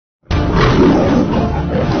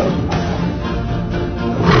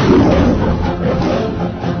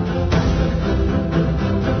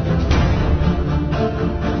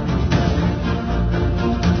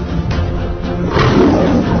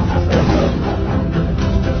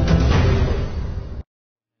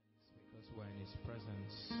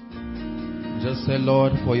Say,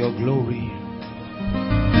 Lord, for your glory.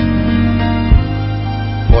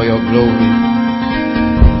 For your glory.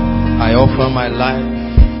 I offer my life.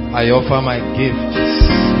 I offer my gifts.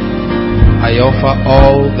 I offer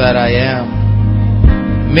all that I am.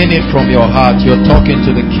 Mean it from your heart. You're talking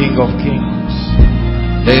to the King of Kings.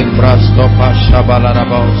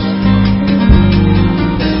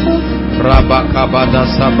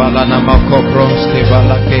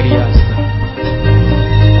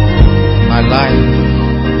 My life,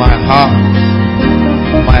 my heart,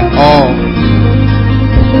 my all.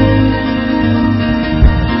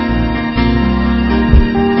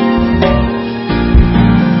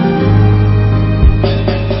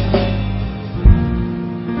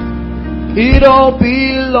 It all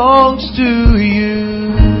belongs to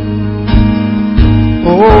you.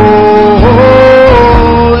 Oh,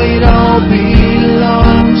 it all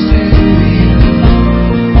belongs to you.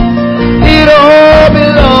 It all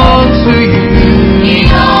belongs to you.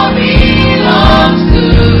 It all belongs to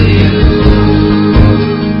you.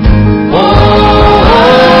 Oh,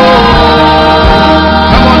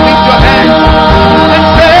 come on, lift your hands and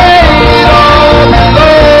say it all belongs.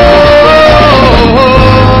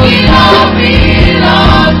 It all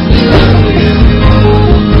belongs to you.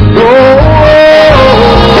 Oh,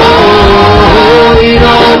 it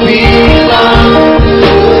all belongs.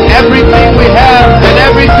 Everything we have and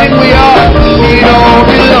everything we are, it all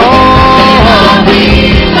belongs.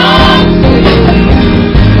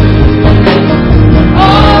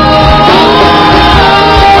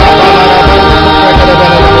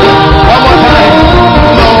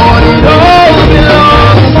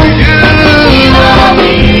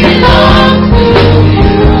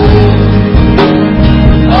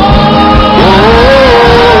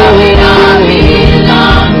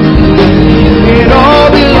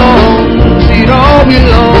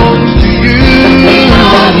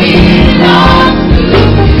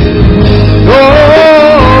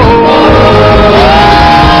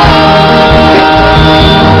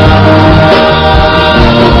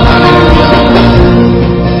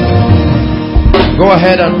 Go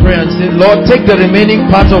ahead and pray and say, Lord, take the remaining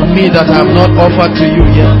part of me that I have not offered to you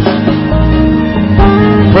yet.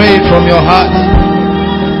 Pray it from your heart.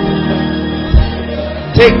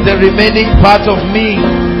 Take the remaining part of me.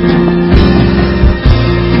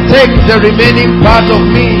 Take the remaining part of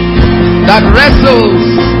me that wrestles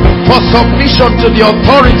for submission to the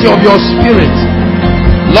authority of your spirit.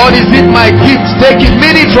 Lord, is it my gift? Take it.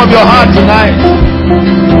 Mean it from your heart tonight.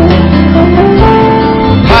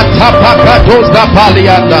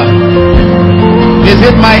 Is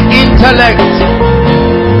it my intellect?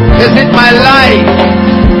 Is it my life?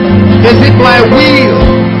 Is it my will?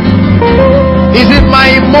 Is it my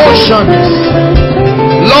emotions?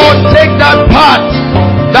 Lord, take that part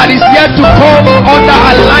that is yet to come under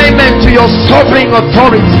alignment to your sovereign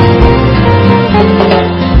authority.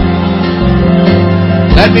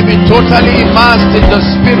 Let me be totally immersed in the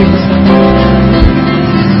Spirit.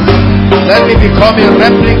 Let me become a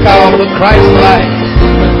replica of the Christ life.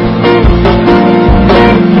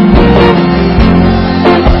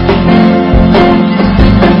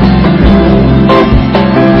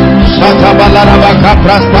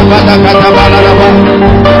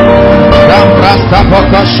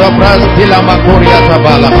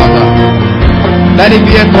 Let it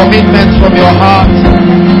be a commitment from your heart.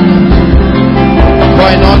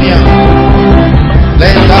 Koinonia.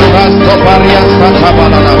 Mean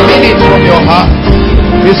it from your heart.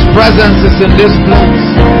 His presence is in this place.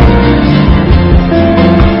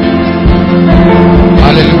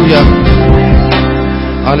 Hallelujah.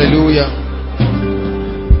 Hallelujah.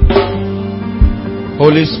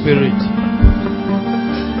 Holy Spirit,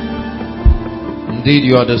 indeed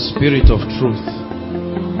you are the Spirit of truth.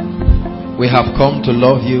 We have come to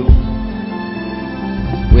love you.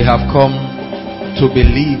 We have come to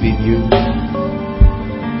believe in you.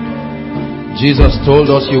 Jesus told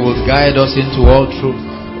us you will guide us into all truth.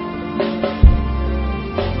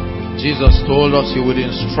 Jesus told us you would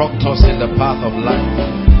instruct us in the path of life.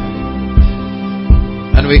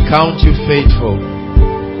 And we count you faithful.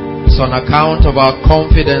 It's on account of our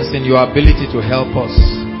confidence in your ability to help us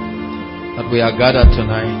that we are gathered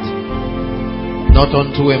tonight. Not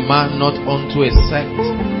unto a man, not unto a sect,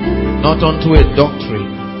 not unto a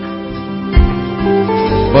doctrine,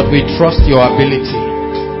 but we trust your ability.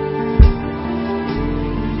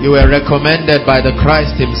 You were recommended by the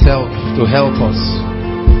Christ himself to help us.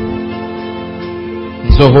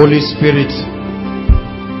 And so Holy Spirit,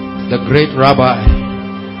 the great Rabbi,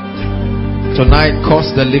 tonight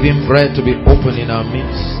cause the living bread to be open in our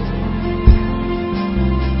midst.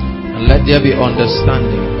 And let there be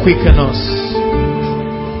understanding. Quicken us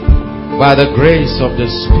by the grace of the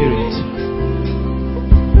Spirit.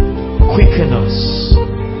 Quicken us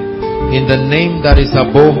in the name that is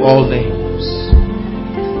above all names.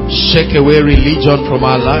 Shake away religion from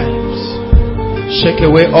our lives. Shake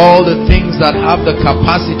away all the things that have the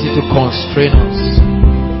capacity to constrain us.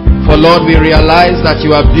 For Lord, we realize that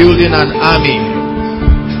you are building an army.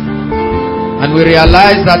 And we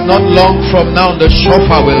realize that not long from now the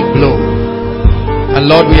shofar will blow. And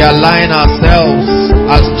Lord, we align ourselves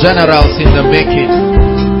as generals in the making,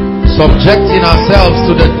 subjecting ourselves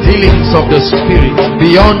to the dealings of the Spirit,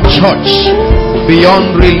 beyond church,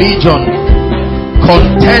 beyond religion,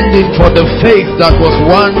 contending for the faith that was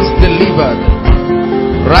once delivered,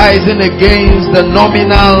 rising against the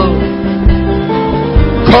nominal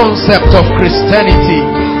concept of Christianity,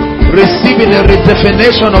 receiving a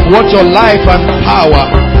redefinition of what your life and power,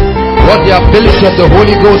 what the ability of the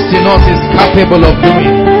Holy Ghost in us is capable of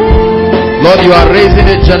doing. Lord, you are raising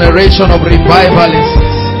a generation of revivalists.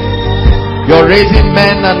 You're raising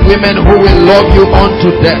men and women who will love you unto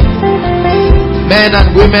death. Men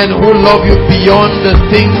and women who love you beyond the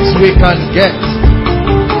things we can get.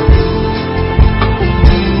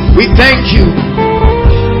 We thank you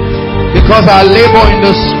because our labor in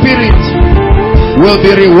the Spirit will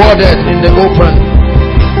be rewarded in the open.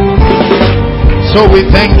 So we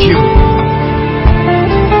thank you.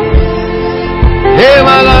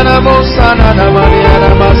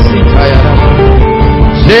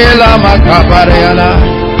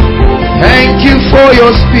 Thank you for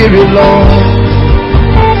your Spirit, Lord,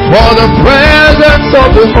 for the presence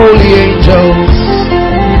of the holy angels,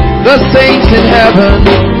 the saints in heaven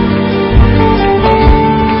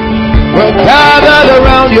will gather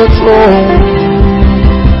around your throne.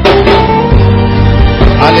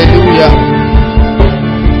 Hallelujah.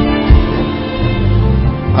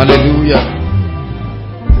 Hallelujah.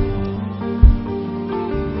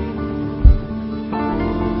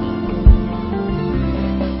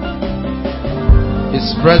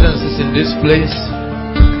 His presence is in this place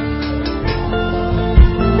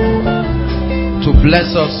to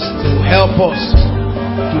bless us, to help us,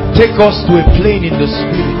 to take us to a plane in the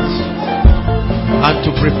Spirit, and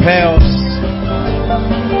to prepare us.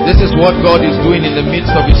 This is what God is doing in the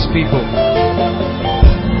midst of His people.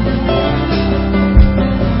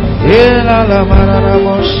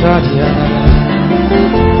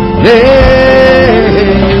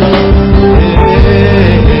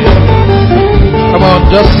 Come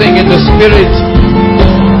on, just sing in the Spirit.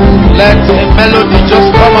 Let a melody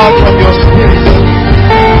just come out from your spirit.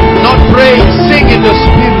 Not praying, sing in the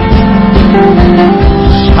Spirit.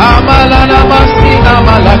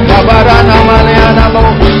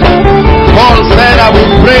 Paul said, I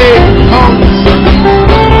will pray in tongues.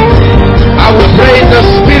 I will pray in the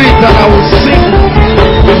Spirit and I will sing in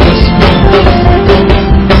the Spirit.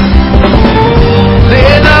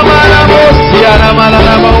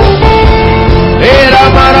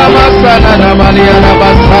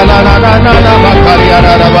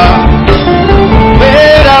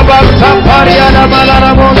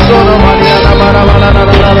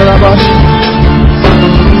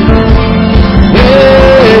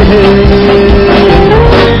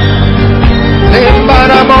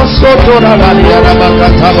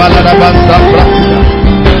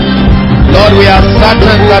 Lord, we are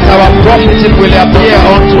certain that our prophecy will appear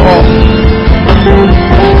unto all.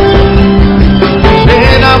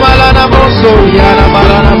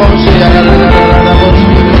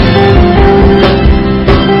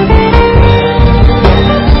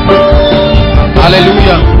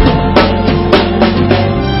 Hallelujah.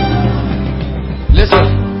 Listen,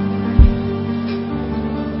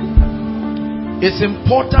 it's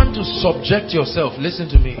important to subject yourself. Listen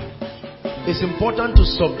to me. It's important to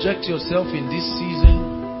subject yourself in this season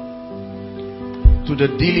to the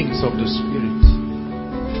dealings of the Spirit.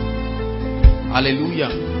 Hallelujah.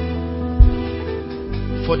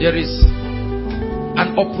 For there is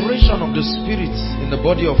an operation of the Spirit in the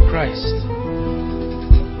body of Christ.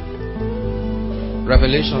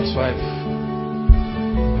 Revelations 5.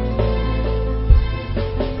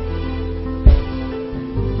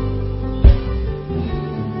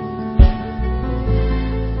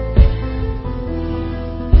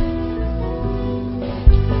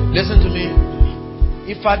 Listen to me.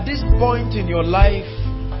 If at this point in your life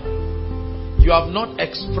you have not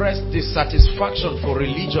expressed dissatisfaction for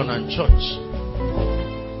religion and church,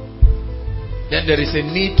 then there is a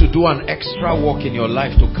need to do an extra work in your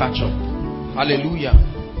life to catch up. Hallelujah.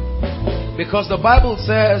 Because the Bible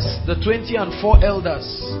says the 24 elders,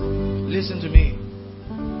 listen to me,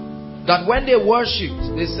 that when they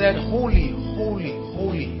worshipped, they said, holy, holy,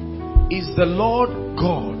 holy is the Lord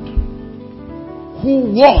God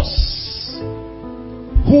who was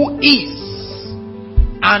who is,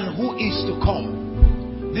 and who is to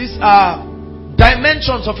come. These are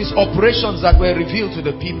dimensions of his operations that were revealed to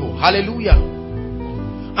the people. Hallelujah.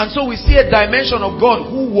 And so we see a dimension of God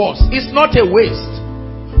who was. It's not a waste,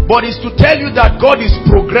 but it's to tell you that God is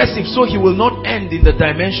progressive, so he will not end in the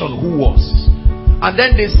dimension who was. And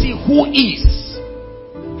then they see who is.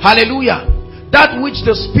 Hallelujah. That which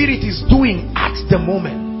the Spirit is doing at the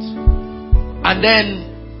moment. And then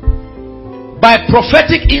by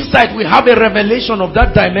prophetic insight we have a revelation of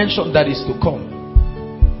that dimension that is to come.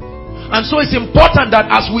 And so it's important that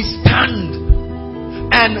as we stand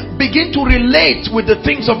and begin to relate with the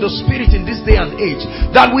things of the Spirit in this day and age,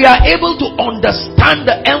 that we are able to understand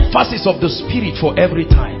the emphasis of the Spirit for every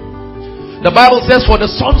time. The Bible says for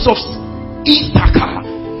the sons of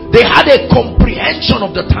Issachar, they had a comprehension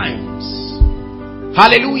of the times.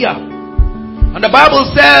 Hallelujah. And the Bible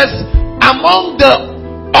says among the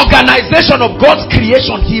organization of God's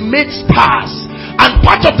creation, he made stars. And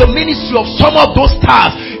part of the ministry of some of those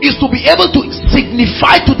stars is to be able to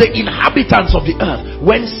signify to the inhabitants of the earth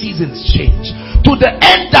when seasons change, to the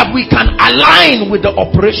end that we can align with the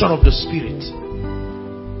operation of the Spirit.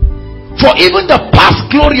 For even the past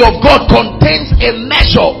glory of God contains a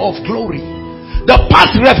measure of glory, the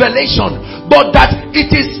past revelation, but that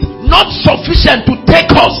it is not sufficient to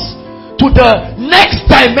take us to the next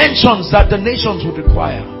dimensions that the nations would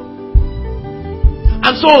require.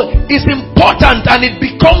 And so it's important, and it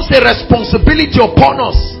becomes a responsibility upon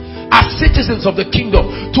us as citizens of the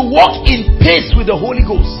kingdom to walk in pace with the Holy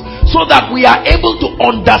Ghost, so that we are able to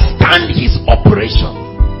understand his operation.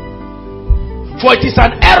 For it is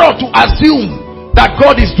an error to assume that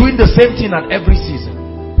God is doing the same thing at every season.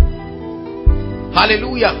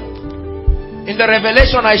 Hallelujah. In the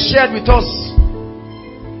revelation I shared with us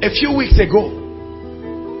a few weeks ago,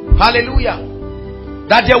 hallelujah,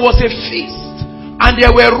 that there was a feast and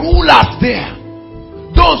there were rulers there,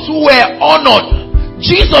 those who were honored.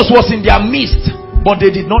 Jesus was in their midst, but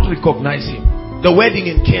they did not recognize him. The wedding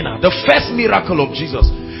in Cana, the first miracle of Jesus,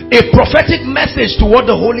 a prophetic message to what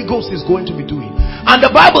the Holy Ghost is going to be doing. And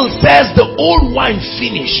the Bible says the old wine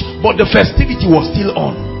finished, but the festivity was still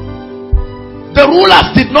on. The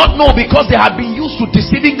rulers did not know, because they had been used to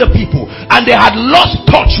deceiving the people, and they had lost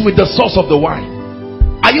touch with the source of the wine.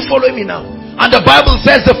 Are you following me now? And the Bible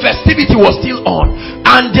says the festivity was still on,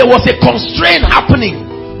 and there was a constraint happening,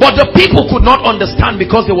 but the people could not understand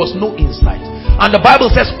because there was no insight. And the Bible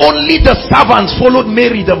says only the servants followed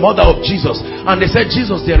Mary, the mother of Jesus, and they said,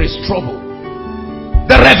 Jesus, there is trouble.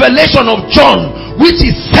 The revelation of John, which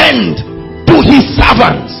is sent to his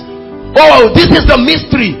servants. Oh, this is the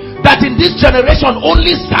mystery, that in this generation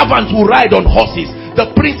only servants will ride on horses.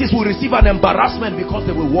 The princes will receive an embarrassment because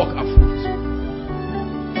they will walk afoot.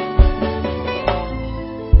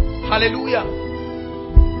 Hallelujah.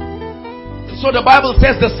 So the Bible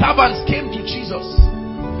says the servants came to Jesus.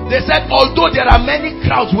 They said, although there are many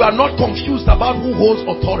crowds, we are not confused about who holds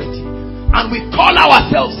authority, and we call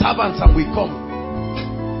ourselves servants and we come.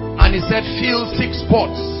 And he said, fill 6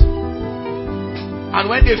 pots. And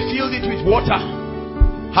when they filled it with water,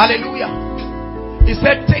 hallelujah, he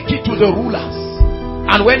said, take it to the rulers.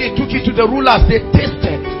 And when he took it to the rulers, they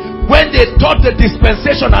tasted. When they thought the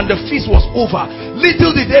dispensation and the feast was over,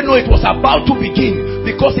 little did they know it was about to begin,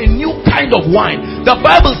 because a new kind of wine. The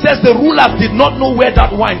Bible says the rulers did not know where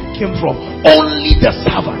that wine came from. Only the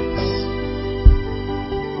servants.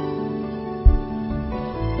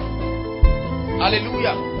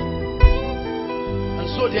 Hallelujah. And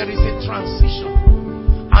so there is a transition,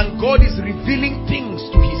 and God is revealing things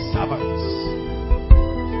to his servants.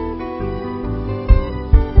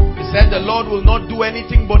 He said the Lord will not do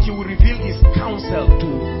anything, but he will reveal his counsel to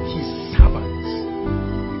his servants.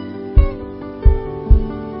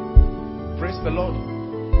 Praise the Lord.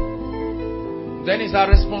 Then it's our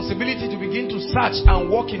responsibility to begin to search and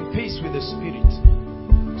walk in pace with the Spirit,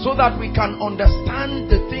 so that we can understand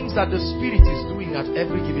the things that the Spirit is doing at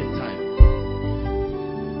every given time.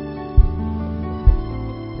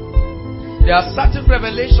 There are certain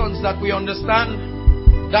revelations that we understand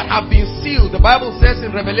that have been sealed. The Bible says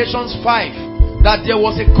in Revelations 5 that there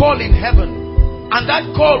was a call in heaven, and that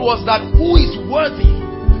call was that who is worthy.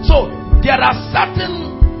 So there are certain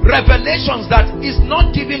revelations that is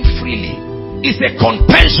not given freely. It's a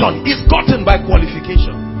contention. It's gotten by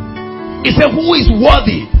qualification. He said, who is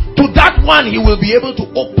worthy? To that one he will be able to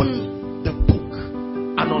open the book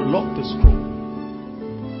and unlock the scroll.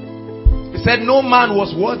 He said no man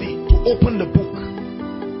was worthy to open the book.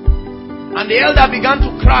 And the elder began to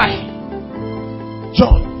cry,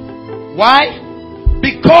 John. Why?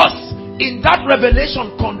 Because in that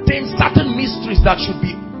revelation contains certain mysteries that should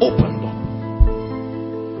be opened up.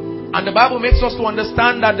 And the Bible makes us to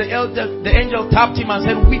understand that the angel tapped him and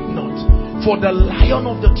said, "Weep not, for the Lion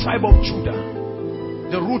of the tribe of Judah,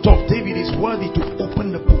 the root of David, is worthy to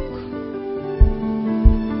open the book."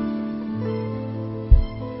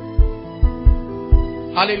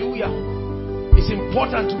 Hallelujah. It's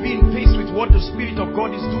important to be in pace with what the Spirit of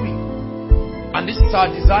God is doing. And this is our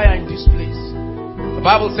desire in this place. The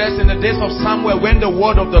Bible says in the days of Samuel, when the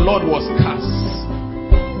word of the Lord was cast,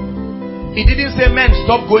 he didn't say, "Men,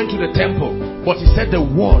 stop going to the temple," but he said the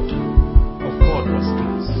word of God was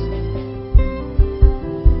cast.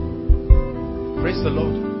 Praise the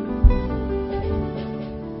Lord.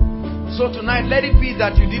 So tonight, let it be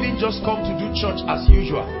that you didn't just come to do church as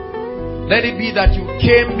usual. Let it be that you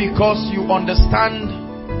came because you understand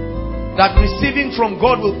that receiving from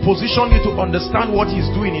God will position you to understand what He's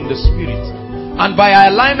doing in the Spirit. And by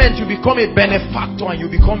alignment, you become a benefactor and you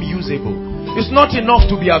become usable. It's not enough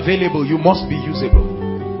to be available, you must be usable.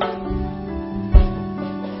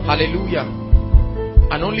 Hallelujah.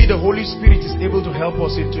 And only the Holy Spirit is able to help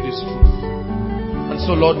us into this truth. And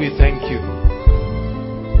so, Lord, we thank you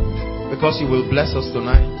because you will bless us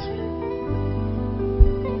tonight.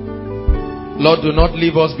 Lord, do not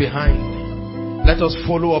leave us behind. Let us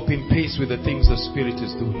follow up in pace with the things the Spirit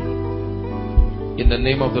is doing. In the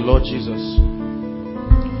name of the Lord Jesus.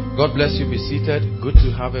 God bless you. Be seated. Good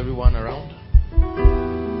to have everyone around.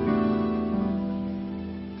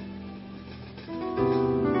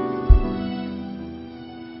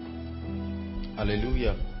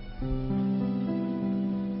 Hallelujah.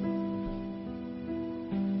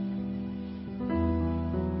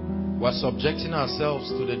 We're subjecting ourselves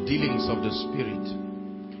to the dealings of the Spirit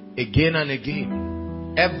again and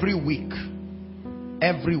again, every week,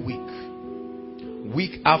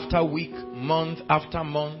 week after week, month after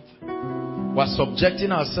month. We're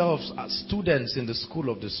subjecting ourselves as students in the school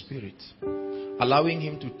of the Spirit, allowing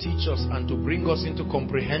Him to teach us and to bring us into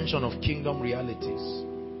comprehension of kingdom realities.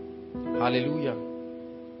 Hallelujah.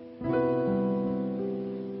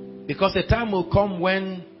 Because a time will come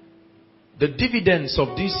when the dividends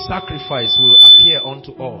of this sacrifice will appear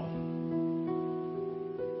unto all.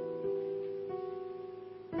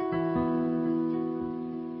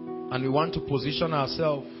 And we want to position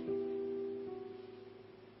ourselves.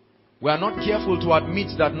 We are not careful to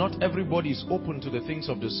admit that not everybody is open to the things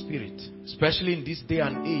of the Spirit, especially in this day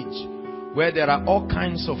and age where there are all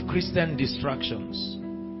kinds of Christian distractions.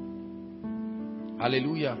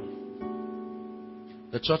 Hallelujah.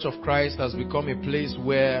 The Church of Christ has become a place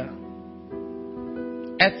where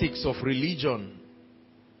ethics of religion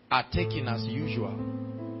are taken as usual.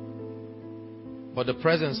 But the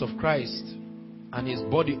presence of Christ and His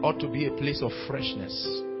body ought to be a place of freshness,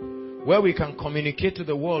 where we can communicate to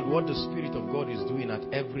the world what the Spirit of God is doing at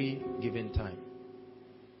every given time.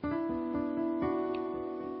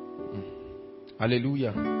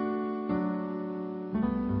 Hallelujah.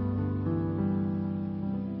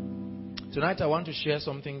 Tonight I want to share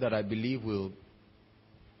something that I believe will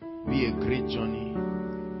be a great journey,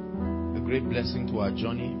 a great blessing to our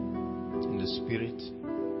journey in the Spirit.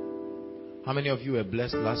 How many of you were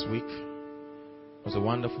blessed last week? It was a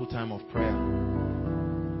wonderful time of prayer.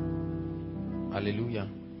 Hallelujah.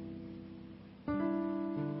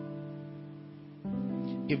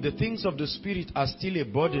 If the things of the Spirit are still a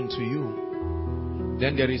burden to you,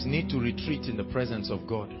 then there is need to retreat in the presence of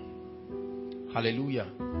God. Hallelujah.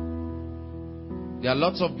 There are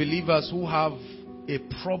lots of believers who have a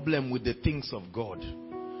problem with the things of God.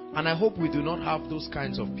 And I hope we do not have those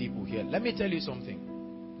kinds of people here. Let me tell you something.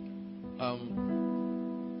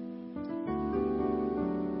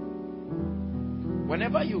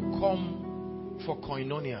 Whenever you come for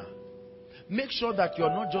koinonia, make sure that you're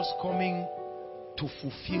not just coming to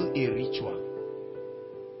fulfill a ritual.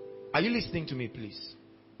 Are you listening to me, please?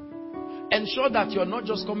 Ensure that you're not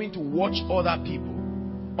just coming to watch other people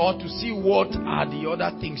or to see what are the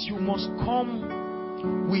other things. You must come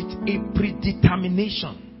with a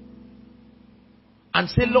predetermination and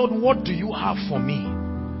say, Lord, what do you have for me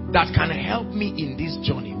that can help me in this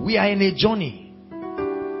journey? We are in a journey.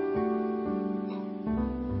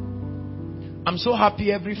 I'm so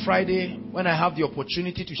happy every Friday when I have the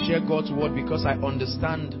opportunity to share God's word, because I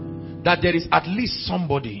understand that there is at least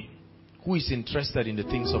somebody who is interested in the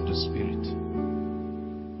things of the Spirit.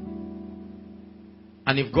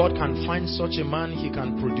 And if God can find such a man, He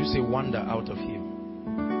can produce a wonder out of him.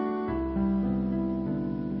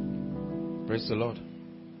 Praise the Lord.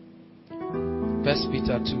 1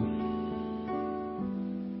 Peter 2.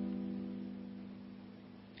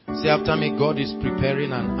 Say after me, God is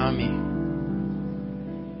preparing an army.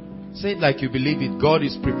 Say it like you believe it. God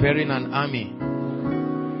is preparing an army.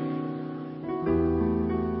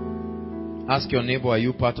 Ask your neighbor, are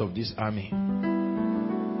you part of this army?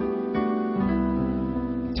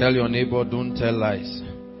 Tell your neighbor, don't tell lies.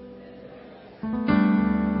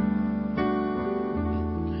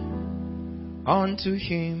 Unto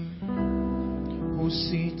him who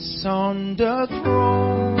sits on the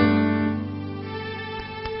throne,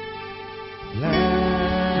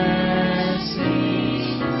 blessings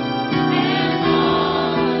and honor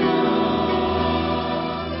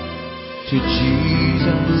to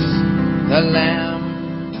Jesus, the Lamb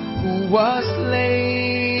who was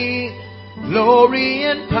slain, glory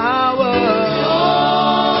and power.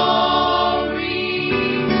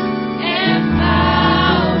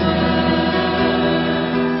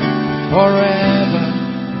 Forever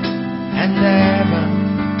and ever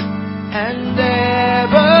and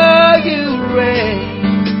ever you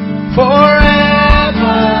reign.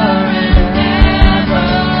 Forever and ever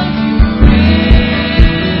you reign.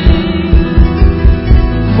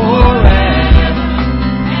 Forever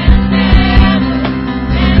and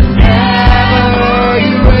ever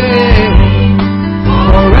you reign.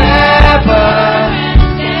 Forever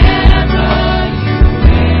and ever you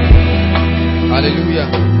reign. Hallelujah.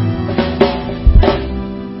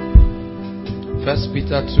 1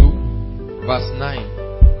 Peter 2 verse 9.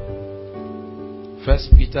 1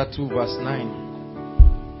 Peter 2 verse 9.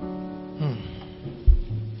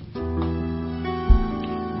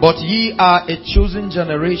 But ye are a chosen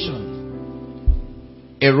generation,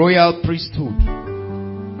 a royal priesthood.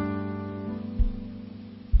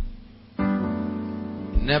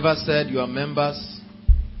 It never said you are members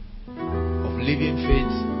of Living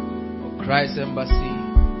Faith or Christ Embassy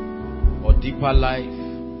or Deeper Life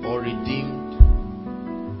or Redeemed.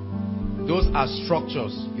 Those are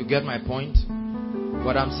structures. You get my point?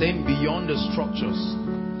 But I'm saying beyond the structures,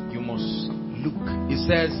 you must look. It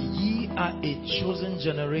says, ye are a chosen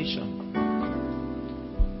generation,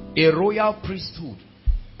 a royal priesthood,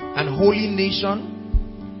 and holy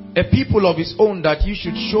nation, a people of his own, that you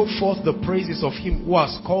should show forth the praises of him who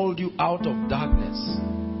has called you out of darkness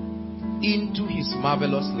into his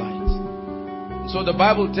marvelous light. So the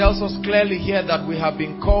Bible tells us clearly here that we have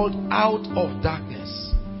been called out of darkness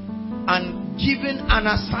and given an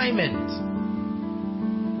assignment.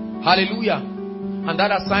 Hallelujah. And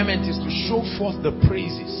that assignment is to show forth the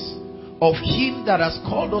praises of him that has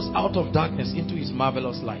called us out of darkness into his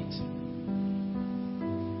marvelous light.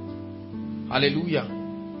 Hallelujah.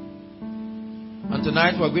 And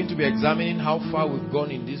tonight we're going to be examining how far we've gone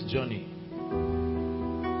in this journey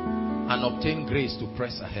and obtain grace to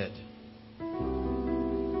press ahead.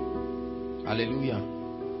 Hallelujah.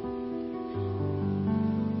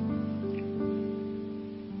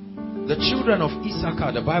 The children of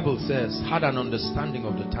Issachar, the Bible says, had an understanding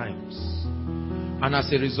of the times. And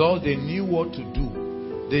as a result, they knew what to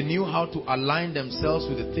do. They knew how to align themselves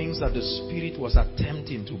with the things that the Spirit was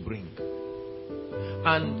attempting to bring.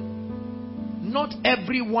 And not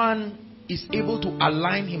everyone is able to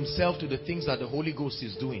align himself to the things that the Holy Ghost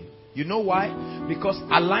is doing. You know why? Because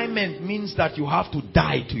alignment means that you have to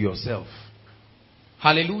die to yourself.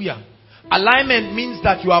 Hallelujah. Alignment means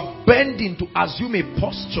that you are bending to assume a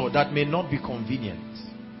posture that may not be convenient.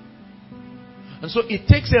 And so it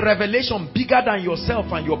takes a revelation bigger than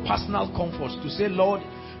yourself and your personal comforts to say, Lord,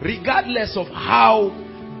 regardless of how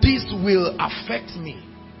this will affect me,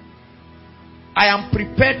 I am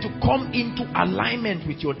prepared to come into alignment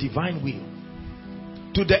with your divine will,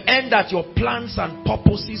 to the end that your plans and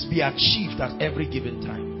purposes be achieved at every given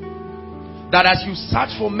time. That as you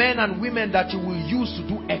search for men and women that you will use to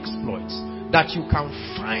do exploits, that you can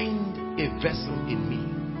find a vessel in me.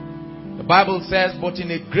 The Bible says, but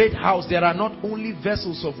in a great house there are not only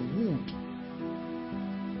vessels of wood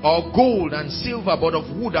or gold and silver, but of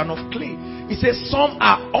wood and of clay. It says some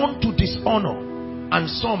are unto dishonor and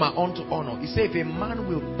some are unto honor. It says if a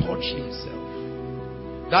man will purge himself,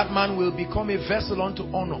 that man will become a vessel unto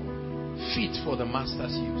honor, fit for the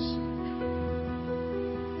master's use.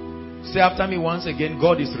 Say after me once again,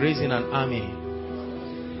 God is raising an army.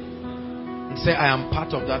 And say, I am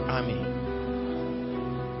part of that army.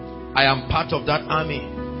 I am part of that army.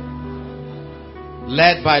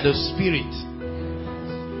 Led by the Spirit.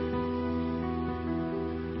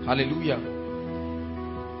 Hallelujah.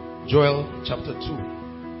 Joel chapter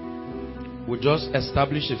 2. We'll just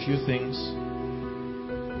establish a few things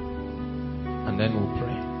and then we'll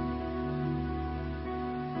pray.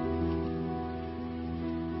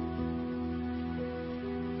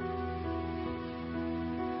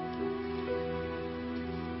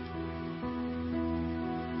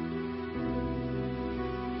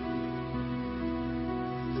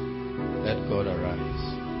 Let God arise.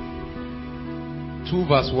 2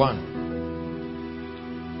 verse 1.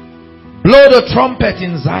 Blow the trumpet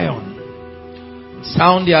in Zion.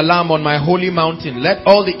 Sound the alarm on my holy mountain. Let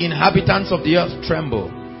all the inhabitants of the earth tremble.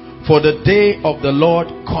 For the day of the Lord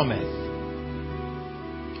cometh.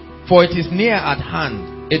 For it is near at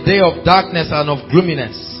hand, a day of darkness and of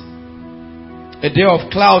gloominess, a day of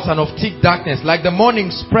clouds and of thick darkness, like the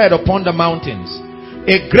morning spread upon the mountains.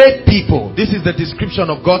 A great people. This is the description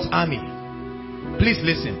of God's army. Please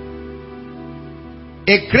listen.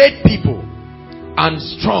 A great people and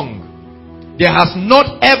strong. There has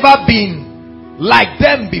not ever been like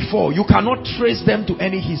them before. You cannot trace them to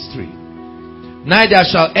any history. Neither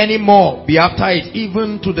shall any more be after it,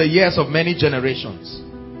 even to the years of many generations.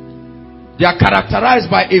 They are characterized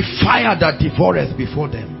by a fire that devoureth before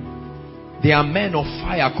them. They are men of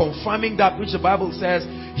fire, confirming that which the Bible says,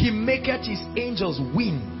 He maketh His angels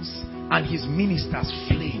winds and His ministers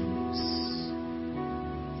flames.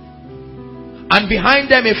 And behind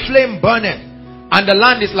them a flame burneth, and the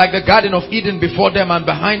land is like the Garden of Eden before them, and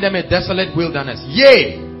behind them a desolate wilderness.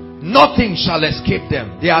 Yea, nothing shall escape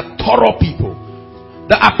them. They are thorough people.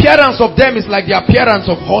 The appearance of them is like the appearance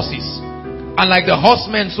of horses, and like the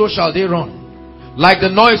horsemen so shall they run. Like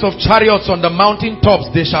the noise of chariots on the mountain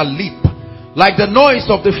tops they shall leap. Like the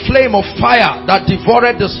noise of the flame of fire that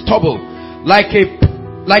devoured the stubble. Like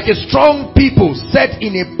a strong people set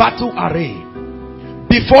in a battle array.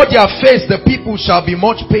 Before their face the people shall be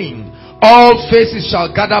much pained. All faces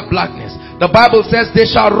shall gather blackness. The Bible says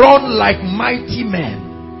they shall run like mighty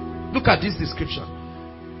men. Look at this description.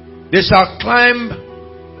 They shall climb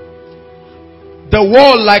the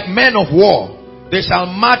wall like men of war. They shall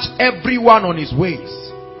march everyone on his ways,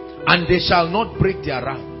 and they shall not break their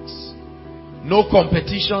ranks. No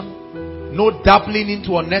competition, no dabbling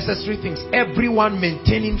into unnecessary things. Everyone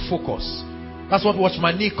maintaining focus. That's what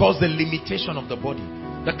Watchman Nee calls the limitation of the body.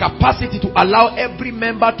 The capacity to allow every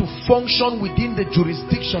member to function within the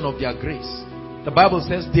jurisdiction of their grace. The Bible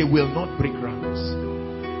says they will not break ranks.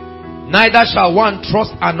 Neither shall one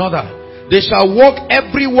trust another. They shall walk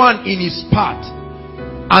everyone in his path.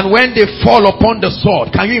 And when they fall upon the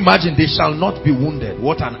sword, can you imagine? They shall not be wounded.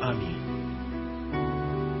 What an army.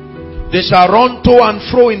 They shall run to and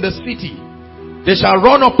fro in the city. They shall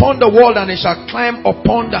run upon the wall, and they shall climb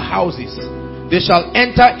upon the houses. They shall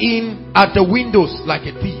enter in at the windows like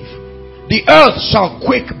a thief. The earth shall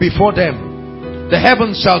quake before them. The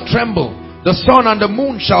heavens shall tremble. The sun and the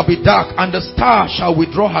moon shall be dark, and the star shall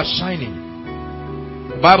withdraw her shining.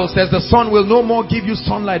 The Bible says the sun will no more give you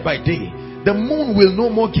sunlight by day. The moon will no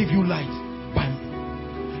more give you light.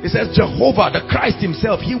 It says Jehovah, the Christ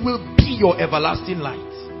himself, He will be your everlasting light.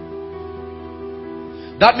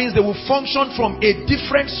 That means they will function from a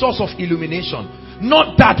different source of illumination,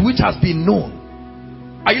 not that which has been known.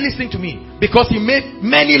 Are you listening to me? Because He made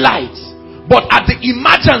many lights, but at the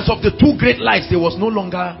emergence of the two great lights, there was no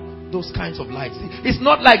longer those kinds of lights. It's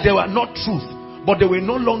not like they were not truth, but they were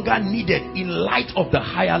no longer needed in light of the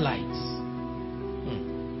higher lights.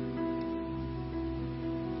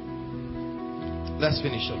 Let's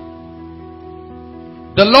finish it.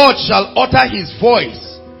 The Lord shall utter His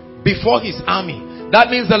voice before His army.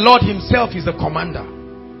 That means the Lord Himself is the commander.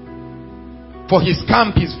 For His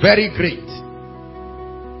camp is very great.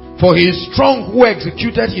 For He is strong who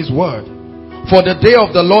executed His word. For the day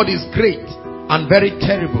of the Lord is great and very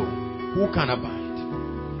terrible. Who can abide?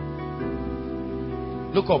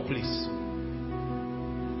 Look up, please.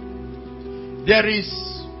 There is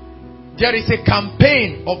a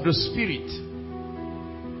campaign of the Spirit.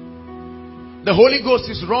 The Holy Ghost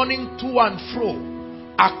is running to and fro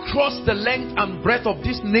across the length and breadth of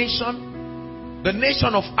this nation, the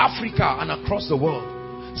nation of Africa, and across the world,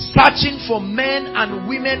 searching for men and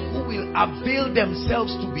women who will avail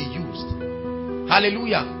themselves to be used.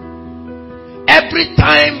 Hallelujah. Every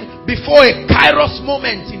time before a Kairos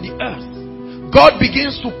moment in the earth, God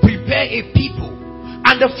begins to prepare a people,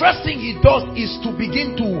 and the first thing He does is to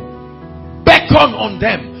begin to beckon on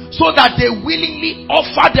them, so that they willingly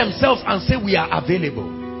offer themselves and say, we are available.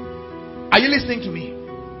 Are you listening to me?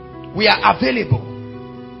 We are available.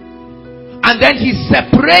 And then He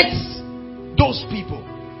separates those people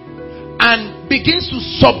and begins to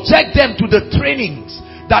subject them to the trainings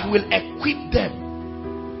that will equip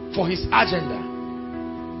them for His agenda.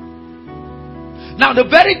 Now the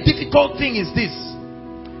very difficult thing is this.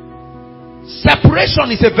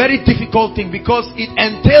 Separation is a very difficult thing, because it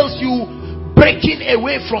entails you breaking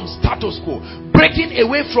away from status quo, breaking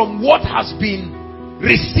away from what has been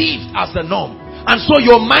received as the norm. And so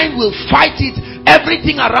your mind will fight it,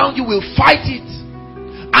 everything around you will fight it,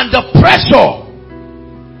 and the pressure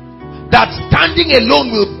that standing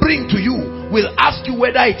alone will bring to you will ask you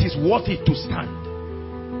whether it is worth it to stand.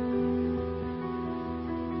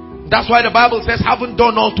 That's why the Bible says, having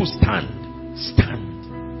done all to stand, stand.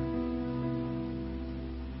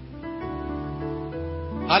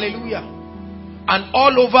 Hallelujah. And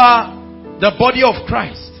all over the body of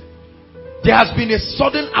Christ, there has been a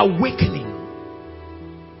sudden awakening.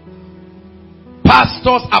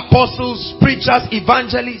 Pastors, apostles, preachers,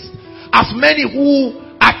 evangelists, as many who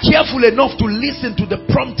are careful enough to listen to the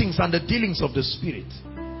promptings and the dealings of the Spirit,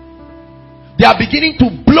 they are beginning to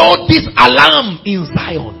blow this alarm in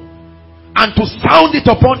Zion and to sound it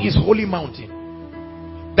upon his holy mountain,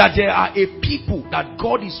 that there are a people that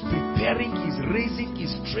God is preparing, is raising,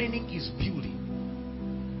 is training, is building.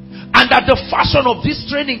 And that the fashion of this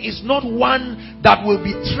training is not one that will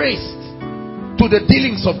be traced to the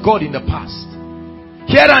dealings of God in the past.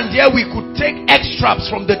 Here and there we could take extracts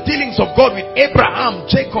from the dealings of God with Abraham,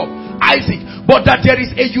 Jacob, Isaac, but that there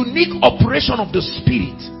is a unique operation of the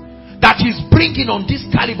Spirit that is bringing on this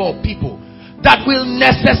caliber of people that will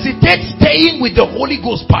necessitate staying with the Holy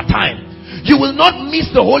Ghost part time. You will not miss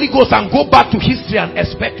the Holy Ghost and go back to history and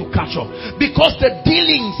expect to catch up, because the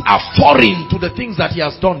dealings are foreign to the things that he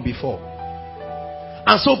has done before.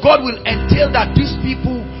 And so God will entail that these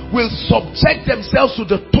people will subject themselves to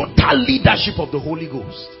the total leadership of the Holy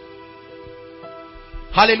Ghost.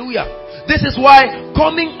 Hallelujah. This is why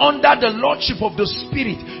coming under the lordship of the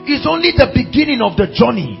Spirit is only the beginning of the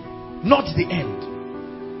journey, not the end.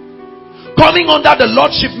 Coming under the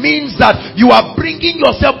lordship means that you are bringing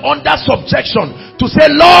yourself under subjection to say,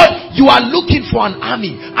 Lord, you are looking for an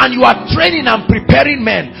army and you are training and preparing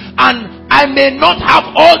men, and I may not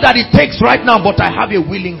have all that it takes right now, but I have a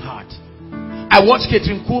willing heart. I watched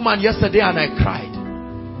Catherine Kuhlman yesterday and I cried.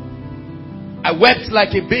 I wept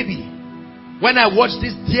like a baby when I watched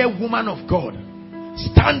this dear woman of God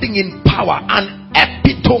standing in power, an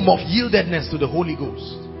epitome of yieldedness to the Holy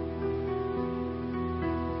Ghost.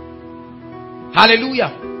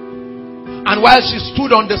 Hallelujah. And while she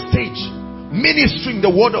stood on the stage ministering the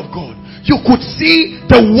word of God, you could see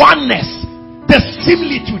the oneness, the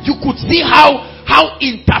similitude. You could see how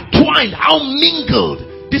intertwined, how mingled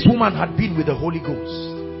this woman had been with the Holy Ghost.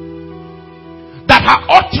 That her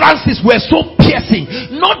utterances were so piercing,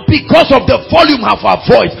 not because of the volume of her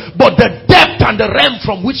voice, but the depth and the realm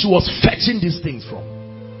from which she was fetching these things from.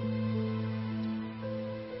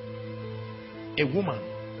 A woman.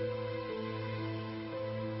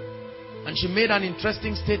 And she made an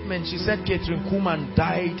interesting statement. She said Catherine Kuhlman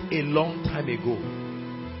died a long time ago.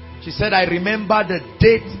 She said, I remember the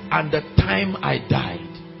date and the time I died.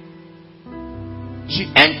 She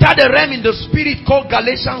entered a realm in the Spirit called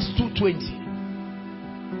Galatians 2:20.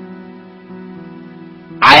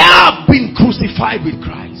 I have been crucified with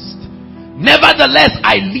Christ. Nevertheless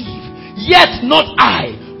I live, yet not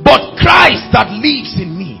I, but Christ that lives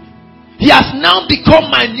in me. He has now become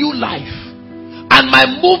my new life. And my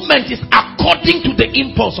movement is according to the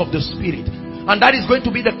impulse of the Spirit. And that is going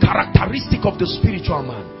to be the characteristic of the spiritual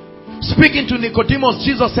man. Speaking to Nicodemus,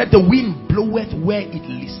 Jesus said, the wind bloweth where it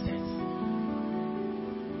listeth.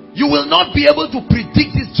 You will not be able to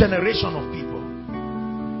predict this generation of people,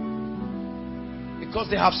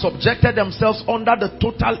 because they have subjected themselves under the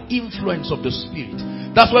total influence of the Spirit.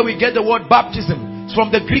 That's where we get the word baptism. It's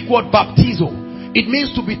from the Greek word baptizo. It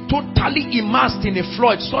means to be totally immersed in a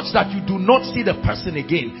fluid, such that you do not see the person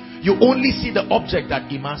again. You only see the object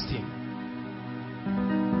that immersed him.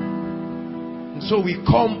 And so we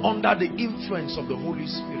come under the influence of the Holy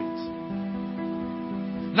Spirit.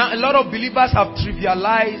 Now, a lot of believers have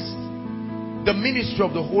trivialized the ministry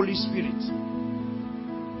of the Holy Spirit.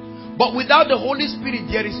 But without the Holy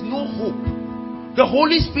Spirit, there is no hope. The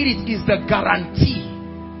Holy Spirit is the guarantee.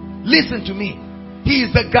 Listen to me. He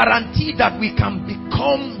is the guarantee that we can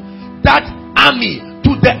become that army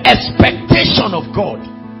to the expectation of God.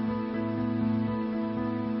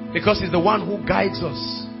 Because he's the one who guides us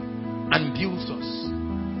and builds us.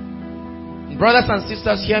 And brothers and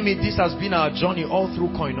sisters, hear me. This has been our journey all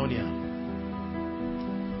through Koinonia.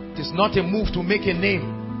 It is not a move to make a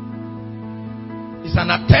name. It's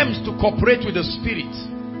an attempt to cooperate with the Spirit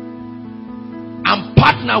and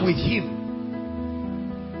partner with Him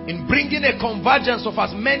in bringing a convergence of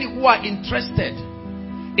as many who are interested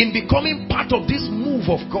in becoming part of this move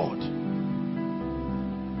of God,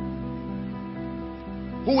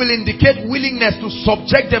 who will indicate willingness to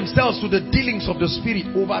subject themselves to the dealings of the Spirit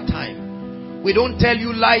over time. We don't tell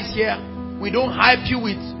you lies here. We don't hype you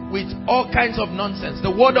with all kinds of nonsense. The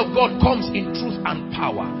word of God comes in truth and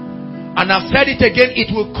power. And I've said it again, it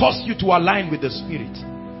will cause you to align with the Spirit.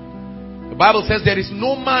 The Bible says there is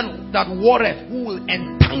no man that warreth who will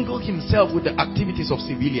entangle himself with the activities of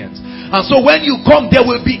civilians. And so when you come, there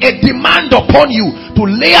will be a demand upon you to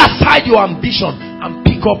lay aside your ambition and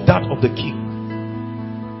pick up that of the king.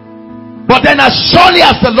 But then as surely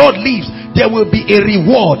as the Lord lives, there will be a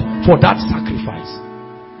reward for that sacrifice.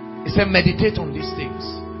 He said, meditate on these things.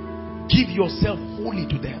 Give yourself wholly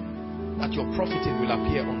to them, that your profiting will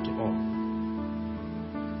appear unto all.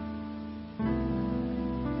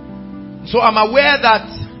 So I'm aware that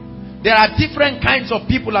there are different kinds of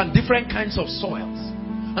people and different kinds of soils.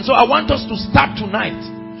 And so I want us to start tonight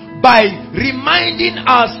by reminding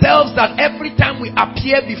ourselves that every time we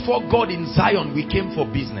appear before God in Zion, we came for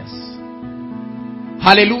business.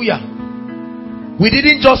 Hallelujah. We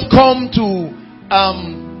didn't just come to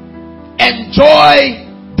enjoy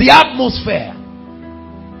the atmosphere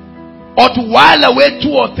or to while away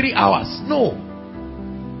 2 or 3 hours. No.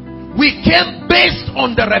 We came based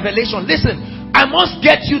on the revelation. Listen, I must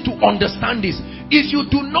get you to understand this. If you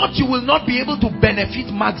do not, you will not be able to benefit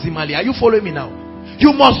maximally. Are you following me now?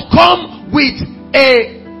 You must come with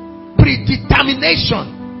a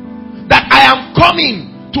predetermination that I am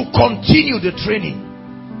coming to continue the training.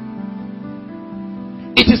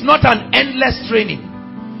 It is not an endless training.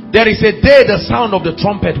 There is a day the sound of the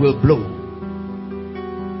trumpet will blow.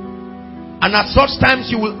 And at such times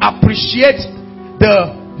you will appreciate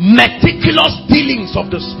the meticulous dealings of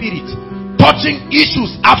the Spirit, touching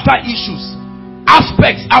issues after issues,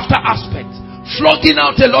 aspects after aspects, flogging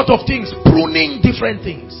out a lot of things, pruning different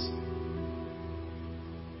things.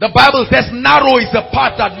 The Bible says narrow is the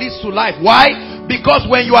path that leads to life. Why? Because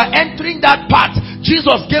when you are entering that path,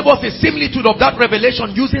 Jesus gave us a similitude of that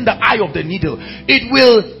revelation using the eye of the needle. It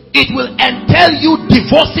will entail you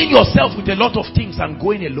divorcing yourself with a lot of things and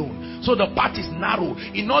going alone. So the path is narrow.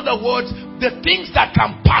 In other words, the things that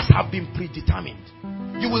can pass have been predetermined.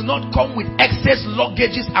 You will not come with excess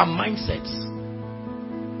luggages and mindsets.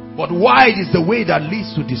 But wide is the way that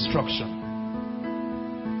leads to destruction.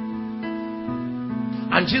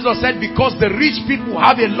 And Jesus said, because the rich people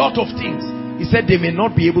have a lot of things, he said they may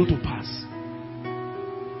not be able to pass.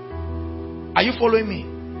 Are you following me?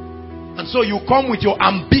 And so you come with your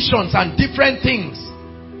ambitions and different things.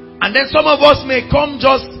 And then some of us may come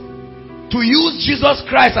just to use Jesus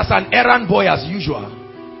Christ as an errand boy as usual.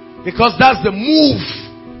 Because that's the move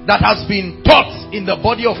that has been taught in the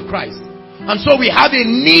body of Christ. And so we have a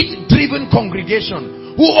need-driven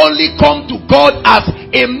congregation who only come to God as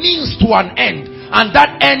a means to an end. And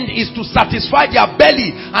that end is to satisfy their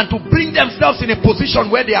belly and to bring themselves in a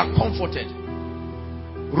position where they are comforted.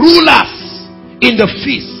 Rulers in the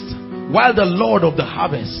feast, while the Lord of the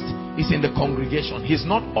harvest is in the congregation. He's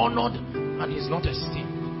not honored and he's not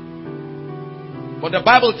esteemed. But the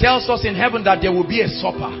Bible tells us in heaven that there will be a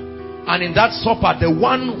supper. And in that supper, the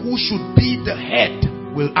one who should be the head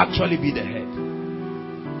will actually be the head.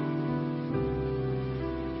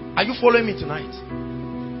 Are you following me tonight?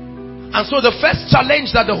 And so the first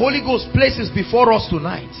challenge that the Holy Ghost places before us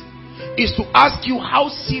tonight is to ask you,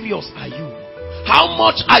 how serious are you? How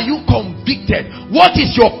much are you convicted? What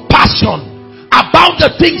is your passion about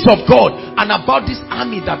the things of God and about this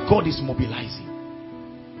army that God is mobilizing?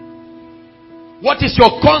 What is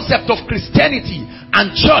your concept of Christianity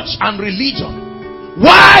and church and religion?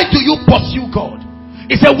 Why do you pursue God?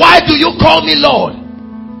 He said, why do you call me Lord?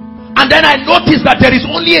 And then I noticed that there is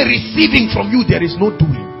only a receiving from you. There is no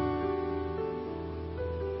doing.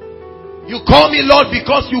 You call me Lord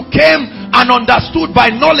because you came and understood by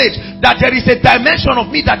knowledge that there is a dimension of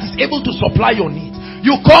me that is able to supply your needs.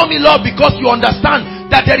 You call me Lord because you understand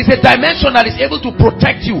that there is a dimension that is able to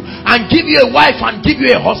protect you and give you a wife and give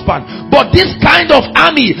you a husband. But this kind of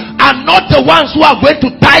army are not the ones who are going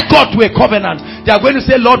to tie God to a covenant. They are going to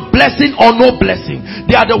say, Lord, blessing or no blessing.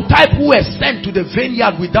 They are the type who were sent to the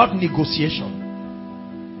vineyard without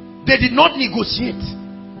negotiation. They did not negotiate.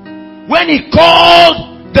 When he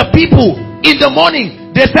called the people in the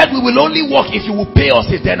morning, they said, we will only work if you will pay us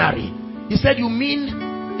a denary. He said, you mean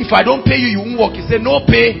if I don't pay you, you won't work? He said, no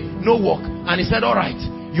pay, no work. And he said, all right,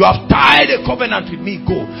 you have tied a covenant with me,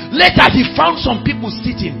 go. Later he found some people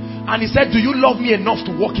sitting and he said, do you love me enough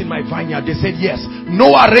to work in my vineyard? They said yes.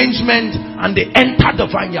 No arrangement, and they entered the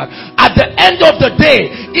vineyard. At the end of the day,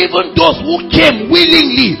 even those who came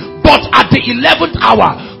willingly but at the 11th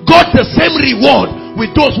hour got the same reward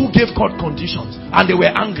with those who gave God conditions, and they were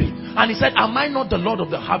angry. And he said, am I not the Lord of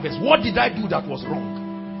the harvest? What did I do that was wrong?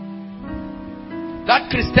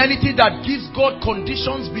 That Christianity that gives God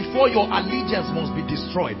conditions before your allegiance must be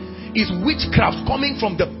destroyed is witchcraft coming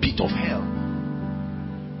from the pit of hell.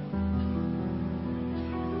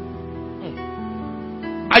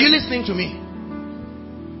 Are you listening to me?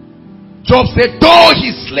 Job said, though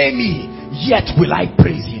he slay me, yet will I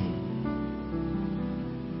praise him.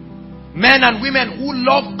 Men and women who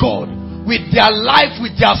love God with their life,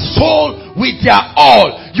 with their soul, with their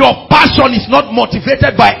all. Your passion is not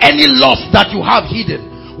motivated by any lust that you have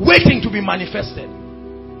hidden, waiting to be manifested.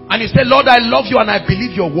 And you say, Lord, I love you and I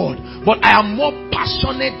believe your word, but I am more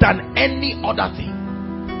passionate than any other thing.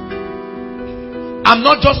 I'm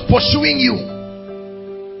not just pursuing you.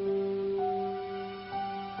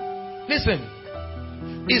 Listen,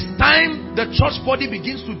 it's time the church body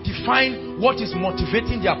begins to define what is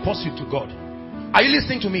motivating their pursuit to God. Are you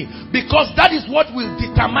listening to me? Because that is what will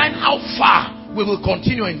determine how far we will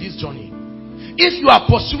continue in this journey. If you are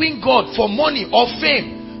pursuing God for money or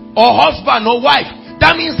fame or husband or wife,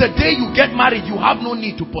 that means the day you get married, you have no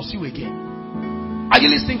need to pursue again. Are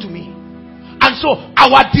you listening to me? And so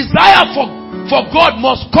our desire for God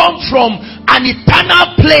must come from an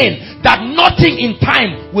eternal plane that nothing in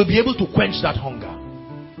time will be able to quench that hunger.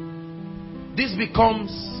 This becomes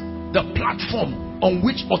the platform on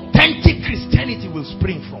which authentic Christianity will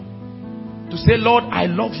spring from. To say, Lord, I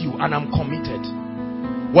love you and I'm committed.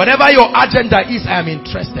 Whatever your agenda is, I am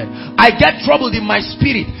interested. I get troubled in my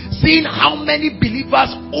spirit seeing how many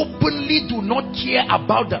believers openly do not care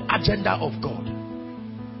about the agenda of God.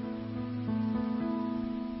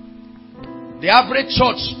 The average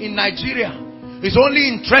church in Nigeria is only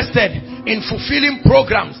interested in fulfilling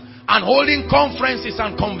programs and holding conferences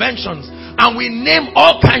and conventions, and we name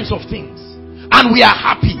all kinds of things, and we are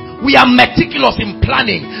happy. We are meticulous in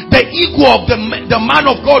planning. The ego of the man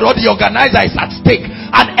of God or the organizer is at stake,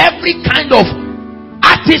 and every kind of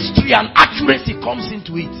artistry and accuracy comes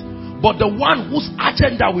into it. But the one whose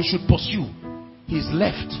agenda we should pursue, he is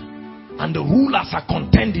left, and the rulers are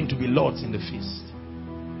contending to be lords in the feast.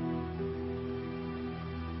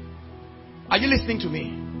 Are you listening to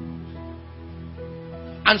me?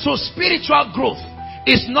 And so spiritual growth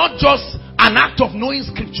is not just an act of knowing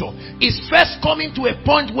scripture. It's first coming to a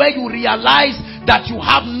point where you realize that you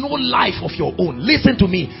have no life of your own. Listen to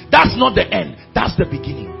me. That's not the end. That's the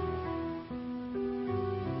beginning.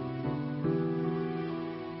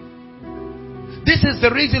 This is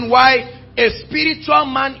the reason why a spiritual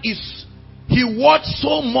man he works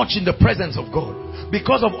so much in the presence of God.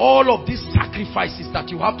 Because of all of these sacrifices that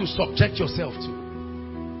you have to subject yourself to.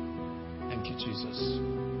 Thank you, Jesus.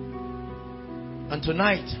 And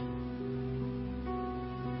tonight,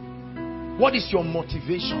 what is your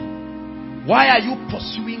motivation? Why are you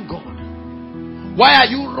pursuing God? Why are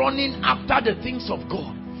you running after the things of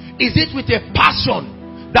God? Is it with a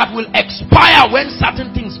passion that will expire when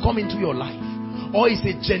certain things come into your life? Or is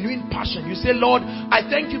it genuine passion? You say, Lord, I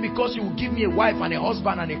thank you because you will give me a wife and a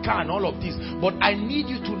husband and a car and all of this, but I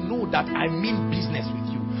need you to know that I mean business with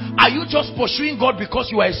you. Are you just pursuing God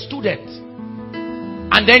because you are a student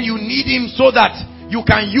and then you need him so that you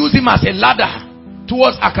can use him as a ladder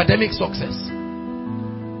towards academic success?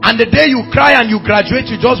 And the day you cry and you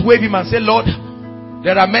graduate, you just wave him and say, Lord,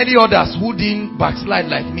 there are many others who didn't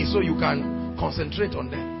backslide like me, so you can concentrate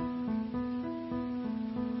on them.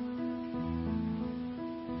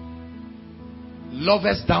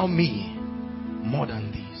 Lovest thou me more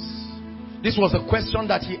than this? This was a question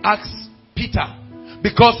that he asked Peter.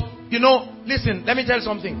 Because, you know, listen, let me tell you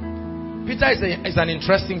something. Peter is an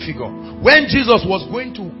interesting figure. When Jesus was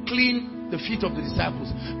going to clean the feet of the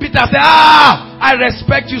disciples, Peter said, I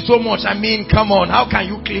respect you so much. I mean, come on, how can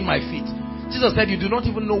you clean my feet? Jesus said, you do not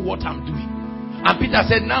even know what I'm doing. And Peter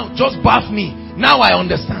said, now just bath me. Now I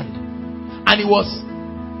understand. And he was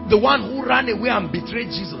the one who ran away and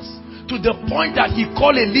betrayed Jesus, to the point that he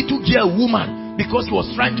called a little girl woman because he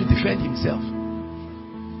was trying to defend himself.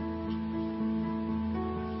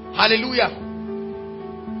 Hallelujah.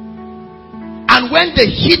 And when the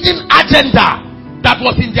hidden agenda that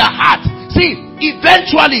was in their heart, see,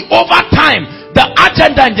 eventually over time, the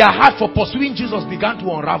agenda in their heart for pursuing Jesus began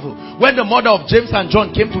to unravel. When the mother of James and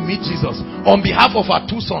John came to meet Jesus on behalf of her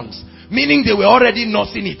two sons, meaning they were already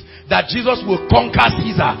nursing it, that Jesus will conquer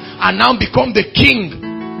Caesar and now become the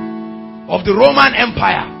king of the Roman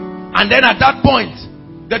Empire. And then at that point,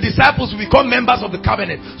 the disciples will become members of the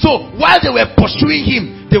covenant. So while they were pursuing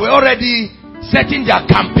him, they were already setting their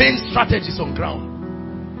campaign strategies on ground.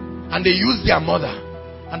 And they used their mother.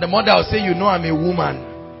 And the mother will say, you know, I'm a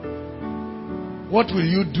woman. What will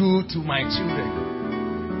you do to my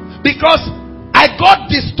children? Because I got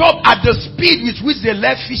disturbed at the speed with which they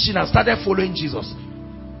left fishing and started following Jesus.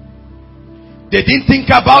 They didn't think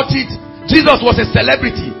about it. Jesus was a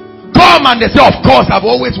celebrity. Come, and they say, of course, I've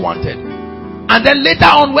always wanted. And then later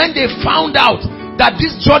on, when they found out that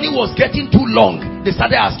this journey was getting too long, they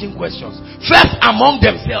started asking questions. First among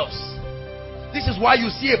themselves. This is why you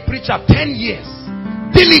see a preacher 10 years.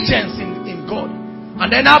 Diligence in God.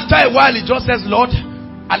 And then after a while he just says, Lord,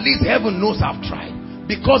 at least heaven knows I've tried.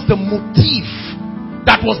 Because the motive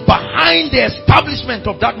that was behind the establishment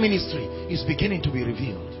of that ministry is beginning to be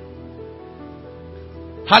revealed.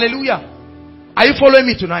 Hallelujah. Are you following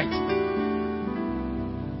me tonight?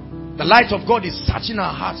 The light of God is searching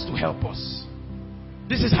our hearts to help us.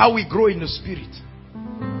 This is how we grow in the spirit.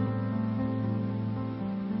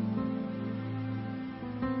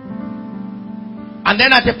 And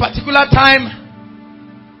then at a particular time,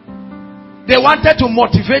 they wanted to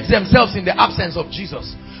motivate themselves in the absence of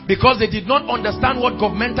Jesus, because they did not understand what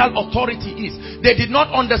governmental authority is. They did not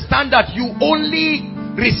understand that you only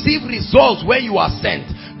receive results when you are sent.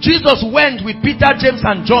 Jesus went with Peter, James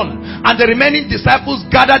and John, and the remaining disciples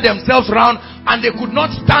gathered themselves around, and they could not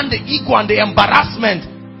stand the ego and the embarrassment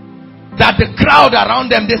that the crowd around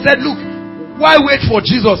them. They said, look, why wait for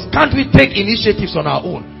Jesus? Can't we take initiatives on our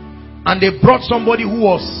own? And they brought somebody who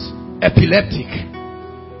was epileptic.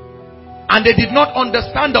 And they did not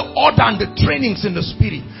understand the order and the trainings in the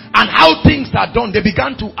spirit and how things are done. They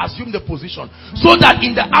began to assume the position, so that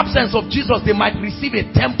in the absence of Jesus, they might receive a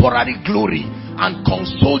temporary glory and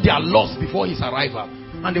console their loss before his arrival.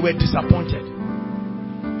 And they were disappointed,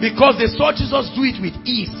 because they saw Jesus do it with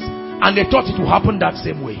ease, and they thought it would happen that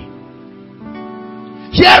same way.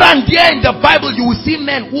 Here and there in the Bible, you will see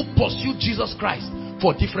men who pursued Jesus Christ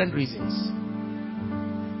for different reasons.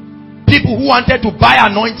 People who wanted to buy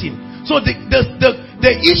anointing. So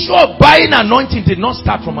the issue of buying anointing did not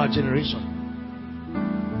start from our generation.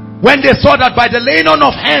 When they saw that by the laying on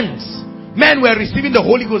of hands, men were receiving the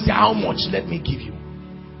Holy Ghost, how much? Let me give you.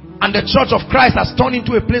 And the church of Christ has turned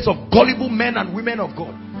into a place of gullible men and women of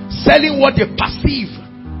God, selling what they perceive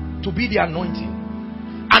to be the anointing.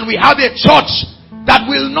 And we have a church that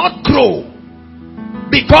will not grow,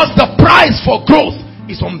 because the price for growth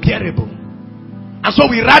is unbearable. And so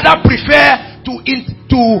we rather prefer to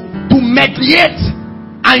mediate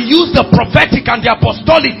and use the prophetic and the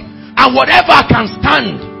apostolic and whatever can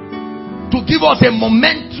stand to give us a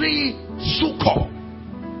momentary succor.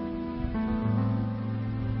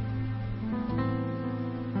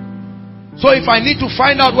 So if I need to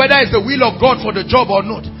find out whether it's the will of God for the job or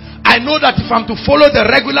not, I know that if I'm to follow the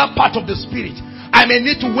regular path of the spirit, I may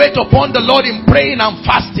need to wait upon the Lord in praying and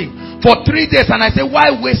fasting for 3 days. And I say,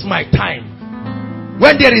 why waste my time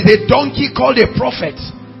when there is a donkey called a prophet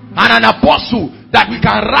and an apostle that we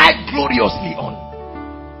can ride gloriously on?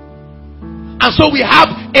 And so we have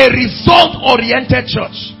a result-oriented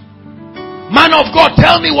church. Man of God,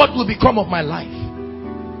 tell me what will become of my life.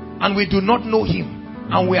 And we do not know him,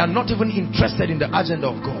 and we are not even interested in the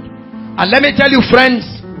agenda of God. And let me tell you, friends,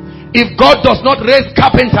 if God does not raise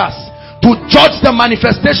carpenters to judge the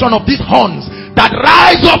manifestation of these horns that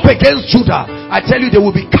rise up against Judah, I tell you, there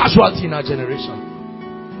will be casualty in our generation.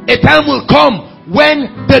 A time will come when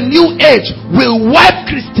the new age will wipe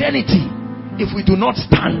Christianity if we do not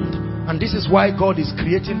stand. And this is why God is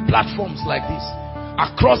creating platforms like this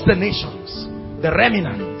across the nations, the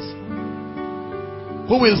remnant,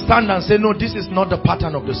 who will stand and say, no, this is not the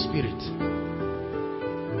pattern of the spirit.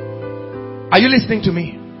 Are you listening to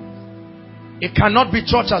me? It cannot be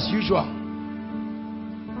church as usual.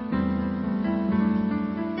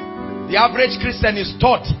 The average Christian is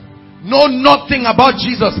taught, know nothing about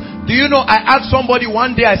Jesus. Do you know, I asked somebody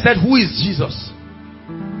one day, I said, who is Jesus?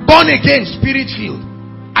 Born again, spirit filled.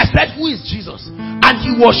 I said, who is Jesus? And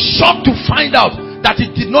he was shocked to find out that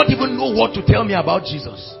he did not even know what to tell me about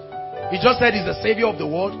Jesus. He just said he's the savior of the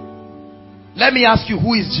world. Let me ask you,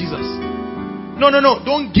 who is Jesus? No.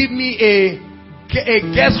 Don't give me a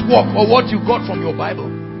guesswork or what you got from your Bible.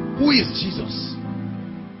 Who is Jesus?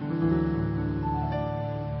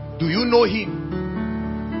 Do you know him?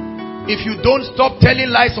 If you don't, stop telling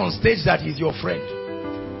lies on stage that he's your friend.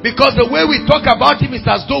 Because the way we talk about him is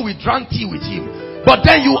as though we drank tea with him. But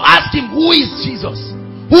then you ask him, who is Jesus?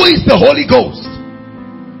 Who is the Holy Ghost?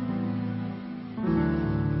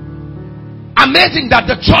 Amazing that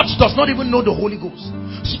the church does not even know the Holy Ghost.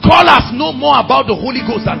 Scholars know more about the Holy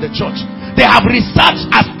Ghost than the church. They have researched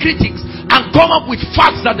as critics and come up with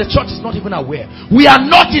facts that the church is not even aware. We are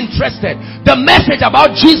not interested. The message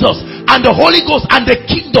about Jesus and the Holy Ghost and the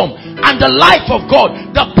kingdom and the life of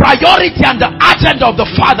God, the priority and the agenda of the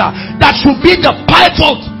Father that should be the pivot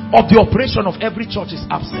of the operation of every church is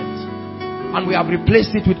absent. And we have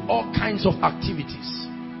replaced it with all kinds of activities.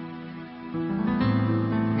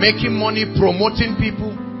 Making money, promoting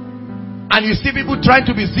people. And you see people trying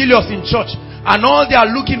to be zealous in church, and all they are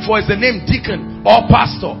looking for is the name deacon or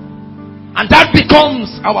pastor. And that becomes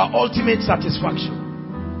our ultimate satisfaction.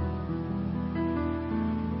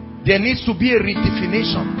 There needs to be a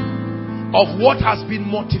redefinition of what has been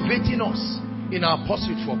motivating us in our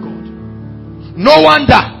pursuit for God. No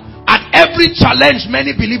wonder at every challenge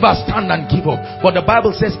many believers stand and give up. But the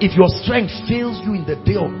Bible says if your strength fails you in the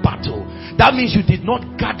day of battle, that means you did not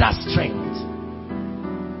gather strength.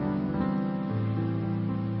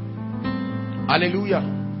 Hallelujah.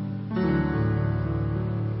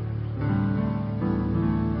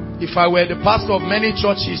 If I were the pastor of many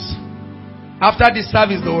churches, after this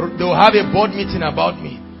service they'll have a board meeting about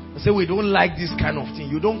me. They say we don't like this kind of thing.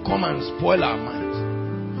 You don't come and spoil our minds.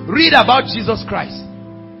 Read about Jesus Christ.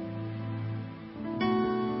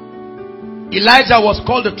 Elijah was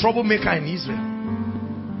called the troublemaker in Israel.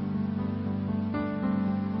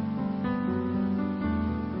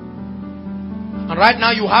 And right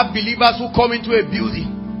now you have believers who come into a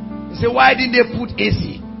building and say, why didn't they put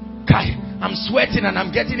AC? I'm sweating and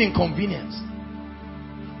I'm getting inconvenienced.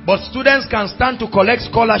 But students can stand to collect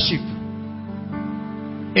scholarship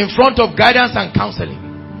in front of guidance and counseling.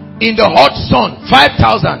 In the hot sun,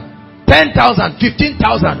 5,000, 10,000,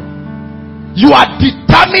 15,000. You are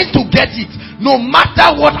determined to get it. No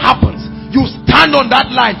matter what happens, you stand on that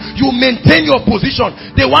line. You maintain your position.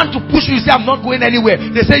 They want to push you. You say, I'm not going anywhere.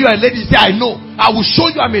 They say you're a lady. You say, I know. I will show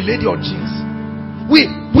you I'm a lady of jeans.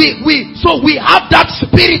 So we have that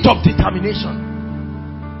spirit of determination.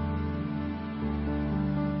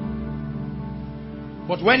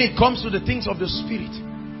 But when it comes to the things of the spirit,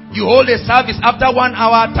 you hold a service, after 1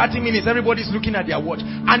 hour, 30 minutes, everybody's looking at their watch.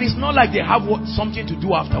 And it's not like they have something to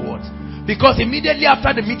do afterwards. Because immediately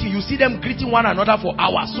after the meeting, you see them greeting one another for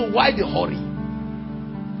hours. So why the hurry?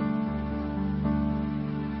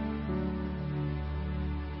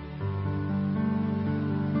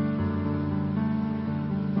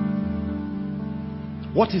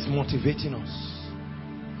 What is motivating us?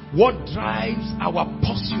 What drives our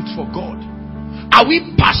pursuit for God? Are we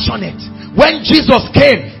passionate? When Jesus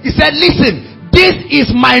came, he said, listen, this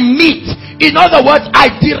is my meat. In other words,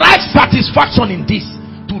 I derive satisfaction in this,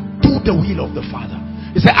 to do the will of the Father.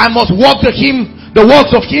 He said, I must walk the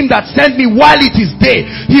works of him that sent me while it is day.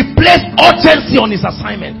 He placed urgency on his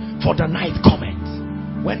assignment, for the night cometh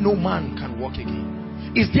when no man can walk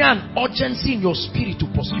again. Is there an urgency in your spirit to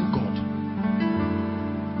pursue God?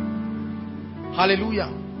 Hallelujah.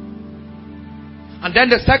 And then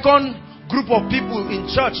the second group of people in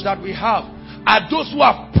church that we have are those who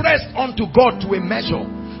have pressed onto God to a measure,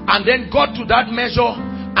 and then got to that measure,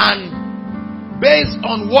 and based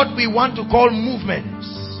on what we want to call movements,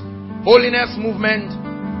 holiness movement,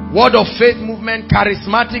 word of faith movement,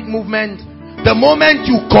 charismatic movement, the moment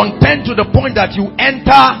you contend to the point that you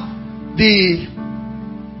enter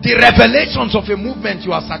the revelations of a movement,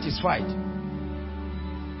 you are satisfied.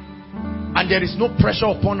 And there is no pressure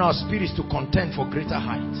upon our spirits to contend for greater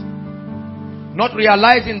height. Not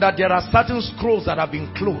realizing that there are certain scrolls that have been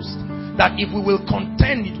closed, that if we will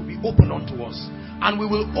contend, it will be open unto us. And we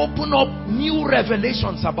will open up new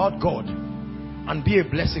revelations about God and be a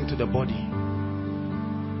blessing to the body.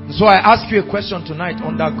 So I ask you a question tonight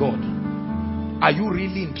under God. Are you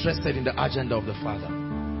really interested in the agenda of the Father?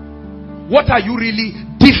 What are you really?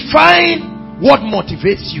 Define what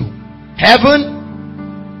motivates you. Heaven?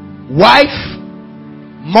 Wife?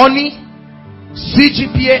 Money?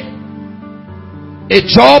 CGPA? A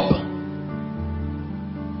job?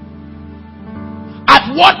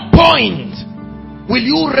 At what point will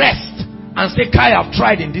you rest and say, Kai, I've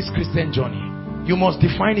tried in this Christian journey? You must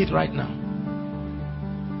define it right now.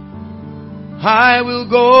 I will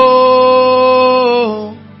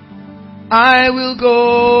go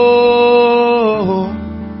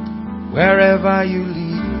wherever you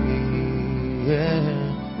lead me. Yeah.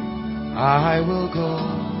 I will go.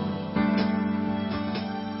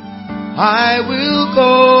 I will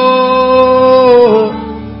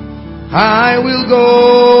go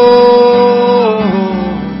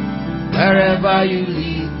wherever you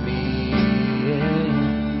lead me.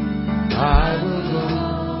 Yeah. I will go.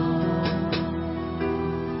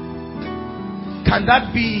 Can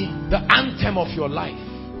that be the anthem of your life?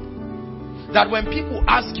 That when people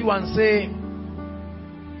ask you and say,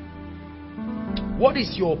 what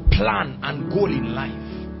is your plan and goal in life?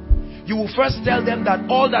 You will first tell them that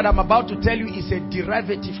all that I'm about to tell you is a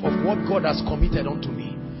derivative of what God has committed unto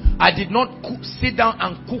me. I did not sit down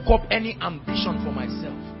and cook up any ambition for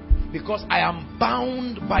myself, because I am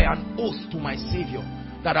bound by an oath to my Savior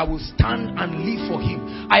that I will stand and live for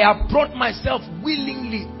him. I have brought myself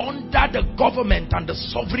willingly under the government and the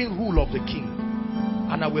sovereign rule of the King,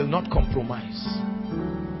 and I will not compromise.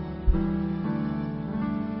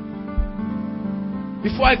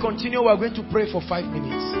 Before I continue, we are going to pray for 5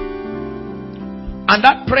 minutes. And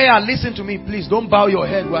that prayer, listen to me, please don't bow your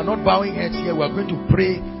head. We are not bowing heads here. We are going to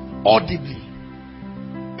pray audibly.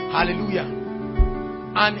 Hallelujah.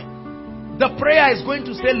 And the prayer is going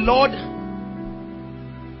to say, Lord,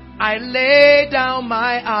 I lay down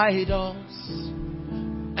my idols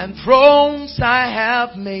and thrones I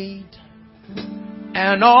have made,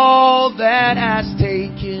 and all that has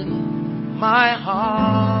taken my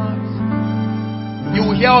heart. You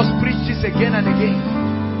will hear us preach this again and again.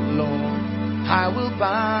 Lord, I will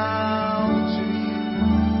bow to you,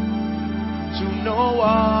 to no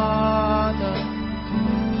other.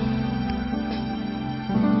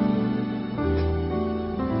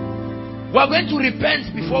 We are going to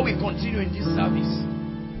repent before we continue in this service.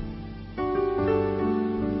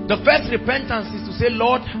 The first repentance is to say,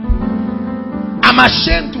 Lord, I'm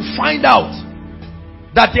ashamed to find out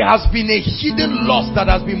that there has been a hidden loss that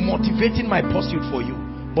has been motivating my pursuit for you.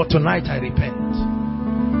 But tonight I repent.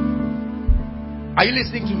 Are you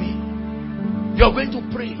listening to me? You're going to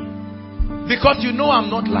pray, because you know I'm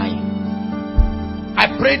not lying. I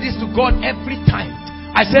pray this to God every time.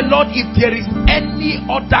 I say, Lord, if there is any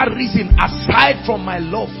other reason aside from my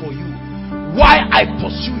love for you why I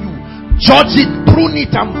pursue you, judge it, prune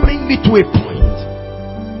it, and bring me to a point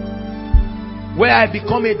where I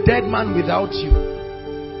become a dead man without you.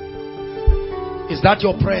 Is that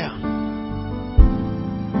your prayer?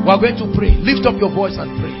 We are going to pray. Lift up your voice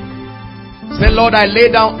and pray. Say, Lord, I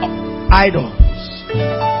lay down idols.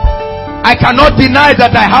 I cannot deny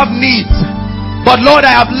that I have needs, but Lord,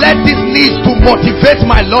 I have let these needs to motivate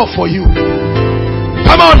my love for you.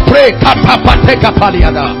 Come on, pray.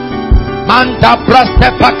 Manda braste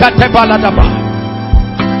pakate baladaba.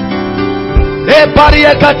 E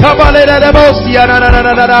barie katabale de bosia na na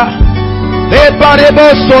na na na. E bare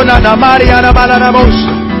boso na na maria na balana mos.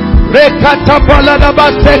 Re katabala da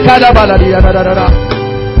baste kada baladia na na na.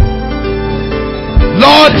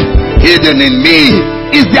 Lord, hidden in me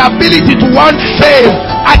is the ability to want fame.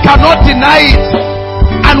 I cannot deny it.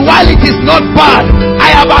 And while it is not bad, I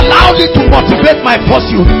have allowed it to motivate my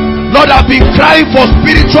pursuit. Lord, I've been crying for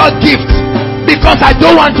spiritual gifts because I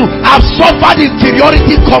don't want to. I've suffered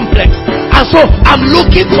inferiority complex, and so I'm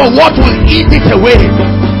looking for what will eat it away.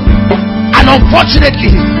 And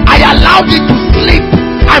unfortunately, I allowed it to sleep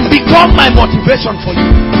and become my motivation for you.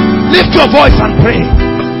 Lift your voice and pray.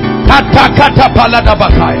 Kata kata palada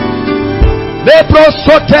bakaya. Lepro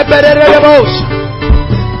sote bereremos.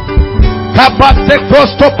 Kapate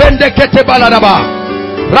prosto bende kete baladaba.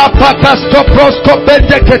 Rapakasto prosto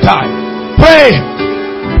bende ketai. Pray.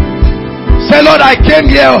 Say, Lord, I came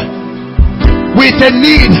here with a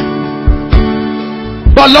need,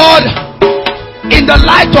 but Lord, in the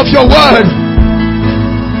light of your word,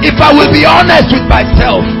 if I will be honest with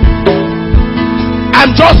myself,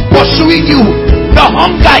 I'm just pursuing you. The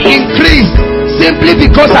hunger increased simply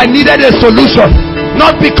because I needed a solution,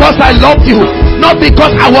 not because I loved you, not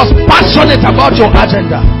because I was passionate about your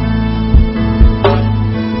agenda.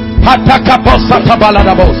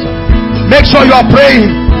 Make sure you are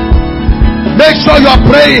praying. Make sure you are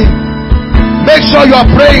praying. Make sure you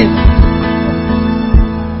are praying.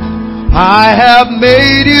 I have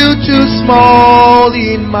made you too small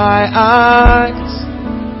in my eyes.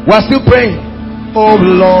 We're still praying. Oh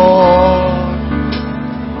Lord,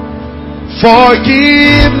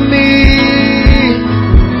 forgive me.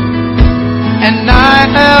 And I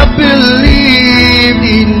have believed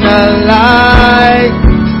in a lie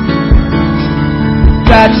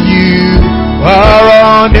that you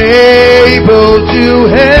are unable to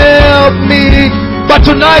help me. But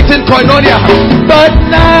tonight in Koinonia, but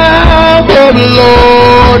now, oh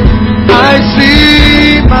Lord, I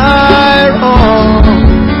see my wrong.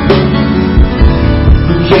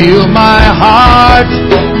 Heal my heart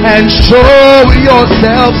and show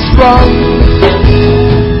yourself strong.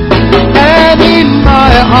 And in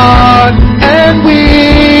my heart and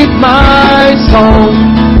with my song,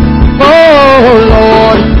 oh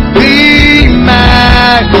Lord, be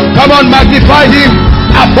mad. Come on, magnify him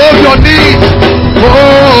above your needs.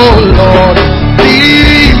 Oh Lord,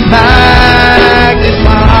 be magnified.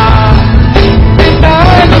 Be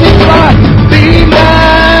magnified. Be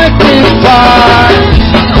magnified.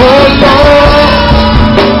 Oh Lord,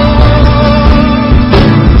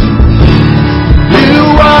 you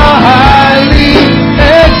are highly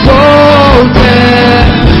exalted,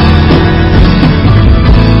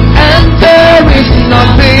 and there is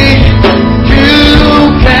nothing you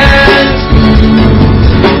can do.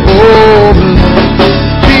 Oh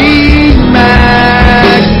Lord,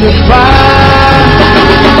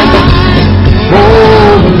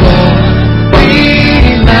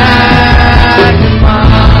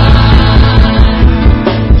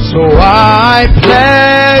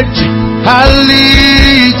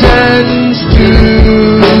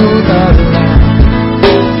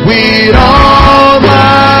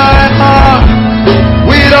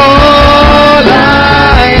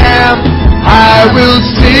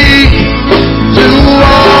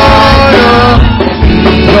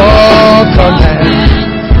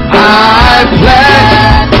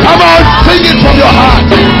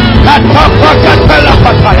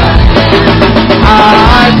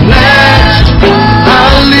 I pledge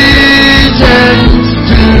allegiance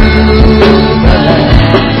to the Lamb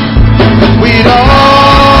with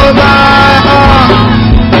all my heart,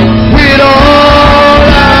 with all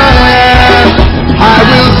I am. I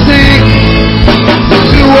will sing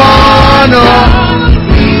to honor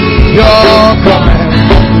your command.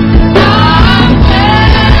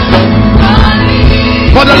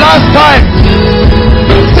 For the last time,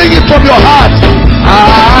 sing it from your heart.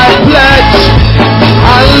 I pledge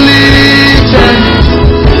allegiance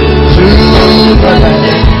to the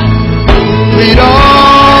Lamb with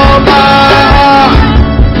all my heart,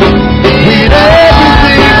 with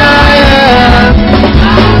everything I am.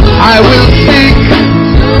 I will seek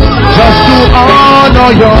just to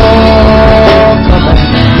honor your command.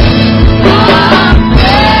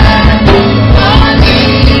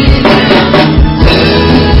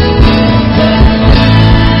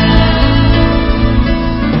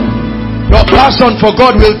 Your passion for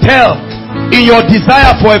God will tell in your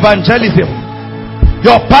desire for evangelism.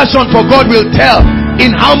 Your passion for God will tell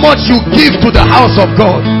in how much you give to the house of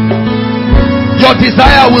God. Your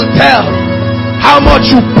desire will tell how much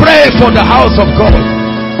you pray for the house of God.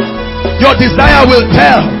 Your desire will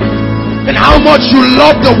tell in how much you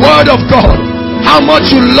love the word of God, how much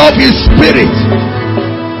you love his spirit.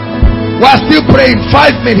 We are still praying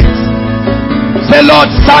 5 minutes. Say, Lord,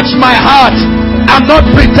 search my heart. I'm not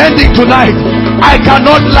pretending tonight. I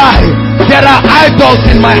cannot lie. There are idols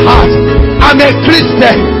in my heart. I'm a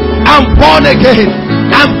Christian. I'm born again.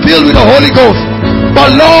 I'm filled with the Holy Ghost.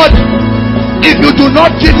 But Lord, if you do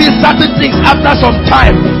not give me certain things after some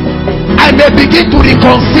time, I may begin to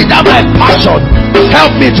reconsider my passion.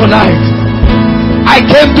 Help me tonight. I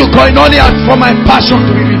came to Koinonia for my passion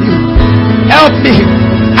to be renewed. Help me.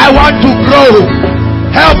 I want to grow.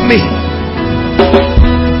 Help me.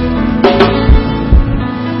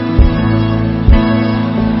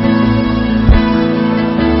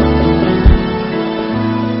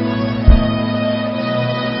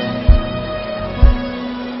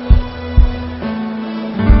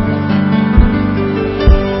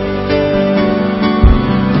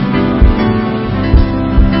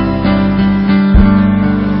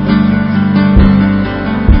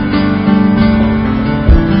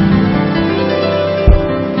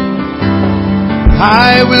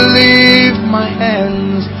 I will lift my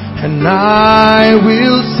hands and I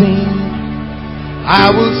will sing.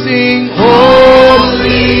 I will sing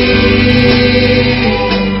holy,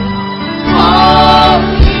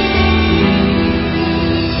 holy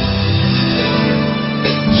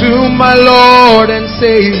to my Lord and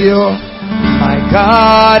Savior, my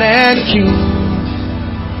God and King.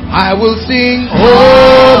 I will sing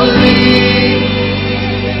holy,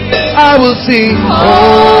 I will sing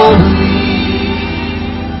holy.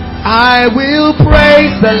 I will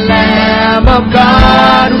praise the Lamb of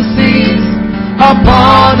God who sits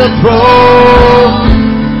upon the throne.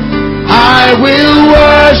 I will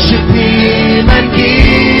worship him and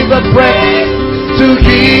give a praise to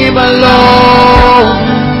him alone.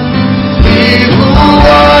 He who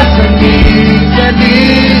was and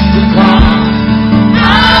is to come.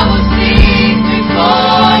 I will sing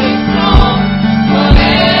before his throne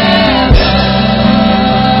forever.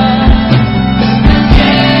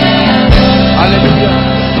 Hallelujah.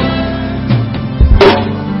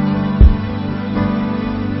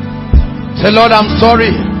 Say, Lord, I'm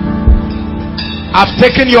sorry. I've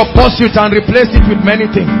taken your pursuit and replaced it with many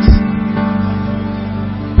things.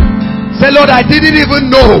 Say, Lord, I didn't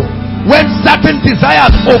even know when certain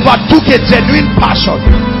desires overtook a genuine passion.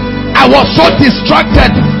 I was so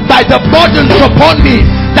distracted by the burdens upon me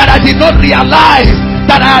that I did not realize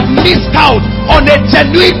that I had missed out on a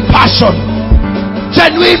genuine passion.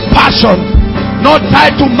 Genuine passion. Not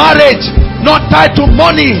tied to marriage, not tied to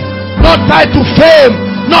money, not tied to fame,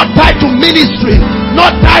 not tied to ministry,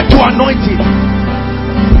 not tied to anointing.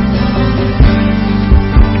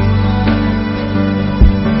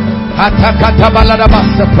 I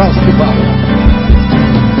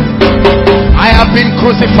have been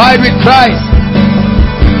crucified with Christ.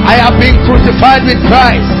 I have been crucified with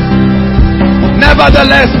Christ.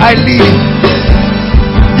 Nevertheless I live.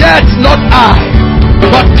 Yet not I,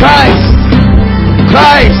 but Christ.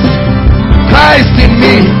 Christ. Christ in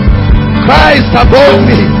me. Christ above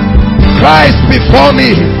me. Christ before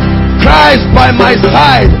me. Christ by my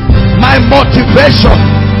side. My motivation.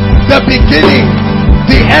 The beginning.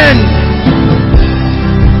 The end.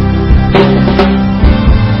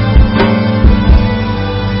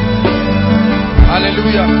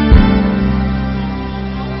 Hallelujah.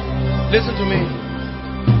 Listen to me.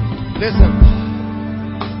 Listen.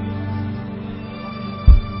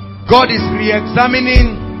 God is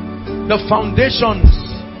re-examining the foundations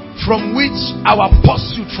from which our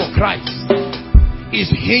pursuit for Christ is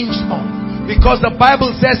hinged on. Because the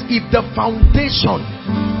Bible says if the foundation,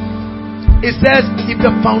 it says if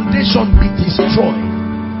the foundation be destroyed.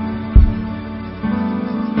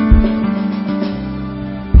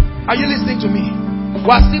 Are you listening to me?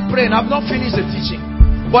 We're still praying. I've not finished the teaching,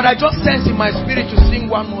 but I just sense in my spirit to sing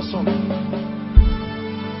one more song.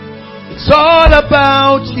 It's all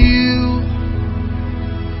about you.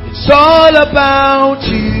 It's all about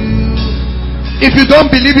you. If you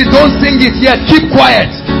don't believe it, don't sing it yet. Keep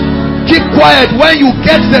quiet. Keep quiet. When you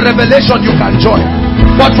get the revelation, you can join.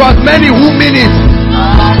 But for as many who mean it,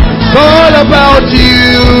 it's all about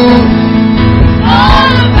you.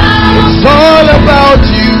 It's all about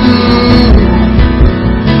you.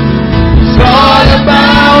 It's all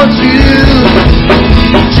about you,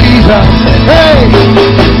 Jesus. Hey,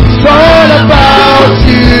 it's all about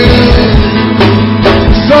you.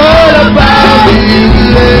 It's all about you.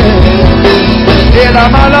 It's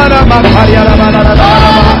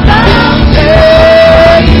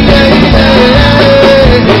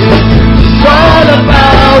all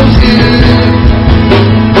about you. It's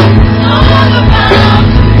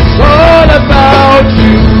all about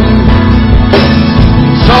you.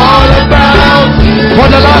 It's all about you. For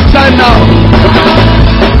the last time now.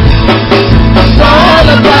 It's all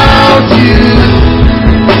about you.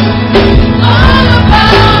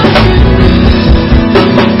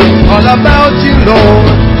 All about you, Lord.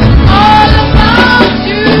 All about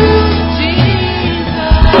you, Jesus.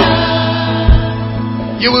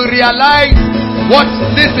 You will realize what,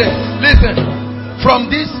 listen, from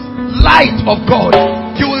this light of God,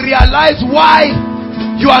 you will realize why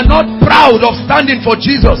you are not proud of standing for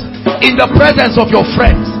Jesus in the presence of your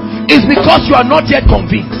friends. It's because you are not yet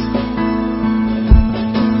convinced.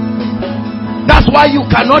 That's why you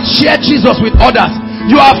cannot share Jesus with others.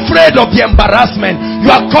 You are afraid of the embarrassment. You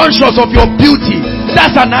are conscious of your beauty.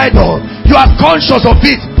 That's an idol. You are conscious of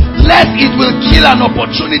it, lest it will kill an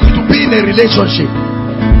opportunity to be in a relationship.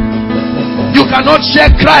 You cannot share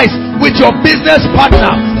Christ with your business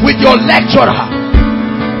partner, with your lecturer.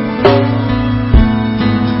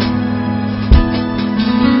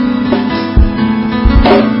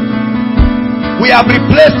 We have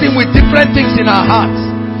replaced him with different things in our hearts.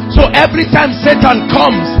 So every time Satan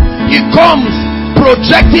comes, he comes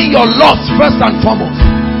projecting your loss first and foremost,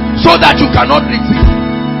 so that you cannot resist.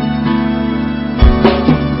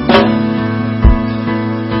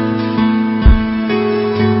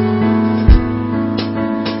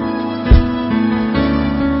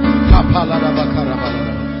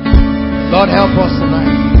 Lord, help us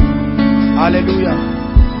tonight. Hallelujah.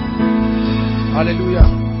 Hallelujah.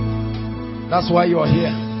 That's why you are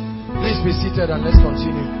here. Please be seated and let's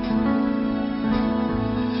continue.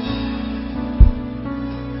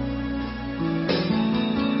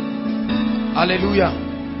 Hallelujah.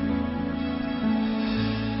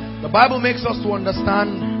 The Bible makes us to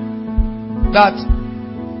understand that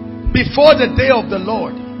before the day of the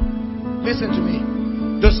Lord, listen to me,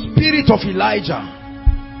 the spirit of Elijah,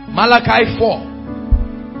 Malachi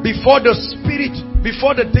 4, before the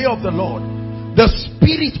day of the Lord, the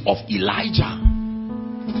spirit of Elijah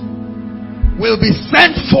will be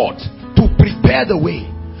sent forth to prepare the way.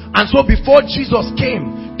 And so before Jesus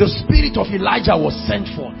came, the spirit of Elijah was sent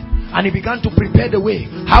forth. And he began to prepare the way.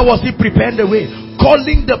 How was he preparing the way?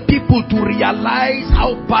 Calling the people to realize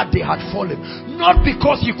how bad they had fallen. Not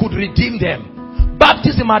because he could redeem them.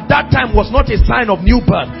 Baptism at that time was not a sign of new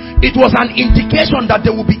birth. It was an indication that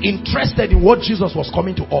they would be interested in what Jesus was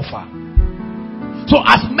coming to offer. So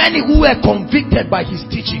as many who were convicted by his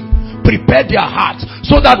teaching prepared their hearts,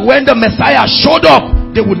 so that when the Messiah showed up,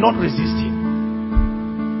 they would not resist him.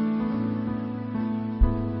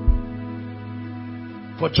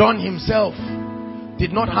 For John himself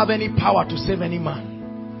did not have any power to save any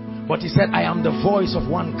man, but he said, I am the voice of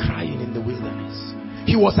one crying in the wilderness.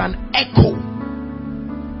 He was an echo.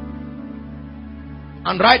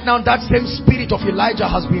 And right now that same spirit of Elijah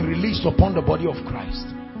has been released upon the body of Christ,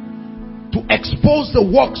 to expose the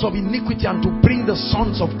works of iniquity and to bring the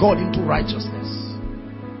sons of God into righteousness.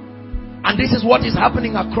 And this is what is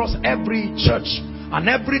happening across every church and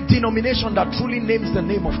every denomination that truly names the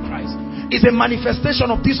name of Christ. Is a manifestation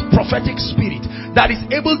of this prophetic spirit that is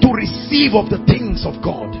able to receive of the things of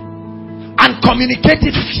God and communicate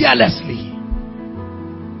it fearlessly.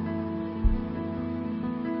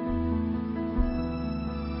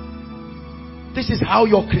 This is how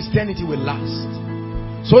your Christianity will last.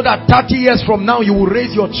 So that 30 years from now you will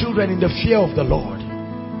raise your children in the fear of the Lord.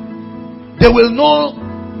 They will know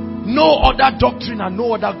no other doctrine and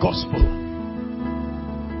no other gospel.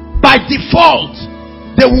 by default,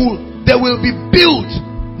 they will be built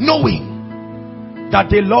knowing that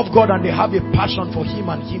they love God and they have a passion for Him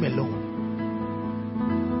and Him alone.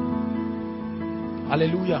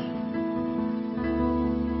 Hallelujah.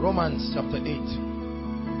 Romans chapter 8.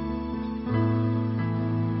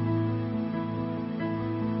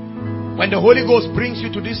 When the Holy Ghost brings you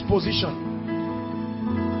to this position,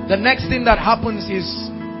 the next thing that happens is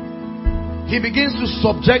He begins to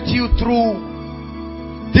subject you through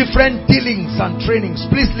different dealings and trainings.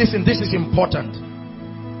 Please listen, this is important.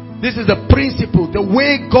 This is the principle, the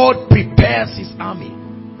way God prepares His army.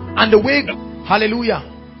 And the way, hallelujah.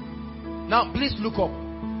 Now please look up.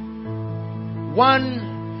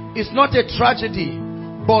 One is not a tragedy,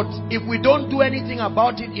 but if we don't do anything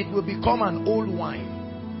about it, it will become an old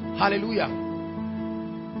wine. Hallelujah.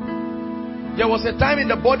 There was a time in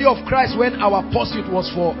the body of Christ when our pursuit was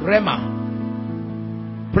for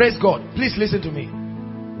Rema. Praise God. Please listen to me.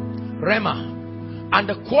 Rema. And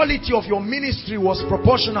the quality of your ministry was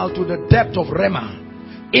proportional to the depth of Rema.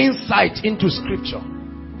 Insight into scripture.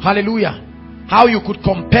 Hallelujah. How you could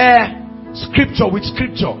compare scripture with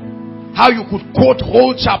scripture. How you could quote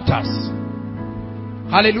whole chapters.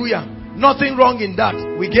 Hallelujah. Nothing wrong in that.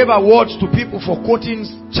 We gave awards to people for quoting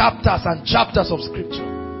chapters and chapters of scripture.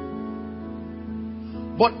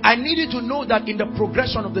 But I needed to know that in the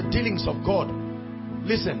progression of the dealings of God,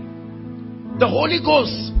 listen, the Holy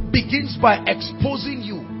Ghost begins by exposing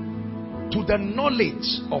you to the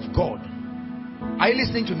knowledge of God. Are you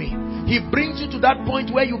listening to me? He brings you to that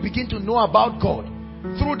point where you begin to know about God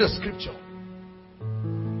through the scripture.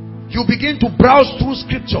 You begin to browse through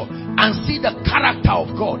scripture and see the character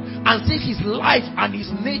of God and see His life and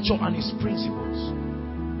His nature and His principles.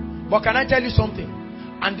 But can I tell you something?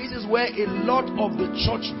 And this is where a lot of the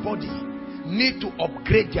church body need to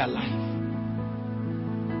upgrade their life.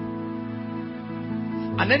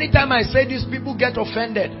 And anytime I say this, people get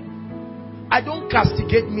offended. I don't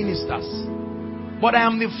castigate ministers, but I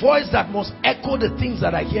am the voice that must echo the things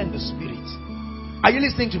that I hear in the spirit. Are you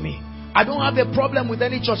listening to me? I don't have a problem with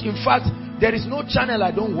any church. In fact, there is no channel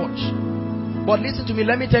I don't watch. But listen to me,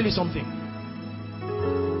 let me tell you something.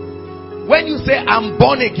 When you say I'm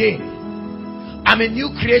born again, I'm a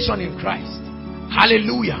new creation in Christ,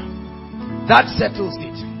 hallelujah, that settles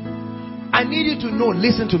it. I need you to know,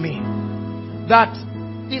 listen to me, that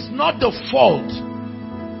it's not the fault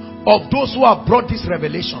of those who have brought this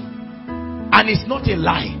revelation, and it's not a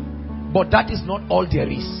lie, but that is not all there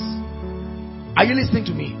is. Are you listening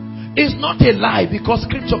to me? It's not a lie, because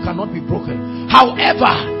scripture cannot be broken.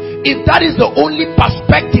 However, if that is the only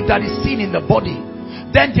perspective that is seen in the body,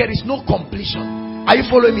 then there is no completion. Are you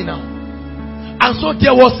following me now? And so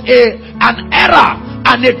there was an era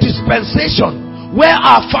and a dispensation where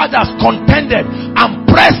our fathers contended and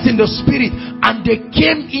pressed in the spirit, and they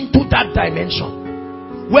came into that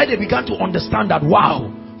dimension where they began to understand that, wow,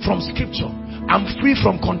 from scripture I'm free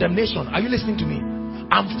from condemnation. Are you listening to me?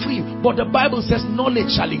 I'm free. But the Bible says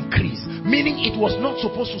knowledge shall increase, meaning it was not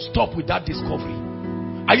supposed to stop with that discovery.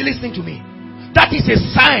 Are you listening to me? That is a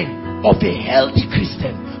sign of a healthy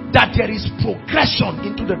Christian, that there is progression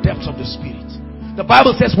into the depths of the spirit. The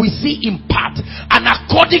Bible says we see in part, and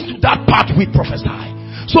according to that part we prophesy.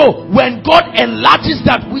 So when God enlarges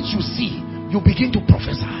that which you see, you begin to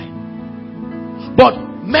prophesy. But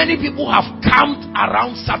many people have camped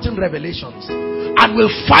around certain revelations and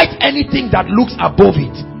will fight anything that looks above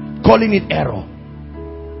it, calling it error.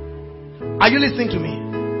 Are you listening to me?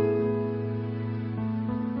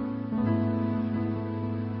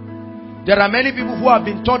 There are many people who have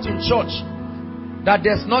been taught in church that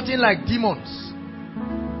there's nothing like demons,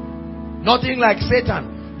 nothing like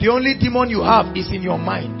Satan. The only demon you have is in your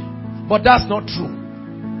mind. But that's not true.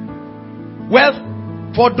 Well,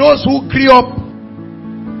 for those who grew up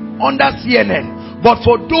under CNN, but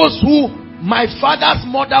for those who, my father's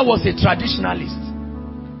mother was a traditionalist.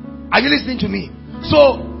 Are you listening to me?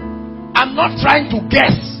 So I'm not trying to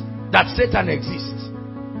guess that Satan exists.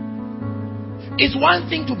 It's one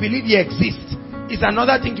thing to believe he exists, it's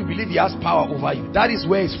another thing to believe he has power over you. That is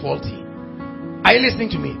where it's faulty. Are you listening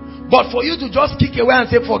to me? But for you to just kick away and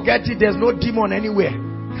say forget it, there's no demon anywhere,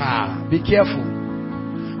 be careful.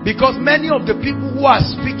 Because many of the people who are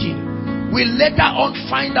speaking will later on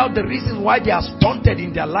find out the reason why they are stunted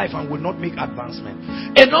in their life and will not make advancement.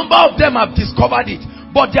 A number of them have discovered it,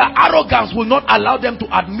 but their arrogance will not allow them to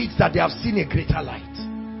admit that they have seen a greater light.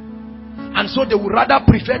 And so they would rather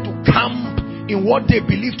prefer to camp in what they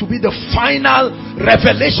believe to be the final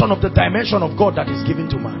revelation of the dimension of God that is given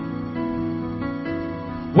to man.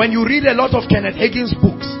 When you read a lot of Kenneth Hagin's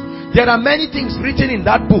books, there are many things written in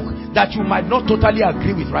that book that you might not totally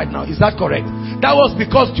agree with right now. Is that correct? That was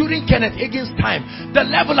because during Kenneth Hagin's time, the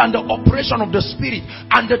level and the operation of the Spirit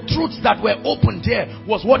and the truths that were opened there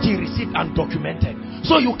was what he received and documented.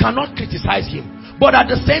 So you cannot criticize him. But at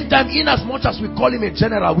the same time, in as much as we call him a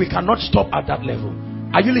general, we cannot stop at that level.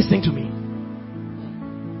 Are you listening to me?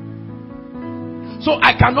 So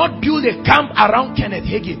I cannot build a camp around Kenneth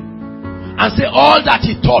Hagin and say all that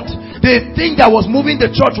he taught. The thing that was moving the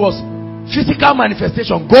church was physical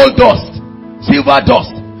manifestation, gold dust, silver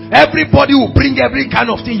dust. Everybody will bring every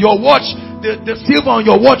kind of thing. Your watch, the silver on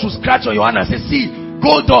your watch will scratch on your hand and say, see,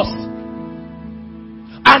 gold dust.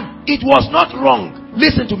 And it was not wrong.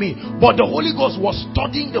 Listen to me. But the Holy Ghost was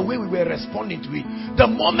studying the way we were responding to it.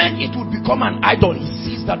 The moment it would become an idol, he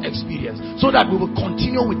sees that experience so that we will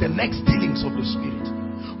continue with the next dealings of the Spirit.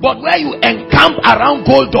 But where you encamp around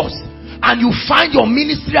gold dust and you find your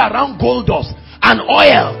ministry around gold dust and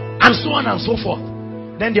oil and so on and so forth,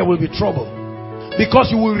 then there will be trouble.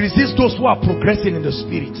 Because you will resist those who are progressing in the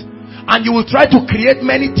Spirit. And you will try to create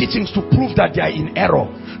many teachings to prove that they are in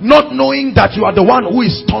error, not knowing that you are the one who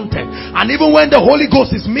is stunted. And even when the Holy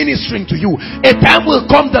Ghost is ministering to you, a time will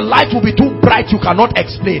come the light will be too bright you cannot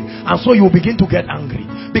explain. And so you will begin to get angry.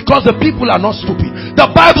 Because the people are not stupid. The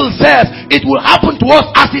Bible says it will happen to us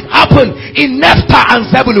as it happened in Naphtali and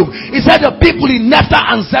Zebulun. It said the people in Naphtali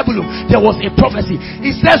and Zebulun, there was a prophecy.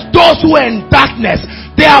 It says those who are in darkness,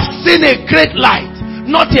 they have seen a great light.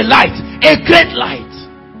 Not a light, a great light.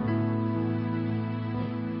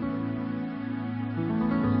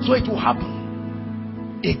 So it will happen.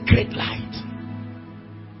 A great light.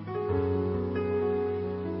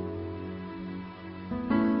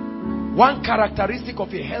 One characteristic of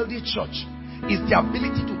a healthy church is the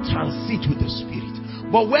ability to transit with the Spirit.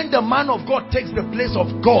 But when the man of God takes the place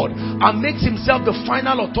of God and makes himself the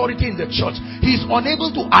final authority in the church, he is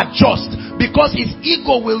unable to adjust because his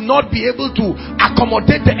ego will not be able to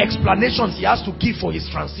accommodate the explanations he has to give for his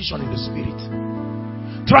transition in the Spirit.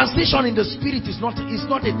 Transition in the Spirit is not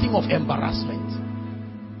a thing of embarrassment.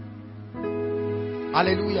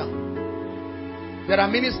 Hallelujah. There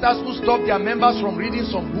are ministers who stop their members from reading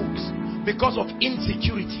some books because of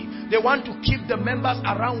insecurity. They want to keep the members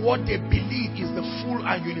around what they believe is the full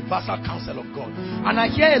and universal counsel of God. And I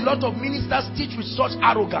hear a lot of ministers teach with such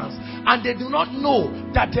arrogance, and they do not know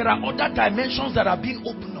that there are other dimensions that are being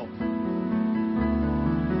opened up.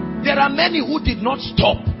 There are many who did not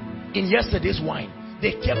stop in yesterday's wine.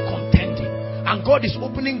 They kept contending, and God is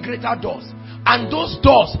opening greater doors. And those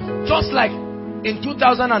doors, just like in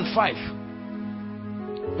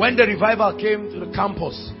 2005 when the revival came to the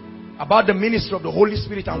campus about the ministry of the Holy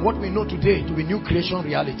Spirit and what we know today to be new creation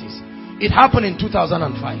realities, it happened in 2005.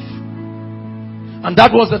 And that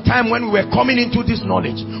was the time when we were coming into this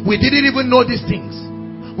knowledge. We didn't even know these things.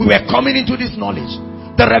 We were coming into this knowledge.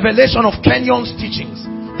 The revelation of Kenyon's teachings,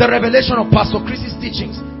 the revelation of Pastor Chris's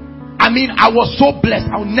teachings. I mean, I was so blessed.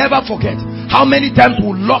 I'll never forget how many times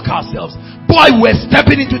we lock ourselves. Boy, we're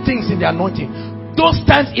stepping into things in the anointing. Those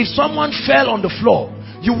times, if someone fell on the floor,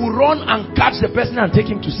 you will run and catch the person and take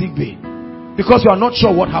him to sick bay because you are not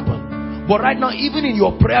sure what happened. But right now, even in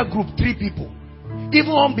your prayer group, 3 people,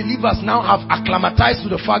 even unbelievers now have acclimatized to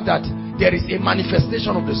the fact that there is a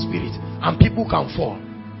manifestation of the Spirit and people can fall.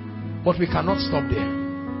 But we cannot stop there.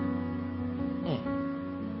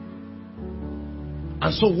 And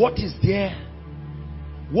so what is there?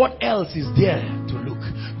 What else is there to look?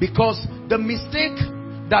 Because the mistake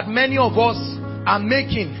that many of us are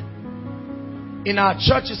making in our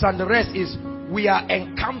churches and the rest is we are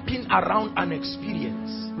encamping around an experience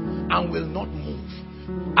and will not move.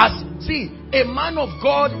 See, a man of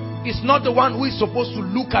God is not the one who is supposed to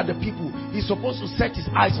look at the people. He's supposed to set his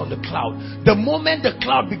eyes on the cloud. The moment the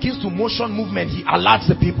cloud begins to motion movement, he alerts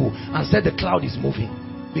the people and said the cloud is moving.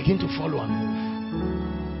 Begin to follow and move.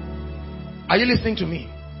 Are you listening to me?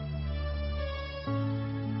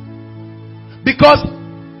 Because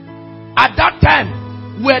at that time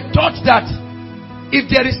we're taught that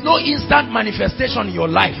if there is no instant manifestation in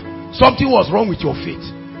your life, something was wrong with your faith.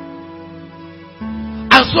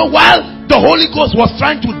 And so while the Holy Ghost was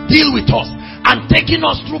trying to deal with us and taking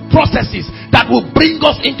us through processes that will bring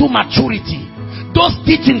us into maturity, those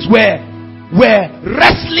teachings were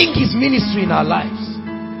wrestling his ministry in our lives.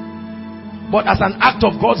 But as an act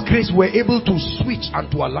of God's grace, we're able to switch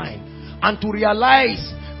and to align and to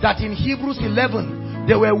realize that in Hebrews 11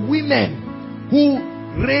 there were women who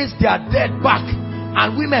raised their dead back.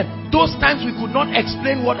 And women, those times we could not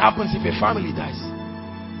explain what happens if a family dies.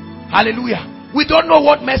 Hallelujah. We don't know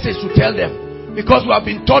what message to tell them because we have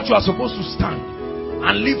been taught you are supposed to stand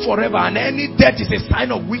and live forever, and any death is a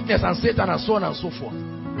sign of weakness and Satan and so on and so forth.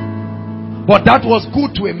 But that was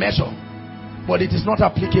good to a measure, but it is not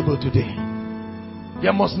applicable today.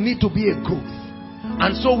 There must need to be a growth.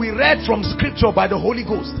 And so we read from scripture by the Holy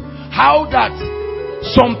Ghost how that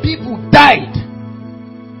some people died.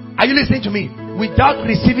 Are you listening to me? Without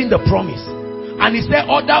receiving the promise. And he said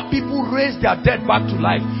other people raised their dead back to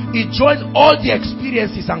life. He joined all the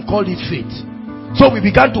experiences and called it faith. So we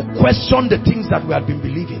began to question the things that we had been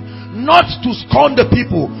believing. Not to scorn the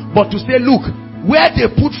people, but to say, look, where they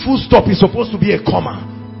put full stop is supposed to be a comma.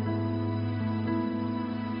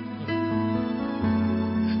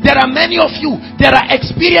 There are many of you, there are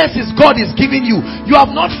experiences God is giving you. You have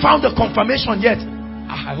not found the confirmation yet.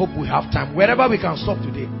 I hope we have time. Wherever we can stop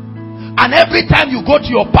today. And every time you go to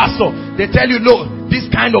your pastor, they tell you, no, this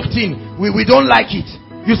kind of thing, we don't like it.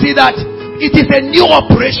 You see that? It is a new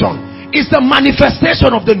operation. It's the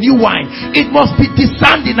manifestation of the new wine. It must be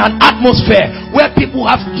discerned in an atmosphere where people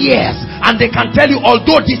have ears and they can tell you,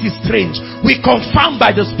 although this is strange, we confirm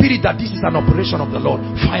by the Spirit that this is an operation of the Lord.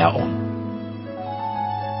 Fire on.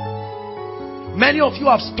 Many of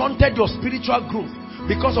you have stunted your spiritual growth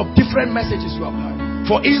because of different messages you have heard.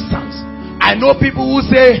 For instance, I know people who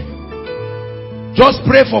say, just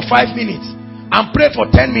pray for 5 minutes and pray for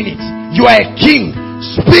 10 minutes. You are a king.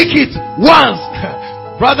 Speak it once.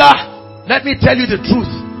 Brother, let me tell you the truth.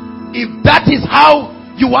 If that is how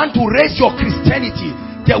you want to raise your Christianity,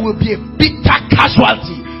 there will be a bitter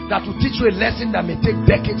casualty that will teach you a lesson that may take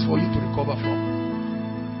decades for you to recover from.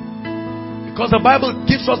 Because the Bible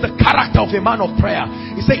gives us the character of a man of prayer.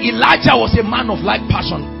 He said Elijah was a man of like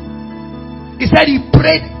passion. He said he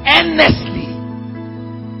prayed earnestly.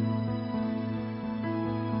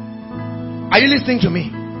 Are you listening to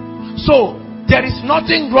me? So there is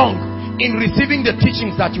nothing wrong in receiving the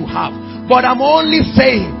teachings that you have. But I'm only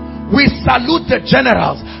saying, we salute the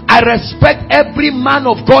generals. I respect every man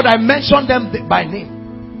of God. I mention them by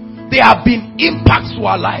name. They have been impacts to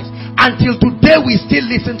our lives. Until today we still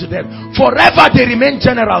listen to them. Forever they remain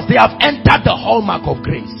generals. They have entered the hallmark of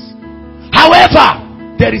grace. However,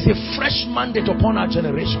 there is a fresh mandate upon our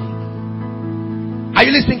generation. Are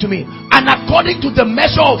you listening to me? And according to the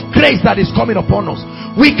measure of grace that is coming upon us,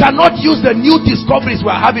 we cannot use the new discoveries we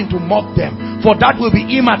are having to mock them, for that will be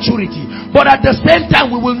immaturity. But at the same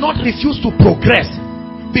time, we will not refuse to progress,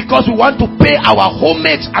 because we want to pay our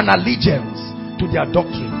homage and allegiance to their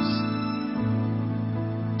doctrines.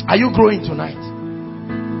 Are you growing tonight?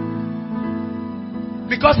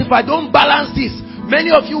 Because if I don't balance this,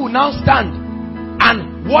 many of you will now stand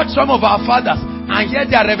and watch some of our fathers and hear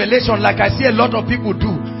their revelation like I see a lot of people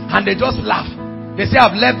do, and they just laugh. They say,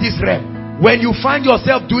 I've left this realm. When you find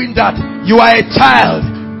yourself doing that, you are a child.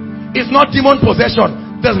 It's not demon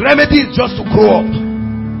possession. The remedy is just to grow up.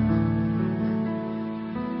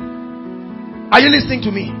 Are you listening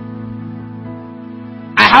to me?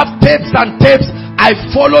 I have tapes and tapes. I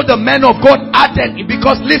follow the men of God ardently,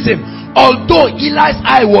 because listen, although Eli's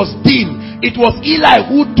eye was dim, it was Eli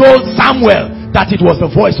who told Samuel that it was the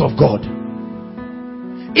voice of God.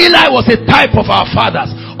 Eli was a type of our fathers,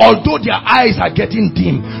 although their eyes are getting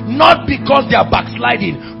dim, not because they are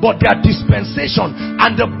backsliding, but their dispensation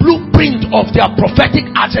and the blueprint of their prophetic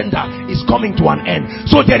agenda is coming to an end.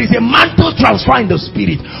 So there is a mantle transfer in the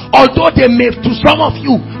spirit. Although they may to some of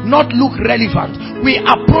you not look relevant, we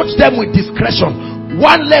approach them with discretion.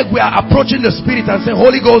 One leg we are approaching the spirit and saying,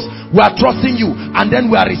 Holy Ghost, we are trusting you, and then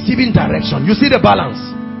we are receiving direction. You see the balance?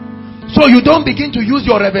 So you don't begin to use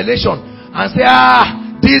your revelation and say,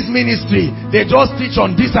 this ministry, they just teach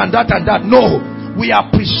on this and that and that. No, we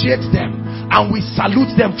appreciate them and we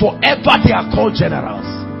salute them forever. They are called generals.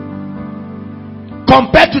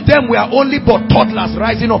 Compared to them, we are only but toddlers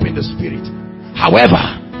rising up in the spirit. However,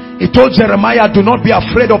 he told Jeremiah, do not be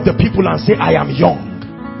afraid of the people and say, I am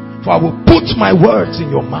young, for I will put my words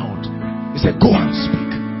in your mouth. He said, go and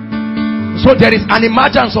speak. So there is an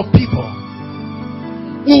emergence of people.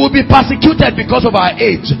 We will be persecuted because of our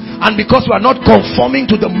age and because we are not conforming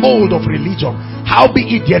to the mold of religion.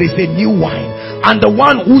 Howbeit there is a new wine, and the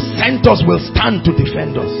one who sent us will stand to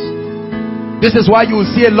defend us. This is why you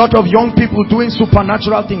will see a lot of young people doing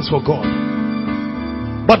supernatural things for God.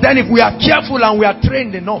 But then if we are careful and we are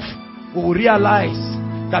trained enough, we will realize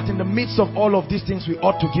that in the midst of all of these things, we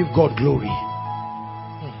ought to give God glory.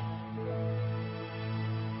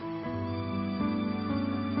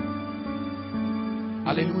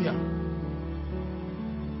 Hallelujah.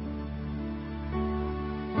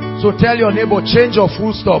 So tell your neighbor, change your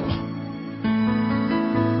full stop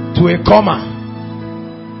to a comma.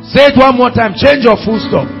 Say it one more time. Change your full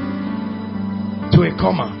stop to a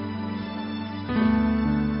comma.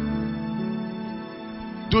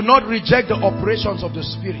 Do not reject the operations of the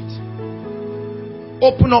Spirit.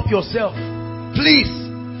 Open up yourself. Please,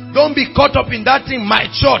 don't be caught up in that thing. My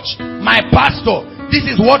church, my pastor. This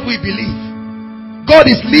is what we believe. God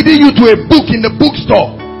is leading you to a book in the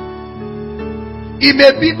bookstore. It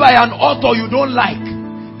may be by an author you don't like.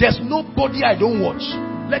 There's nobody I don't watch.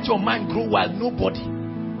 Let your mind grow wild. Nobody.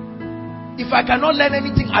 If I cannot learn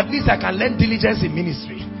anything, at least I can learn diligence in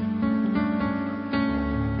ministry.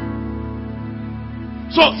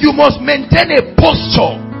 So you must maintain a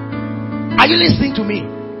posture. Are you listening to me?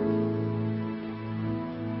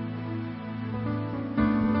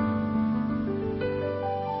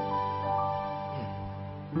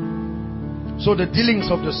 So the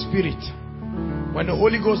dealings of the Spirit, when the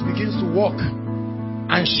Holy Ghost begins to walk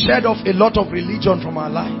and shed off a lot of religion from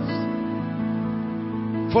our lives.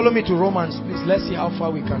 Follow me to Romans, please. Let's see how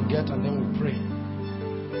far we can get and then we'll pray.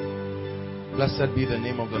 Blessed be the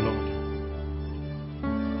name of the Lord.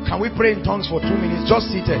 Can we pray in tongues for 2 minutes?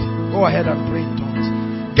 Just seated. Go ahead and pray in tongues.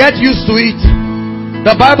 Get used to it.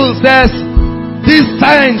 The Bible says these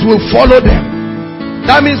signs will follow them.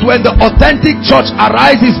 That means when the authentic church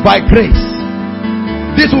arises by grace,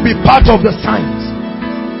 this will be part of the signs.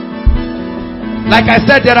 Like I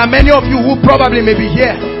said, there are many of you who probably may be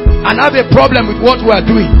here and have a problem with what we are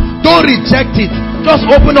doing. Don't reject it. Just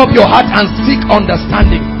open up your heart and seek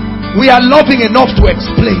understanding. We are loving enough to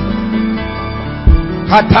explain.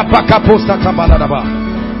 Rabakata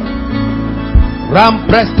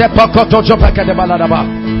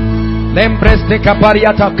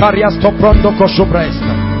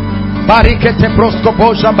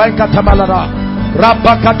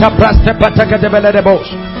praste pataka de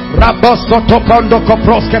beledebos. Rabosoto pondo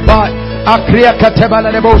koproske pai. Akria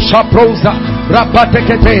katebala debo shaprosa.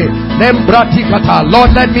 Rapatekete. Nembratikata.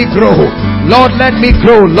 Lord, let me grow. Lord, let me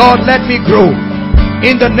grow. Lord, let me grow.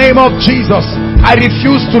 In the name of Jesus, I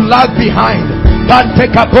refuse to lag behind.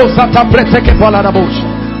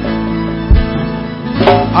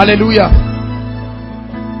 Hallelujah.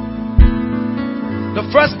 The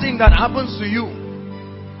first thing that happens to you,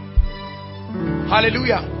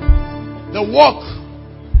 hallelujah, the work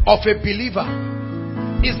of a believer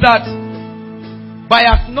is that by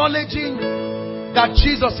acknowledging that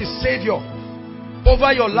Jesus is Savior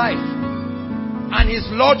over your life and His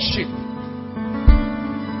Lordship,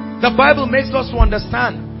 the Bible makes us to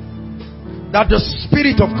understand that the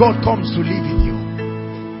Spirit of God comes to live in you.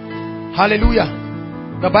 Hallelujah.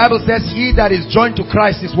 The Bible says he that is joined to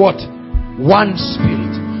Christ is what? One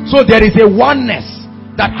spirit. So there is a oneness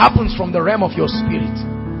that happens from the realm of your spirit.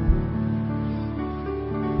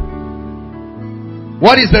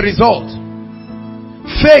 What is the result?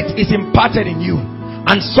 Faith is imparted in you,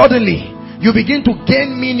 and suddenly you begin to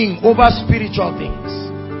gain meaning over spiritual things.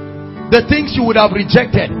 The things you would have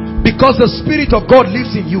rejected, because the Spirit of God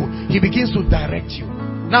lives in you, He begins to direct you.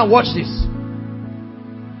 Now watch this.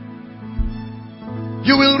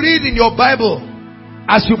 You will read in your Bible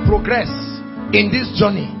as you progress in this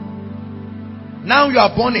journey. Now you are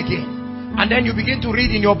born again, and then you begin to read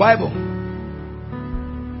in your Bible.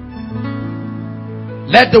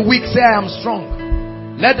 Let the weak say I am strong.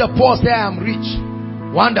 Let the poor say I am rich.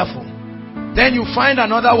 Wonderful. Then you find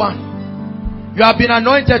another one. You have been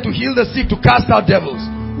anointed to heal the sick, to cast out devils.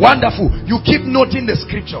 Wonderful. You keep noting the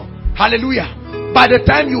scripture. Hallelujah. By the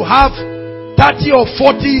time you have 30 or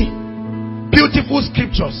 40 beautiful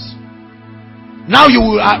scriptures, now you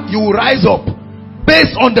will rise up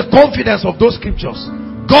based on the confidence of those scriptures.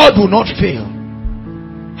 God will not fail.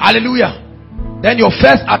 Hallelujah. Then your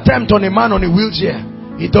first attempt on a man on a wheelchair,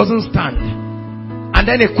 it doesn't stand. And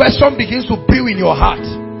then a question begins to brew in your heart.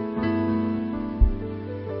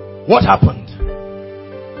 What happened?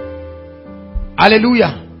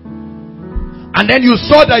 Hallelujah. And then you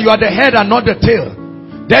saw that you are the head and not the tail.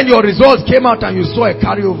 Then your results came out and you saw a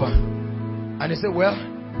carryover. And you say, well,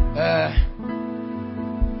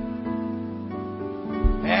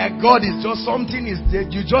 God is just something is there.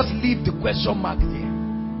 You just leave the question mark there.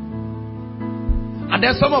 And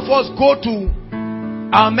then some of us go to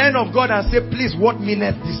our men of God and say, please, what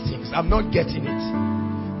meaneth these things? I'm not getting it.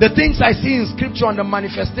 The things I see in scripture and the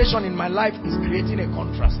manifestation in my life is creating a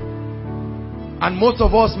contrast. And most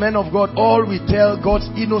of us men of God, all we tell God's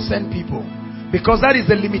innocent people, because that is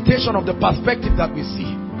the limitation of the perspective that we see.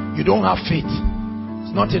 You don't have faith.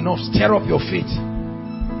 It's not enough. Stir up your faith.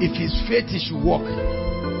 If his faith, he should walk.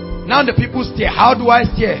 Now the people stare. How do I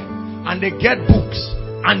stare? And they get books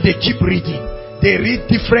and they keep reading. They read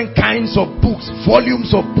different kinds of books,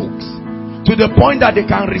 volumes of books, to the point that they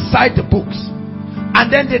can recite the books. And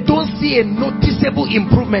then they don't see a noticeable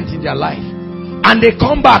improvement in their life. And they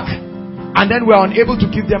come back, and then we are unable to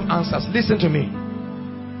give them answers. Listen to me.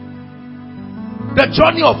 The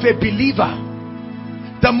journey of a believer,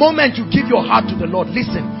 the moment you give your heart to the Lord,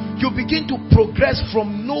 listen, you begin to progress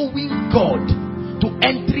from knowing God to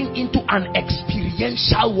entering into an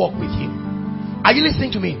experiential walk with him. Are you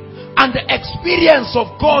listening to me? And the experience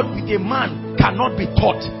of God with a man cannot be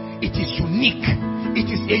taught. It is unique. It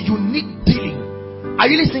is a unique dealing. Are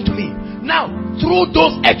you listening to me? Now, through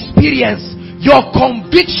those experiences, your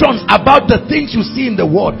convictions about the things you see in the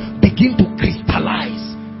world begin to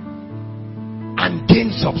crystallize and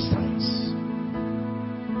gain substance.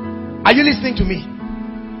 Are you listening to me?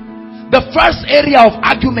 The first area of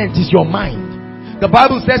argument is your mind. The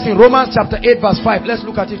Bible says in Romans chapter 8 verse 5. Let's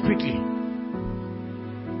look at it quickly.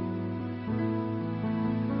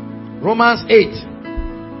 Romans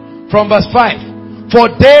 8 from verse 5. For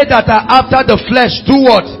they that are after the flesh do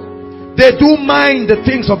what? They do mind the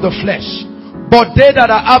things of the flesh. But they that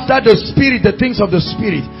are after the spirit, the things of the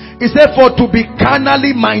spirit. He said, for to be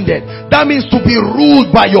carnally minded, that means to be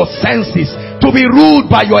ruled by your senses, to be ruled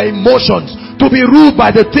by your emotions, to be ruled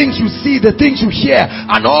by the things you see, the things you hear,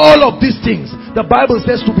 and all of these things. The Bible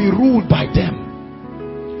says to be ruled by them.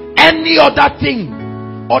 Any other thing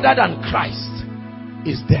other than Christ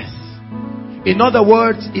is death. In other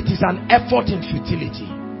words, it is an effort in futility.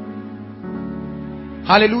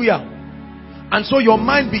 Hallelujah. And so your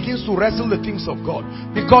mind begins to wrestle the things of God.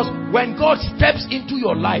 Because when God steps into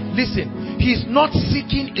your life, listen, he's not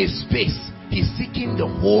seeking a space. He's seeking the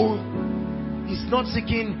whole. He's not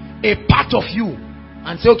seeking a part of you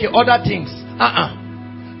and say, okay, other things.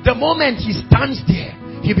 The moment he stands there,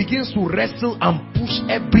 he begins to wrestle and push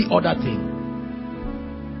every other thing.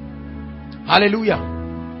 Hallelujah.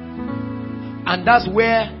 And that's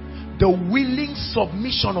where the willing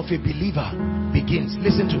submission of a believer begins.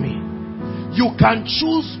 Listen to me. You can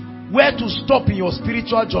choose where to stop in your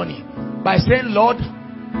spiritual journey by saying, Lord,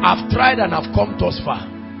 I've tried and I've come thus far.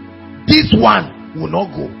 This one will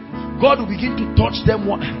not go. God will begin to touch them.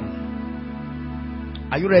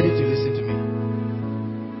 Are you ready to listen to me?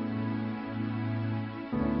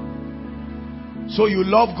 So you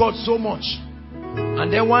love God so much,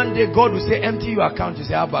 and then one day God will say, empty your account. You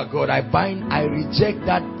say, how about God? I reject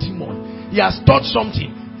that demon. He has touched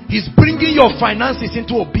something. He's bringing your finances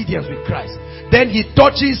into obedience with Christ. Then he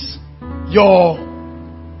touches your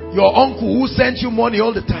uncle who sent you money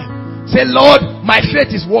all the time. Say, Lord, my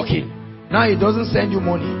faith is working. Now he doesn't send you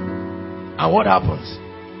money. And what happens?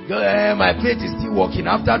 My faith is still working.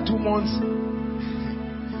 After 2 months,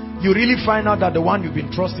 you really find out that the one you've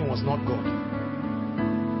been trusting was not God.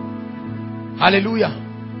 Hallelujah.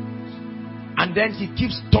 And then he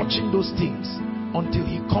keeps touching those things until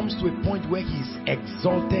he comes to a point where he is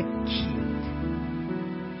exalted king.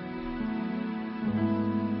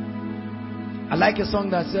 I like a song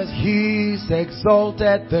that says, he is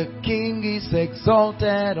exalted, the king is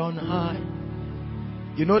exalted on high.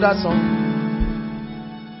 You know that song?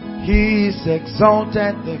 He is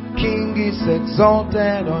exalted, the king is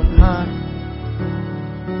exalted on high.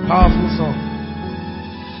 Powerful song.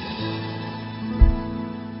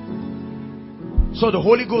 So the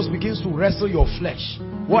Holy Ghost begins to wrestle your flesh.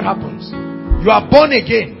 What happens? You are born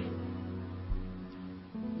again.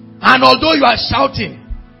 And although you are shouting,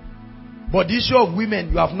 but the issue of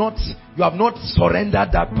women, you have not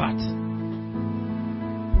surrendered that part.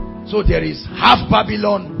 So there is half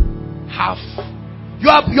Babylon, half. You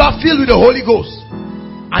are filled with the Holy Ghost,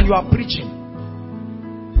 and you are preaching.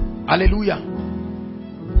 Hallelujah.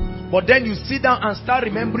 But then you sit down and start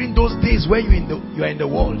remembering those days when you are in the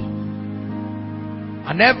world.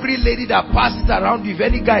 And every lady that passes around you, if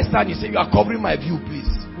any guy stands, you say, you are covering my view, please.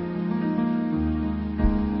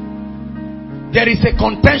 There is a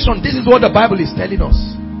contention. This is what the Bible is telling us.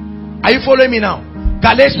 Are you following me now?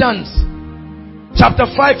 Galatians chapter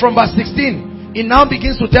 5 from verse 16. It now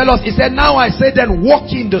begins to tell us. It said, now I say then, walk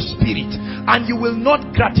in the spirit, and you will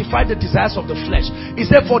not gratify the desires of the flesh. It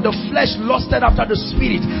said, for the flesh lusted after the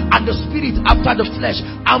spirit, and the spirit after the flesh,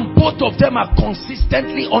 and both of them are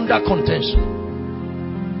consistently under contention.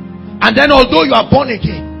 And then although you are born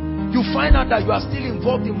again, you find out that you are still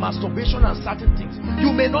involved in masturbation and certain things. You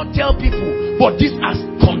may not tell people, but these are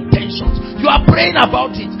contentions. You are praying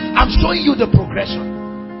about it. I'm showing you the progression.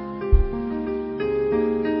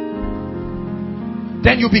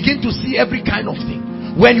 Then you begin to see every kind of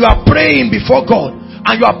thing. When you are praying before God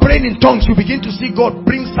and you are praying in tongues, you begin to see God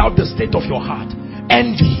brings out the state of your heart.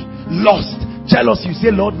 Envy, lust, jealousy. You say,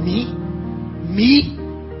 Lord, me?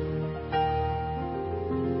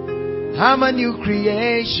 I'm a new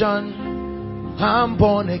creation. I'm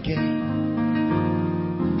born again.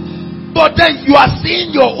 But then you are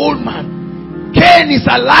seeing your old man. Cain is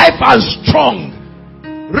alive and strong,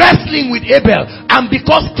 wrestling with Abel. And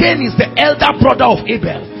because Cain is the elder brother of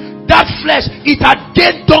Abel, that flesh, it had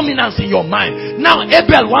gained dominance in your mind. Now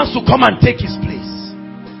Abel wants to come and take his place.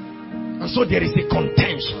 And so there is a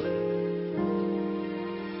contention.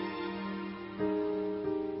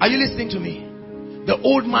 Are you listening to me? The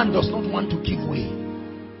old man does not want to give way.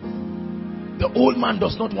 The old man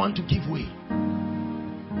does not want to give way.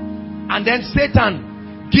 And then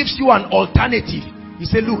Satan gives you an alternative. He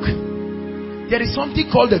said, look, there is something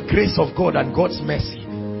called the grace of God and God's mercy.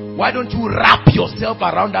 Why don't you wrap yourself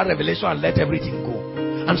around that revelation and let everything go?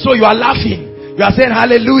 And so you are laughing. You are saying,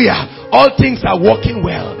 hallelujah. All things are working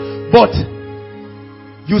well. But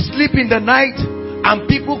you sleep in the night and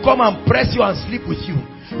people come and press you and sleep with you.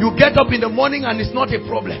 You get up in the morning and it's not a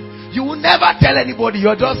problem. You will never tell anybody.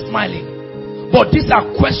 You're just smiling. But these are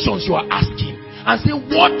questions you are asking. And say,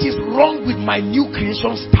 what is wrong with my new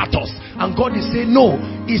creation status? And God is saying, no,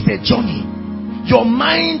 it's a journey. Your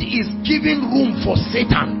mind is giving room for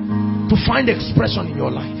Satan to find expression in your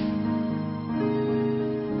life.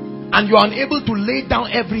 And you are unable to lay down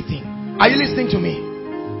everything. Are you listening to me?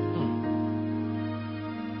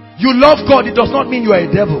 You love God, it does not mean you are a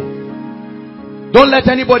devil. Don't let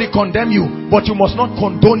anybody condemn you, but you must not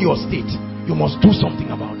condone your state. You must do something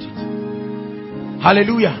about it.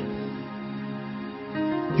 Hallelujah.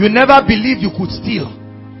 You never believed you could steal.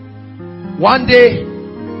 One day,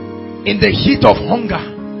 in the heat of hunger,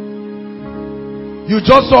 you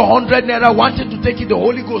just saw 100 naira, wanted to take it. The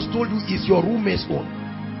Holy Ghost told you it's your roommate's own.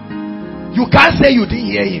 You can't say you didn't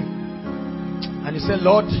hear him. And you said,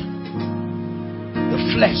 Lord, the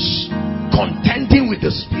flesh contending with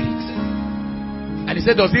the spirit. And he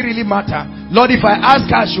said, does it really matter? Lord, if I ask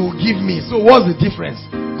her, she will give me. So what's the difference?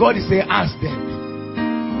 God is saying, ask them.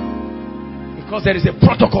 Because there is a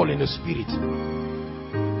protocol in the spirit.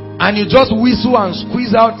 And you just whistle and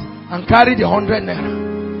squeeze out and carry the 100 naira.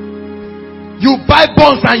 You buy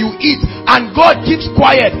buns and you eat, and God keeps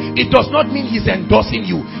quiet. It does not mean he's endorsing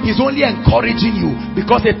you. He's only encouraging you,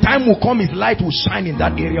 because a time will come his light will shine in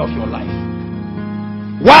that area of your life.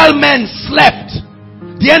 While men slept,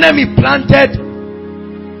 the enemy planted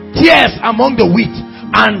tears among the wheat,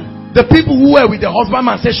 and the people who were with the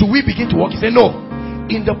husbandman said, should we begin to work? He said, no.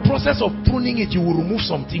 In the process of pruning it, you will remove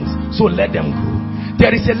some things, so let them go.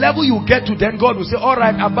 There is a level you get to, then God will say, all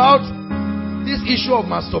right, about this issue of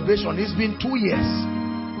masturbation, it's been 2 years,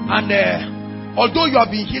 and although you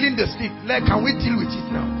have been healing the sick, can we deal with it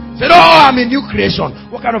now? Say, oh, I'm a new creation.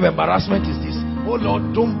 What kind of embarrassment is this? Oh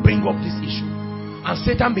Lord, don't bring up this issue. And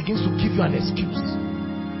Satan begins to give you an excuse.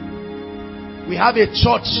 We have a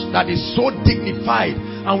church that is so dignified,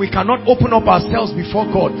 and we cannot open up ourselves before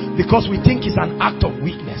God because we think it's an act of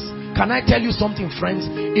weakness. Can I tell you something, friends?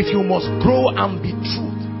 If you must grow and be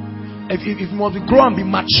truth, if you must grow and be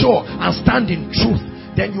mature and stand in truth,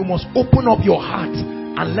 then you must open up your heart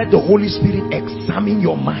and let the Holy Spirit examine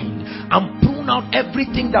your mind and prune out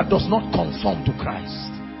everything that does not conform to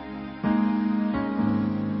Christ.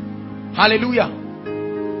 Hallelujah.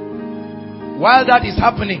 While that is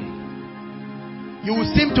happening, you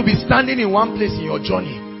will seem to be standing in one place in your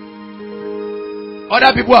journey.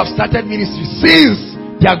 Other people have started ministry since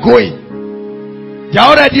they are going. They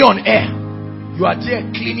are already on air. You are there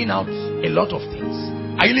cleaning out a lot of things.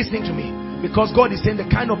 Are you listening to me? Because God is saying the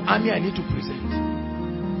kind of army I need to present.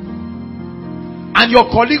 And your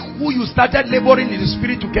colleague who you started laboring in the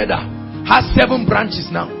spirit together has 7 branches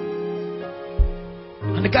now.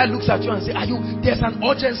 And the guy looks at you and says, there's an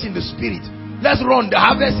urgency in the spirit. Let's run. The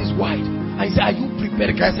harvest is wide. And he said, are you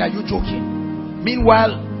prepared? The guy said, are you joking?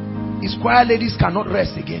 Meanwhile, his choir ladies cannot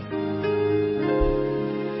rest again.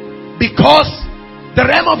 Because the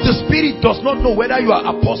realm of the spirit does not know whether you are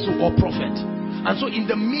apostle or prophet. And so in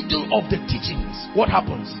the middle of the teachings, what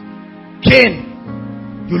happens? Cain,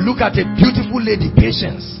 you look at a beautiful lady,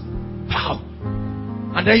 Patience. How?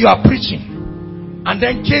 And then you are preaching. And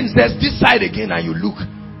then Cain says, this side again, and you look.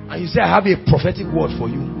 And you say, I have a prophetic word for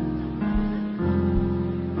you.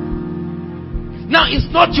 Now, it's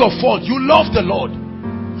not your fault. You love the Lord.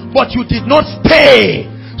 But you did not stay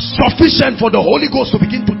sufficient for the Holy Ghost to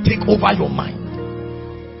begin to take over your mind.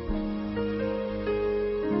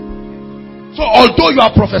 So although you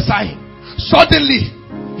are prophesying, suddenly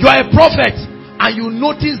you are a prophet and you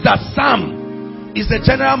notice that Sam is the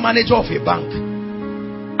general manager of a bank,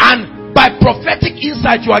 and by prophetic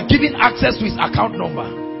insight you are giving access to his account number.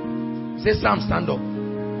 Say, Sam, stand up.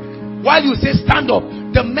 While you say stand up,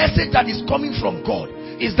 the message that is coming from God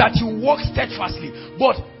is that you walk steadfastly,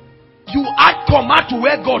 but you add comma to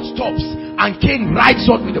where God stops, and Cain rides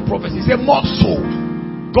on with the prophecy. Say, more so,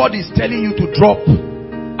 God is telling you to drop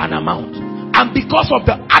an amount. And because of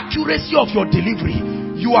the accuracy of your delivery,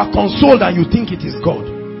 you are consoled and you think it is God.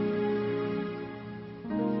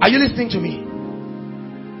 Are you listening to me?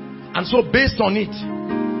 And so based on it,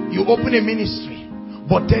 you open a ministry.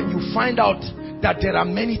 But then you find out that there are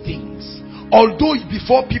many things. Although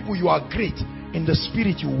before people you are great, in the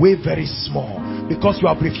spirit you weigh very small, because you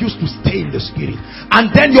have refused to stay in the spirit. And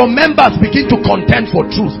then your members begin to contend for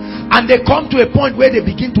truth, and they come to a point where they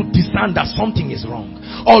begin to discern that something is wrong.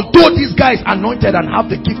 Although this guy is anointed and have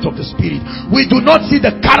the gift of the spirit, we do not see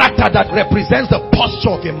the character that represents the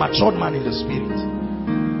posture of a matured man in the spirit.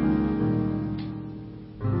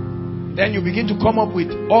 Then you begin to come up with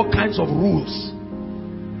all kinds of rules.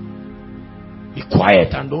 Be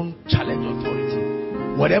quiet and don't challenge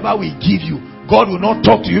authority. Whatever we give you, God will not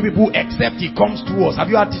talk to you people except he comes to us. Have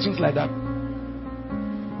you had teachings like that?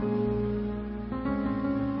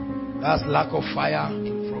 That's lack of fire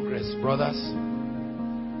in progress, brothers.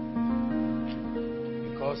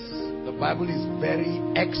 Because the Bible is very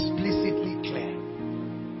explicitly clear.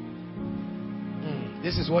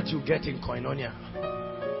 This is what you get in Koinonia.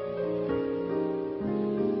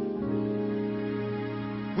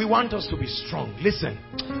 We want us to be strong. Listen,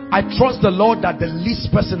 I trust the Lord that the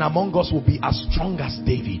least person among us will be as strong as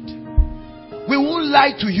David. We won't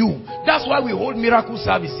lie to you. That's why we hold miracle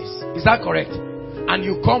services. Is that correct? And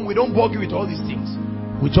you come, we don't bug you with all these things.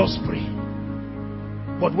 We just pray.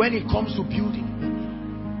 But when it comes to building,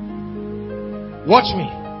 watch me.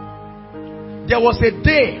 There was a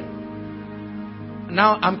day,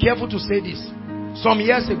 now I'm careful to say this, some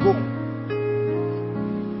years ago,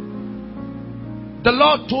 the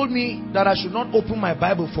Lord told me that I should not open my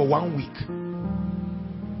Bible for 1 week.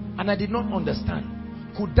 And I did not understand.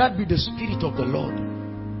 Could that be the Spirit of the Lord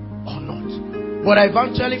or not? But I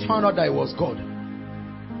eventually found out that it was God.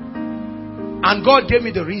 And God gave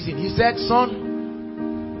me the reason. He said, son,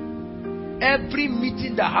 every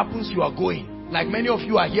meeting that happens you are going. Like many of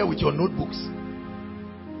you are here with your notebooks.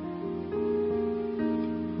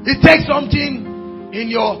 It takes something in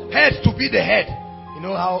your head to be the head. You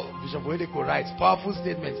know how Bishop Oedeko writes powerful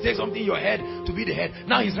statements. Take something in your head to be the head.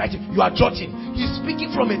 Now he's writing, you are jotting. He's speaking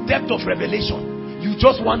from a depth of revelation. You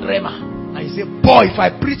just want Rema. And you say, boy, if I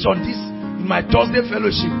preach on this in my Thursday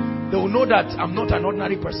fellowship, they will know that I'm not an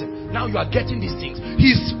ordinary person. Now you are getting these things.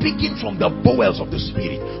 He's speaking from the bowels of the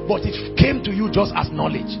spirit, but it came to you just as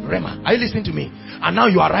knowledge. Rema, are you listening to me? And now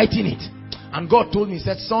you are writing it. And God told me, he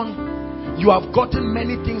said, son, you have gotten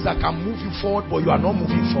many things that can move you forward, but you are not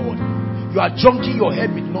moving forward. You are junking your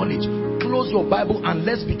head with knowledge. Close your Bible and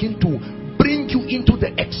let's begin to bring you into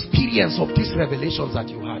the experience of these revelations that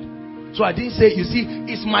you had. So I didn't say, you see,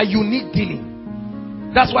 it's my unique dealing.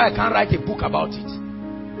 That's why I can't write a book about it.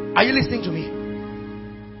 Are you listening to me?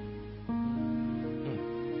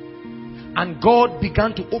 And God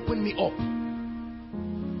began to open me up.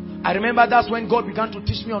 I remember that's when God began to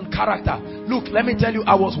teach me on character. Look, let me tell you,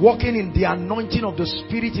 I was walking in the anointing of the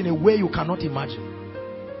Spirit in a way you cannot imagine.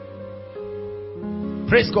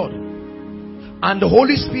 Praise God. And the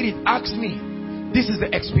Holy Spirit asked me, this is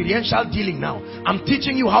the experiential dealing now. I'm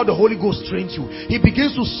teaching you how the Holy Ghost trains you. He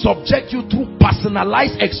begins to subject you through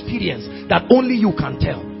personalized experience that only you can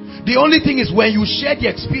tell. The only thing is when you share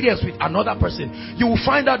the experience with another person, you will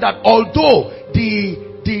find out that although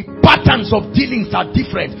the patterns of dealings are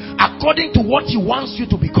different according to what he wants you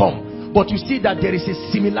to become, but you see that there is a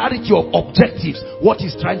similarity of objectives, what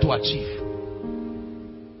he's trying to achieve.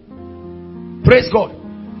 Praise God.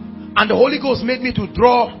 And the Holy Ghost made me to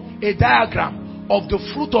draw a diagram of the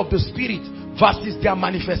fruit of the Spirit versus their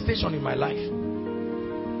manifestation in my life.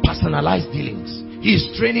 Personalized dealings. He is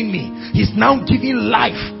training me. He's now giving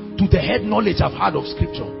life to the head knowledge I've had of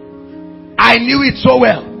Scripture. I knew it so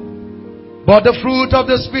well. But the fruit of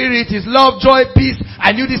the Spirit is love, joy, peace.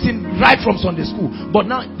 I knew this right from Sunday school. But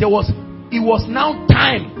now it was now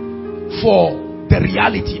time for the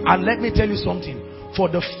reality. And let me tell you something. For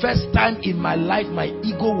the first time in my life, my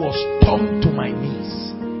ego was torn to my knees.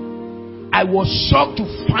 I was shocked to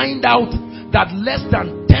find out that less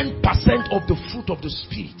than 10% of the fruit of the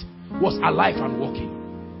Spirit was alive and working.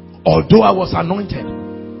 Although I was anointed,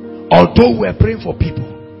 although we were praying for people,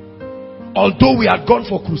 although we had gone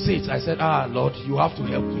for crusades, I said, Lord, you have to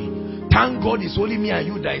help me. Thank God it's only me and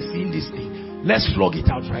you that is seeing this thing. Let's flog it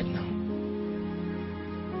out right now.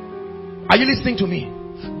 Are you listening to me?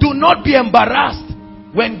 Do not be embarrassed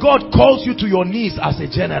when God calls you to your knees as a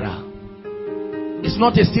general. It's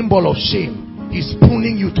not a symbol of shame. He's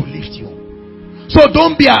pulling you to lift you. So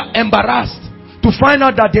don't be embarrassed to find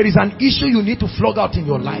out that there is an issue you need to flog out in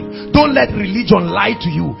your life. Don't let religion lie to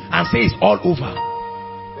you and say it's all over.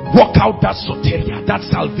 Walk out that soteria, that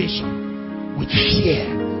salvation, with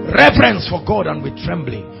fear, reverence for God, and with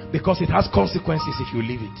trembling, because it has consequences if you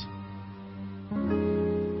leave it.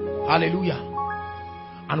 Hallelujah.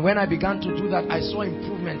 And when I began to do that, I saw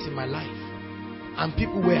improvements in my life. And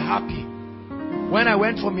people were happy. When I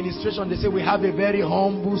went for ministration, they said we have a very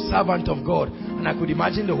humble servant of God. And I could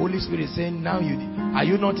imagine the Holy Spirit saying, now are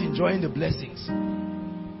you not enjoying the blessings?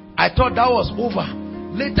 I thought that was over.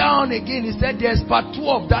 Later on again, he said there's part 2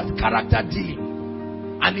 of that character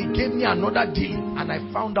dealing. And he gave me another dealing. And I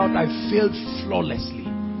found out I failed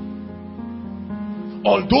flawlessly.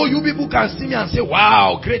 Although you people can see me and say,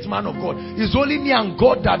 wow, great man of God. It's only me and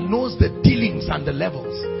God that knows the dealings and the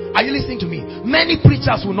levels. Are you listening to me? Many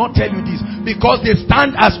preachers will not tell you this because they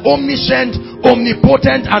stand as omniscient,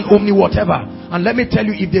 omnipotent, and omni whatever. And let me tell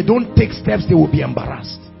you, if they don't take steps, they will be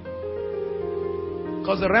embarrassed.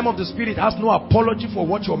 Because the realm of the spirit has no apology for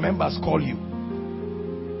what your members call you.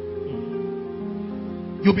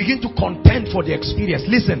 You begin to contend for the experience.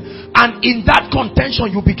 Listen, and in that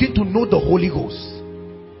contention, you begin to know the Holy Ghost.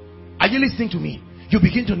 Are you listening to me? You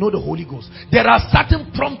begin to know the Holy Ghost. There are certain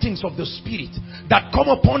promptings of the Spirit that come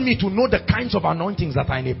upon me to know the kinds of anointings that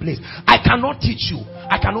are in a place. I cannot teach you.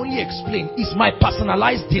 I can only explain. It's my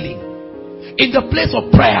personalized dealing. In the place of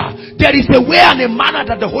prayer, there is a way and a manner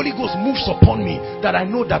that the Holy Ghost moves upon me that I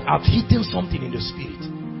know that I've hidden something in the Spirit.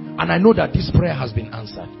 And I know that this prayer has been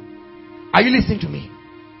answered. Are you listening to me?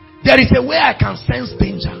 There is a way I can sense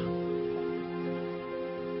danger.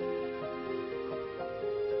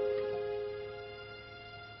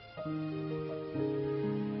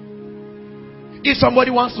 If somebody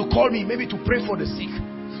wants to call me, maybe to pray for the sick,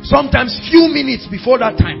 sometimes few minutes before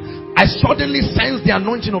that time, I suddenly sense the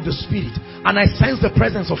anointing of the Spirit and I sense the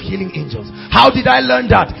presence of healing angels. How did I learn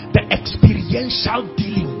that? The experiential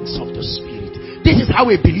dealings of the Spirit. This is how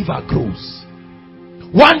a believer grows.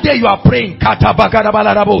 One day you are praying,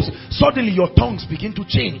 suddenly your tongues begin to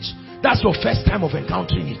change. That's your first time of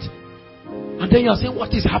encountering it. And then you are saying, what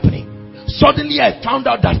is happening? Suddenly I found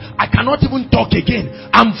out that I cannot even talk again.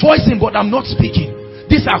 I'm voicing but I'm not speaking.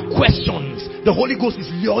 These are questions. The Holy Ghost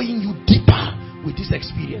is luring you deeper with these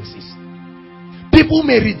experiences. People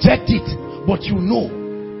may reject it, but you know.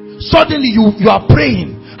 Suddenly you are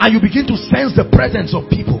praying and you begin to sense the presence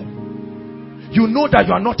of people. You know that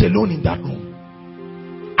you are not alone in that room.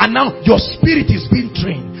 And now your spirit is being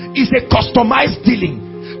trained. It's a customized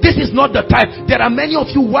dealing. This is not the type. There are many of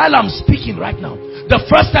you while I'm speaking right now. The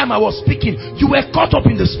first time I was speaking, you were caught up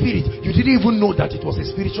in the Spirit. You didn't even know that it was a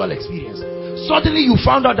spiritual experience. Suddenly you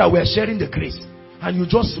found out that we are sharing the grace. And you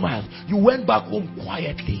just smiled. You went back home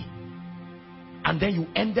quietly. And then you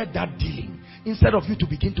ended that dealing. Instead of you to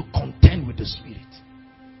begin to contend with the Spirit.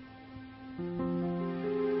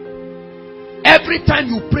 Every time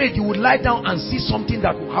you prayed, you would lie down and see something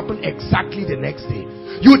that will happen exactly the next day.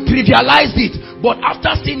 You trivialized it, but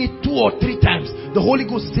after seeing it 2 or 3 times, the Holy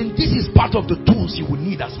Ghost is saying, this is part of the tools you will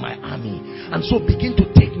need as my army. And so begin to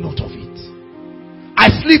take note of it.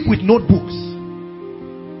 I sleep with notebooks.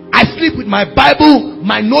 I sleep with my Bible,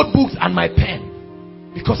 my notebooks, and my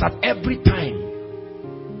pen. Because at every time,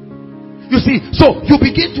 you see, so you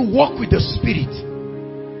begin to walk with the Spirit.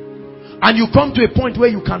 And you come to a point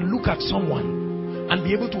where you can look at someone and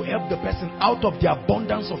be able to help the person out of the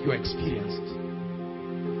abundance of your experiences.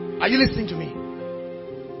 Are you listening to me?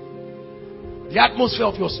 The atmosphere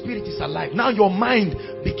of your spirit is alive. Now your mind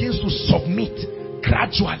begins to submit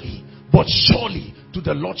gradually but surely to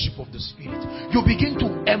the Lordship of the Spirit. You begin to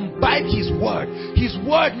imbibe His Word. His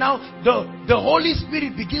Word now, the Holy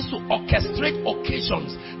Spirit begins to orchestrate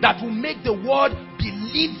occasions that will make the Word be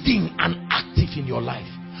living and active in your life.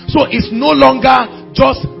 So it's no longer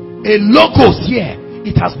just a logos here.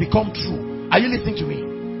 It has become true. Are you listening to me?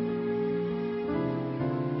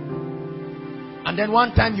 And then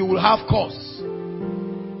one time you will have cause.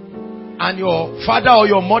 And your father or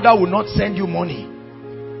your mother will not send you money.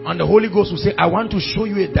 And the Holy Ghost will say, I want to show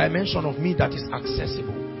you a dimension of me that is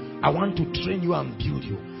accessible. I want to train you and build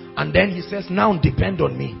you. And then he says, now depend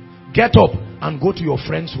on me. Get up and go to your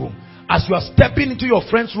friend's room. As you are stepping into your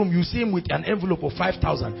friend's room, you see him with an envelope of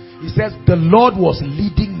 5,000. He says, the Lord was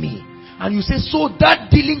leading me. And you say, so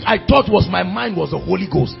that dealing I thought was my mind was the Holy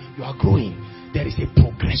Ghost. You are growing. There is a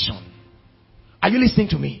progression. Are you listening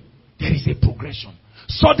to me? There is a progression.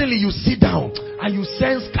 Suddenly you sit down and you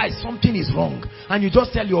sense, guys, something is wrong. And you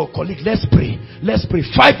just tell your colleague, let's pray. Let's pray.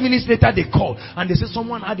 5 minutes later they call and they say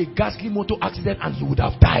someone had a ghastly motor accident and he would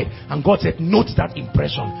have died. And God said, note that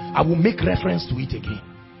impression. I will make reference to it again.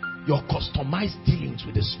 Your customized dealings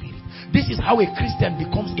with the Spirit. This is how a Christian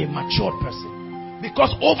becomes a matured person.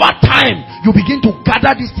 Because over time, you begin to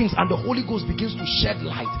gather these things and the Holy Ghost begins to shed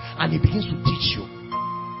light and He begins to teach you.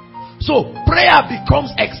 So, prayer becomes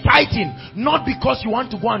exciting, not because you want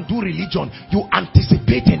to go and do religion. You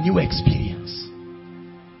anticipate a new experience.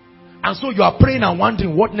 And so you are praying and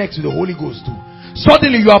wondering what next will the Holy Ghost do.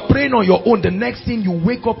 Suddenly you are praying on your own. The next thing you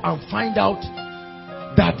wake up and find out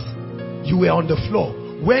that you were on the floor.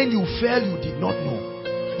 When you fell, you did not know.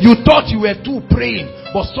 You thought you were too praying,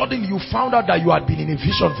 but suddenly you found out that you had been in a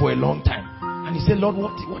vision for a long time. And you said, Lord,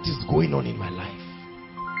 what is going on in my life?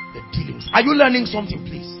 The dealings. Are you learning something,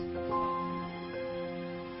 please?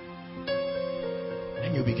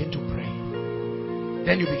 Then you begin to pray.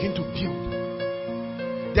 Then you begin to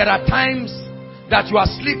build. There are times that you are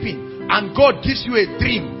sleeping and God gives you a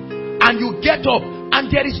dream and you get up and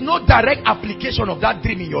there is no direct application of that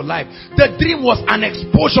dream in your life. The dream was an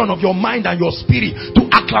explosion of your mind and your spirit to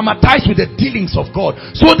acclimatize with the dealings of God,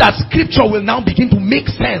 so that scripture will now begin to make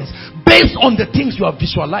sense based on the things you have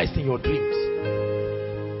visualized in your dreams.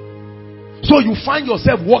 So you find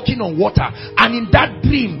yourself walking on water, and in that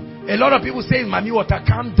dream, a lot of people say, Mami water,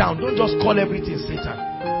 calm down. Don't just call everything Satan.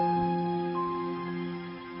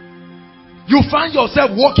 You find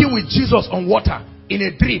yourself walking with Jesus on water in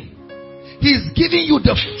a dream. He's giving you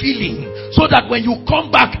the feeling so that when you come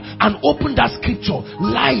back and open that scripture,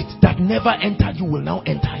 light that never entered you will now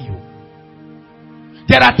enter you.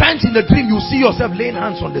 There are times in the dream you see yourself laying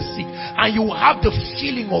hands on the sick and you have the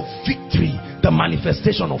feeling of victory, the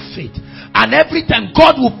manifestation of faith. And every time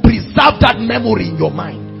God will preserve that memory in your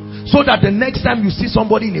mind, so that the next time you see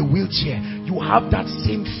somebody in a wheelchair, you have that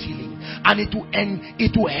same feeling, and it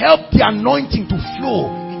will help the anointing to flow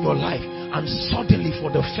in your life. And suddenly, for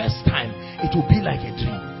the first time, it will be like a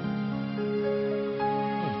dream.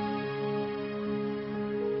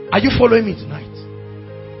 Are you following me tonight?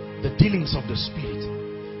 The dealings of the Spirit,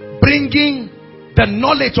 bringing the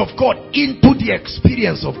knowledge of God into the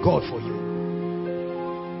experience of God for you.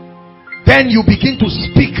 Then you begin to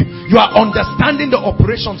speak. You are understanding the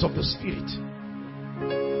operations of the Spirit.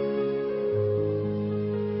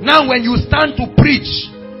 Now when you stand to preach,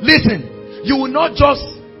 listen, you will not just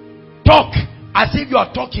talk as if you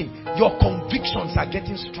are talking. Your convictions are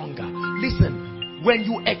getting stronger. Listen, when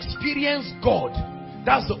you experience God,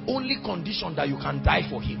 that's the only condition that you can die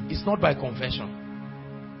for Him. It's not by confession.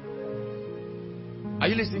 Are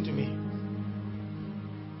you listening to me?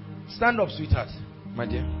 Stand up, sweetheart, my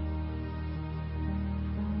dear.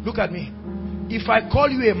 Look at me. If I call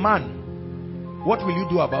you a man, what will you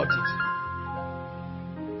do about it?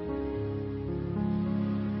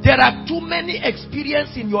 There are too many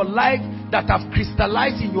experiences in your life that have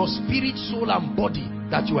crystallized in your spirit, soul and body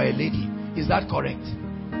that you are a lady. Is that correct?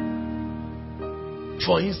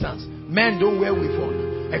 For instance, men don't wear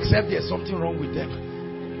weave-on except there's something wrong with them.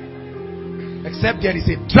 Except there is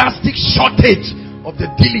a drastic shortage of the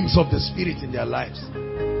dealings of the Spirit in their lives.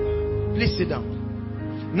 Please sit down.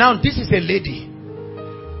 Now this is a lady.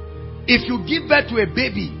 If you give birth to a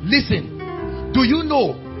baby, listen, do you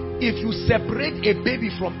know, if you separate a baby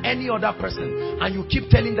from any other person and you keep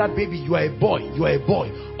telling that baby you are a boy, you are a boy,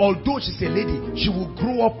 although she's a lady, she will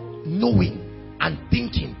grow up knowing and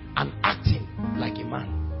thinking and acting like a man.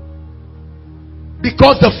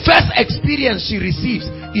 Because the first experience she receives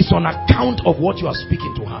is on account of what you are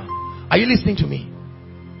speaking to her. Are you listening to me?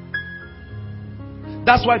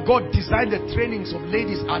 That's why God designed the trainings of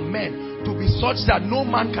ladies and men to be such that no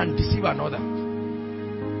man can deceive another.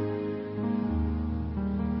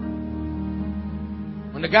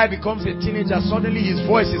 When the guy becomes a teenager, suddenly his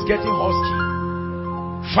voice is getting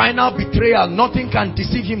husky. Final betrayal. Nothing can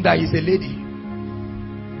deceive him that he's a lady.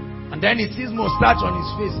 And then he sees mustache on his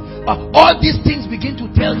face. All these things begin to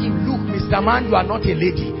tell him, look, Mr. Man, you are not a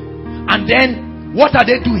lady. And then, what are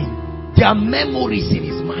they doing? There are memories in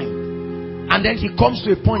his mind. And then he comes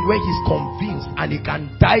to a point where he's convinced and he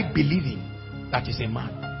can die believing that he's a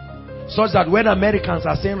man. Such that when Americans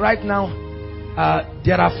are saying right now,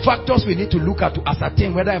 there are factors we need to look at to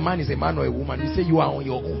ascertain whether a man is a man or a woman. We say you are on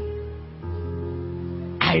your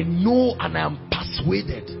own. I know and I am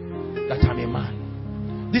persuaded that I'm a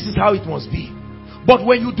man. This is how it must be. But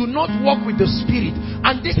when you do not walk with the Spirit,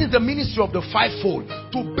 and this is the ministry of the fivefold,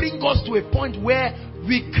 to bring us to a point where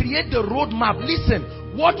we create the roadmap. Listen,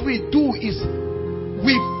 what we do is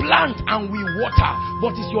we plant and we water,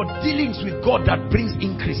 but it's your dealings with God that brings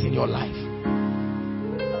increase in your life.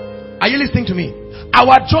 Are you listening to me?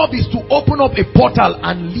 Our job is to open up a portal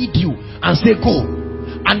and lead you and say go,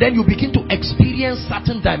 and then you begin to experience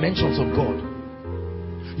certain dimensions of God.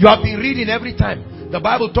 You have been reading every time the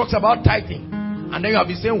Bible talks about tithing, and then you have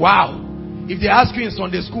been saying, wow. If they ask you in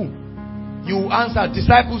Sunday school, you answer.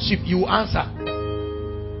 Discipleship, you answer.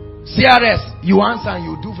 CRS, you answer and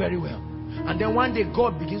you do very well. And then one day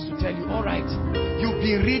God begins to tell you, all right, you've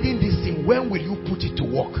been reading this thing, when will you put it to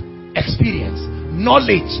work? Experience.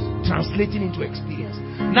 Knowledge translating into experience.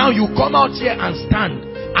 Now you come out here and stand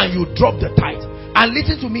and you drop the tithe. And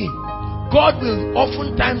listen to me, God will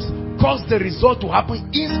oftentimes cause the result to happen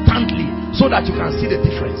instantly so that you can see the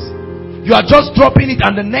difference. You are just dropping it,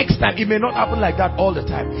 and the next time it may not happen like that all the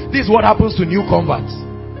time. This is what happens to new converts.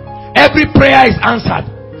 Every prayer is answered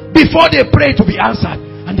before they pray to be answered,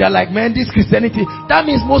 and they're like, man, this Christianity, that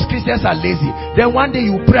means most Christians are lazy. Then one day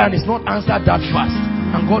you pray and it's not answered that fast,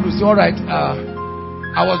 and God will say, all right,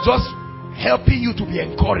 I was just helping you to be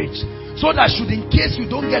encouraged, so that should in case you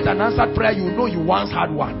don't get an answered prayer, you know you once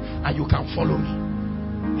had one and you can follow me.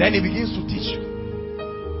 Then he begins to teach you.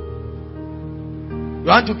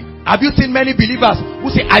 Have you seen many believers who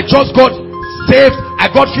say, I just got saved, I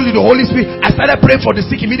got filled with the Holy Spirit, I started praying for the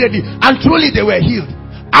sick immediately, and truly they were healed?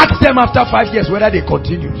 Ask them after 5 years whether they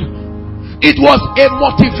continued. It was a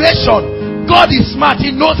motivation. God is smart, he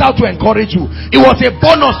knows how to encourage you. It was a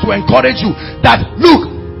bonus to encourage you that, look,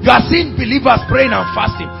 you are seeing believers praying and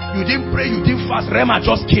fasting. You didn't pray, you didn't fast, Rema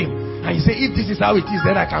just came. And you say, if this is how it is,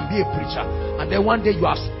 then I can be a preacher. And then one day you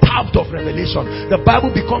are starved of revelation. The Bible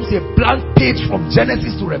becomes a blank page from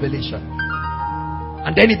Genesis to Revelation.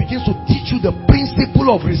 And then he begins to teach you the principle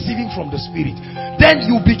of receiving from the Spirit. Then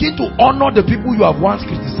you begin to honor the people you have once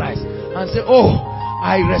criticized and say, oh,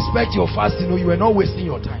 I respect your fasting. You were not wasting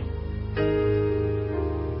your time.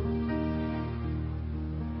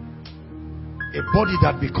 A body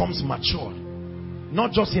that becomes mature, not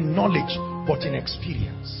just in knowledge but in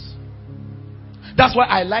experience. That's why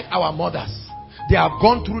I like our mothers. They have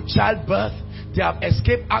gone through childbirth, they have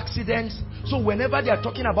escaped accidents. So whenever they are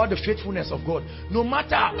talking about the faithfulness of God, no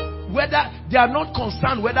matter whether they are not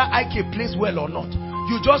concerned whether IK plays well or not,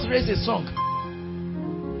 you just raise a song.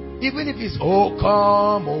 Even if it's, oh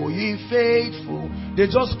come, oh ye faithful, they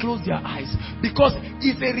just close their eyes, because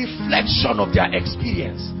it's a reflection of their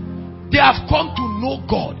experience. They have come to know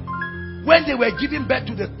God. When they were giving birth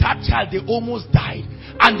to the third child, they almost died,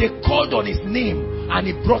 and they called on his name and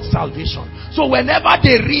it brought salvation. So whenever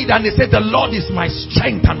they read and they say the Lord is my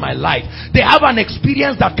strength and my life, they have an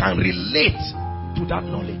experience that can relate to that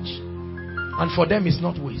knowledge, and for them it's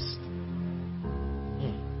not waste.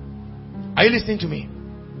 Are you listening to me?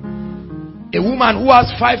 A woman who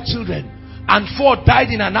has 5 children and 4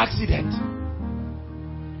 died in an accident.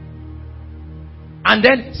 And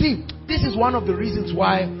then, see, this is one of the reasons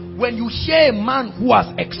why when you hear a man who has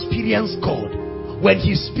experienced God, when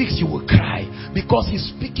he speaks you will cry, because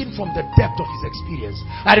he's speaking from the depth of his experience.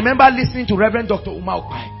 I remember listening to Reverend Dr. Umar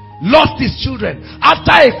Okpai. Lost his children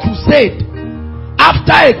after a crusade.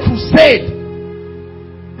 After a crusade,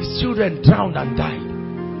 his children drowned and died.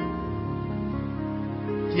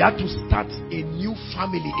 He had to start a new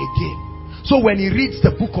family again. So when he reads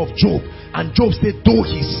the book of Job, and Job said, though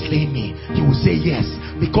he slay me, he will say yes,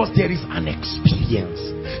 because there is an experience.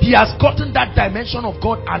 He has gotten that dimension of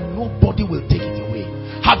God, and nobody will take it away.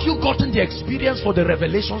 Have you gotten the experience for the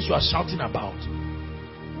revelations you are shouting about?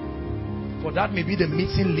 For that may be the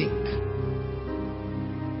missing link.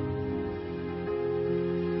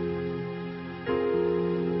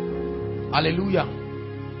 Hallelujah.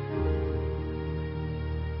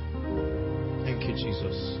 Thank you,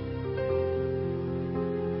 Jesus.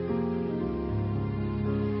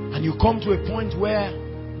 And you come to a point where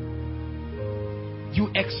you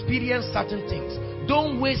experience certain things.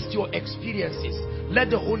 Don't waste your experiences. Let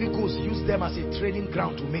the Holy Ghost use them as a training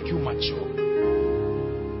ground to make you mature.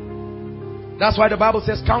 That's why the Bible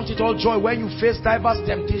says, count it all joy when you face diverse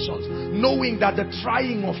temptations, knowing that the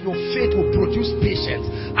trying of your faith will produce patience.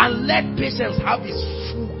 And let patience have its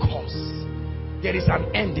full course. There is an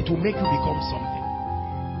end. It will make you become something.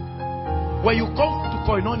 When you come to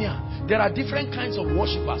Koinonia, there are different kinds of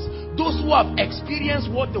worshippers. Those who have experienced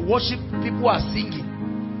what the worship people are singing.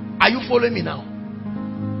 Are you following me now?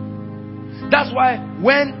 That's why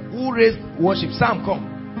when who raised worship? Sam, come.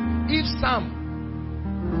 If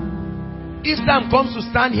Sam comes to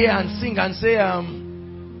stand here and sing and say,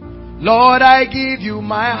 Lord, I give you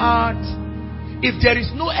my heart. If there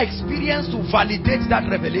is no experience to validate that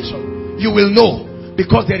revelation, you will know,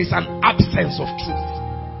 because there is an absence of truth.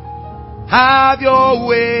 Have your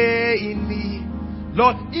way in me,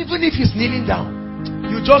 Lord. Even if he's kneeling down,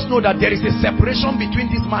 you just know that there is a separation between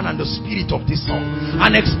this man and the spirit of this song.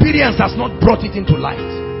 An experience has not brought it into light.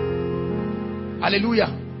 Hallelujah.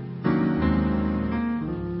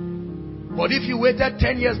 But if you waited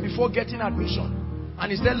 10 years before getting admission,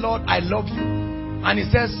 and he said, Lord, I love you, and he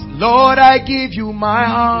says, Lord, I give you my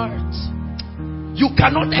heart, you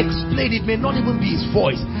cannot explain. It may not even be his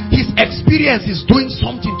voice. His experience is doing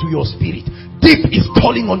something to your spirit. Deep is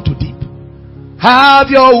calling unto deep. Have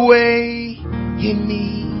your way in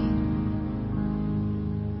me.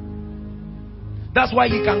 That's why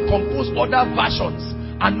he can compose other versions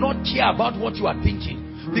and not care about what you are thinking.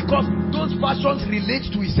 Because those versions relate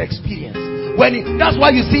to his experience. That's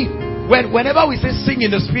why you see, whenever we say sing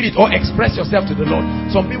in the spirit or express yourself to the Lord,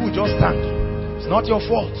 some people just stand. It's not your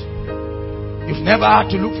fault. You've never had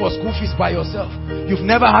to look for school fees by yourself. You've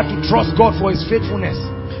never had to trust God for his faithfulness.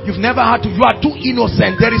 You've never had to. You are too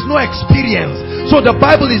innocent. There is no experience. So the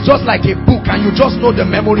Bible is just like a book and you just know the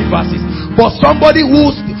memory verses. But somebody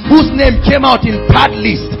whose name came out in that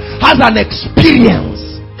list has an experience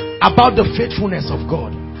about the faithfulness of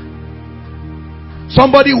God.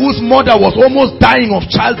 Somebody whose mother was almost dying of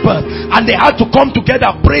childbirth and they had to come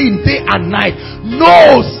together praying day and night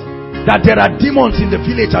knows that there are demons in the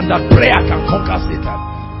village and that prayer can conquer Satan.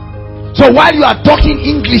 So while you are talking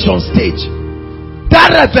English on stage,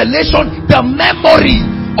 that revelation, the memory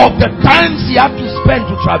of the times you have to spend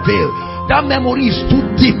to travail, that memory is too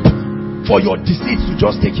deep for your disease to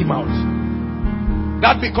just take him out.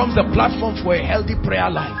 That becomes the platform for a healthy prayer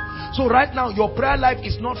life. So right now, your prayer life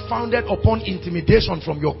is not founded upon intimidation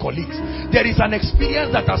from your colleagues. There is an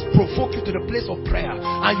experience that has provoked you to the place of prayer,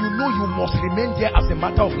 and you know you must remain there as a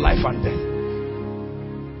matter of life and death.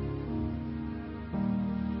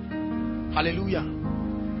 Hallelujah.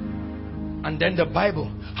 And then the Bible.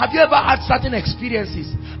 Have you ever had certain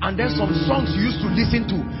experiences and then some songs you used to listen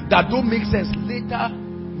to that don't make sense later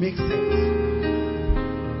make sense?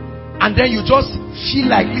 And then you just feel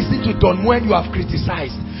like listening to Don when you have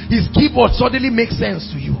criticized. His keyboard suddenly makes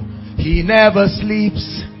sense to you. He never sleeps.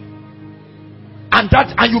 And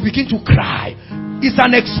you begin to cry. It's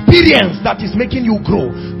an experience that is making you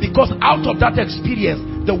grow. Because out of that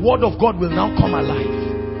experience, the word of God will now come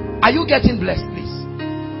alive. Are you getting blessed, please?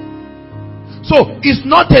 So, it's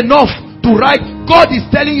not enough to write. God is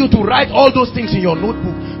telling you to write all those things in your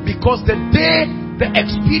notebook. Because the day the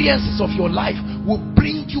experiences of your life will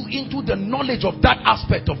bring you into the knowledge of that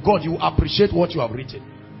aspect of God, you appreciate what you have written.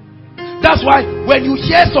 That's why when you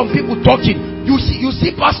hear some people talking, you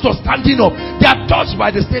see pastors standing up, they are touched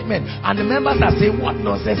by the statement, and the members are saying, what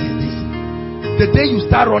nonsense is this? The day you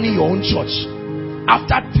start running your own church,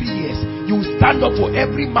 after 3 years, you stand up for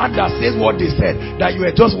every man that says what they said, that you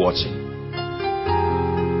were just watching.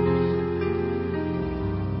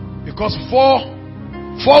 Because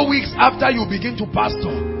four weeks after you begin to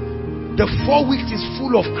pastor, the 4 weeks is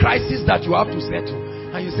full of crises that you have to settle.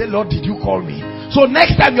 And you say, Lord, did you call me? So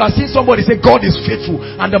next time you are seeing somebody say, God is faithful,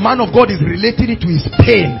 and the man of God is relating it to his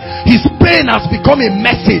pain. His pain has become a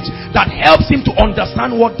message that helps him to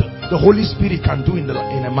understand what the Holy Spirit can do in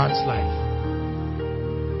a man's life.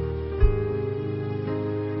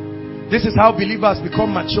 This is how believers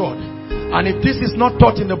become matured. And if this is not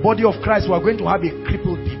taught in the body of Christ, we are going to have a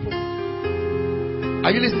crippled people.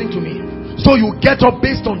 Are you listening to me? So you get up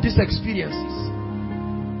based on these experiences.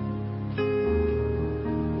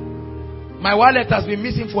 My wallet has been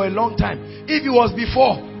missing for a long time. If it was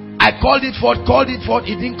before, I called it forth,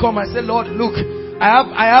 it didn't come. I said, Lord, look,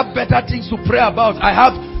 I have better things to pray about. I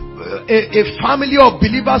have a family of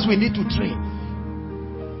believers we need to train.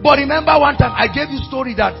 But remember one time, I gave you a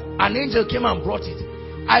story that an angel came and brought it.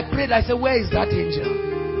 I prayed, I said, where is that angel?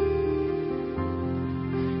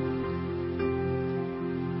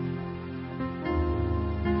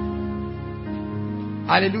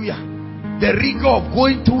 Hallelujah. The rigor of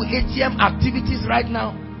going through ATM activities right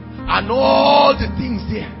now and all the things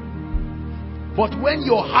there. But when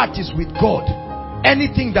your heart is with God,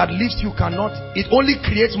 anything that lifts you cannot, it only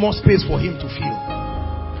creates more space for him to fill.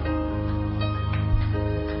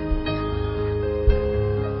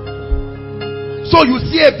 So you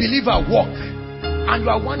see a believer walk and you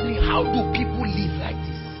are wondering, how do people live like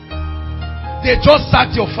this? They just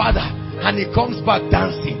sacked your father and he comes back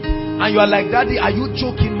dancing. And you are like, Daddy, are you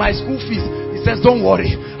joking? My school fees. He says, don't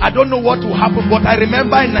worry. I don't know what will happen, but I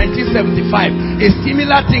remember in 1975, a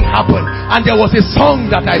similar thing happened. And there was a song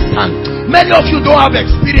that I sang. Many of you don't have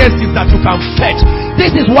experiences that you can fetch.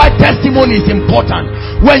 This is why testimony is important.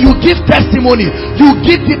 When you give testimony, you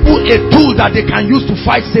give people a tool that they can use to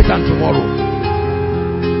fight Satan tomorrow.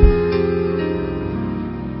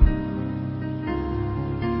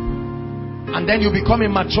 And then you become a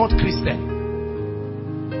matured Christian.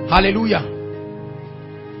 Hallelujah.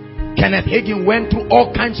 Kenneth Hagin went through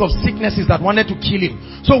all kinds of sicknesses that wanted to kill him.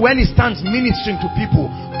 So when he stands ministering to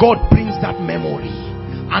people, God brings that memory.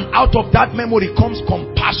 And out of that memory comes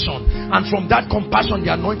compassion. And from that compassion,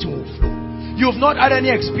 the anointing will flow. You've not had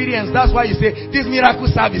any experience. That's why you say, this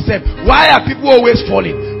miracle service said, why are people always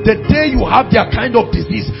falling? The day you have their kind of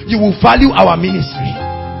disease, you will value our ministry.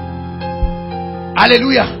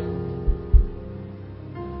 Hallelujah.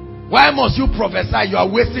 Why must you prophesy? You are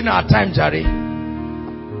wasting our time, Jerry.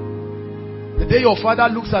 The day your father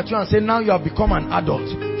looks at you and says, now you have become an adult,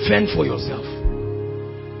 fend for yourself.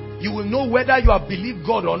 You will know whether you have believed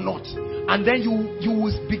God or not. And then you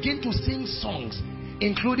will begin to sing songs,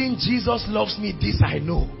 including Jesus loves me, this I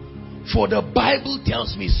know, for the Bible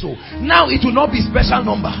tells me so. Now it will not be special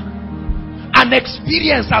number. An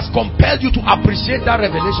experience has compelled you to appreciate that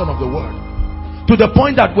revelation of the word, to the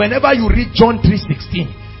point that whenever you read John 3:16,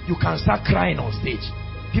 you can start crying on stage.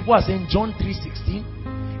 People are saying John 3:16.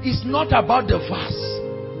 It's not about the verse.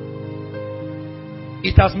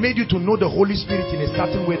 It has made you to know the Holy Spirit in a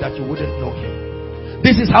certain way that you wouldn't know him.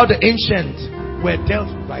 This is how the ancients were dealt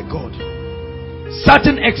with by God.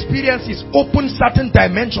 Certain experiences open certain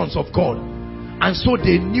dimensions of God, and so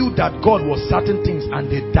they knew that God was certain things, and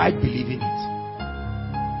they died believing it.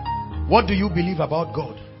 What do you believe about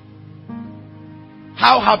God?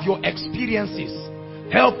 How have your experiences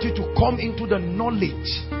helped you to come into the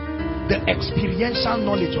knowledge, the experiential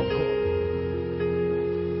knowledge of God?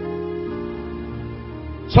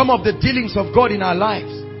 Some of the dealings of God in our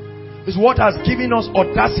lives is what has given us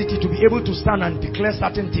audacity to be able to stand and declare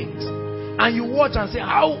certain things. And you watch and say,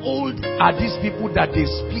 how old are these people that they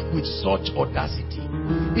speak with such audacity?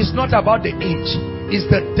 It's not about the age, it's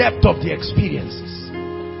the depth of the experiences.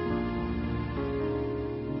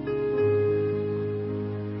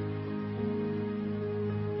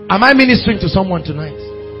 Am I ministering to someone tonight?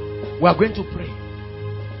 We are going to pray.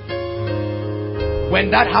 When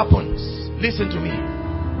that happens, listen to me.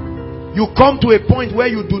 You come to a point where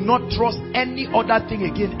you do not trust any other thing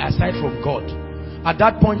again aside from God. At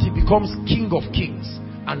that point, he becomes King of Kings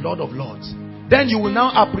and Lord of Lords. Then you will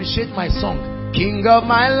now appreciate my song, King of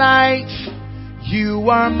my life, you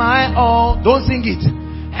are my all. Don't sing it.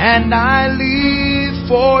 And I live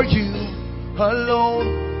for you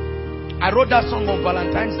alone. I wrote that song on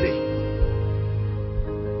Valentine's Day.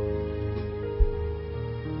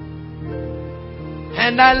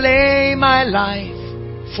 And I lay my life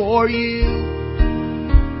for you.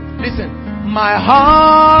 Listen, my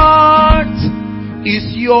heart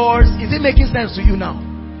is yours. Is it making sense to you now?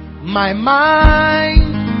 My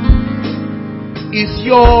mind is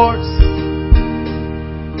yours.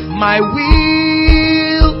 My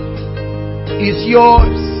will is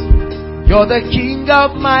yours. You're the king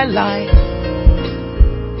of my life.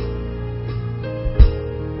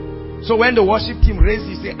 So when the worship team raises,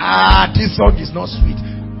 you say, this song is not sweet.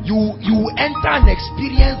 You enter an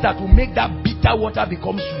experience that will make that bitter water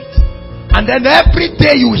become sweet. And then every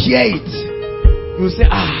day you hear it, you say,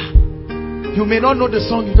 you may not know the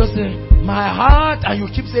song, you just say, my heart, and you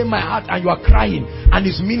keep saying my heart, and you are crying, and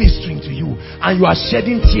it's ministering to you, and you are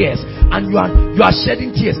shedding tears, and you are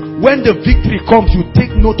shedding tears. When the victory comes, you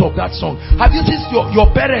take note of that song. Have you seen your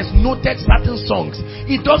parents noted certain songs?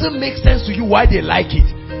 It doesn't make sense to you why they like it.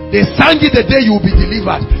 They sang it the day you will be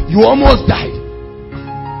delivered. You almost died.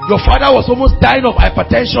 Your father was almost dying of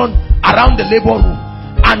hypertension around the labor room,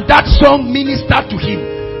 and that song ministered to him.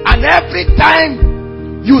 And every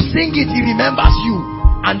time you sing it, he remembers you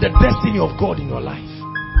and the destiny of God in your life.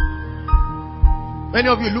 Many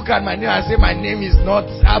of you look at my name and say, my name is not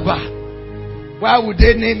Abba. Why would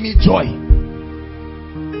they name me Joy?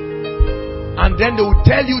 And then they will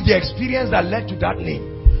tell you the experience that led to that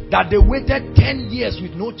name. That they waited 10 years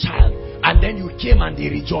with no child, and then you came and they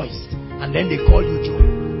rejoiced, and then they call you Joy.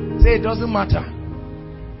 Say, it doesn't matter.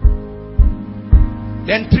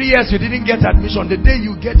 Then 3 years you didn't get admission. The day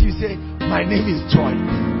you get, you say, my name is Joy.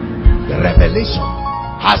 The revelation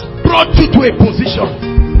has brought you to a position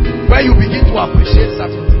where you begin to appreciate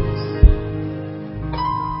certain things.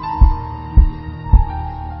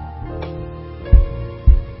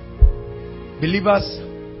 Believers,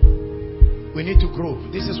 we need to grow.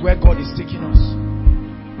 This is where God is taking us.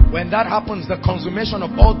 When that happens, the consummation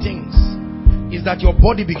of all things is that your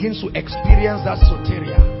body begins to experience that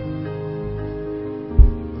soteria.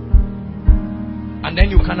 And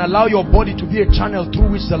then you can allow your body to be a channel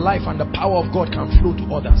through which the life and the power of God can flow to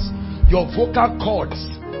others. Your vocal cords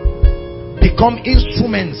become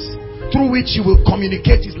instruments through which you will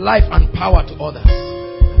communicate His life and power to others.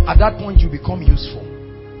 At that point, you become useful.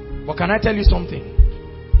 But can I tell you something?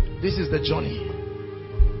 This is the journey.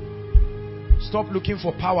 Stop looking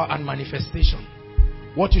for power and manifestation.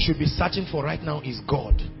 What you should be searching for right now is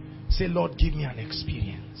God. Say, Lord, give me an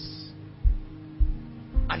experience.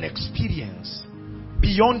 An experience.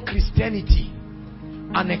 Beyond Christianity.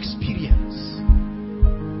 An experience.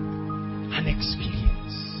 An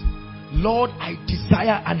experience. Lord, I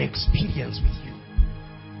desire an experience with you.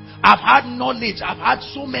 I've had knowledge. I've had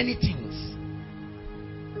so many things.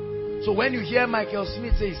 So when you hear Michael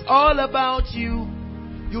Smith say, it's all about you,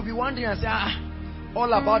 you'll be wondering and say,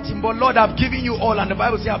 all about him. But Lord, I've given you all. And the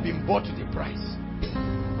Bible says I've been bought with a price.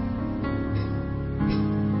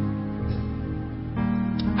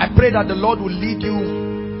 I pray that the Lord will lead you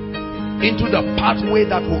into the pathway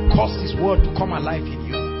that will cause His word to come alive in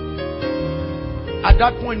you. At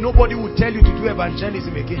that point, nobody will tell you to do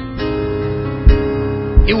evangelism again.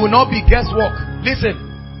 It will not be guesswork. Listen,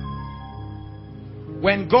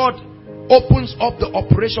 when God opens up the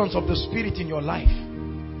operations of the Spirit in your life,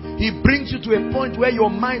 He brings you to a point where your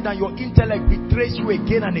mind and your intellect betrays you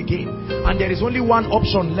again and again, and there is only one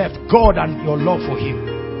option left: God and your love for Him.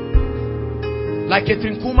 Like a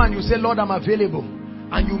Trinkuman, you say, Lord, I'm available,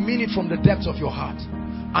 and you mean it from the depths of your heart.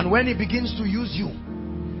 And when He begins to use you,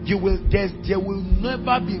 there will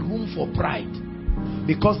never be room for pride,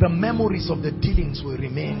 because the memories of the dealings will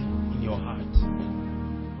remain in your heart.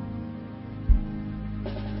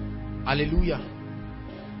 Hallelujah.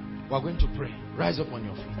 We are going to pray. Rise up on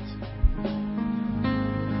your feet.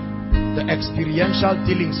 The experiential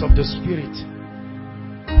dealings of the Spirit.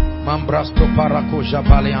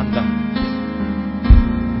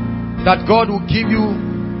 That God will give you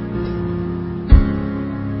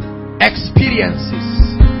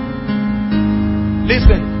experiences.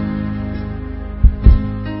 Listen,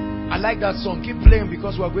 I like that song. Keep playing,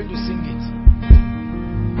 because we are going to sing it.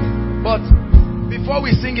 But before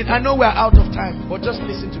we sing it, I know we are out of time, but just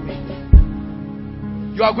listen to me.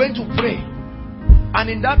 You are going to pray, and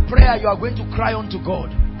in that prayer you are going to cry unto God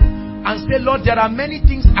and say, Lord, there are many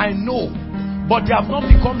things I know, but they have not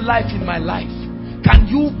become life in my life. Can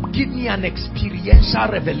you give me an experiential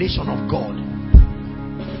revelation of God?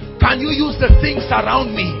 Can you use the things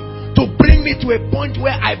around me to bring me to a point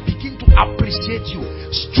where I begin to appreciate you?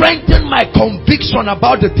 Strengthen my conviction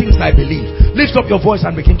about the things I believe. Lift up your voice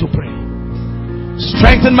and begin to pray.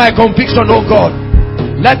 Strengthen my conviction, oh God.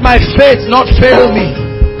 Let my faith not fail me.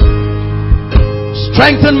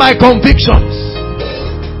 Strengthen my convictions,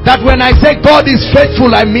 that when I say God is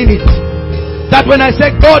faithful, I mean it. That when I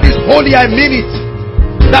say God is holy, I mean it.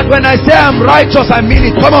 That when I say I'm righteous, I mean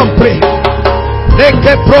it. Come on, pray. In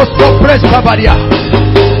the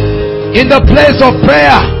place of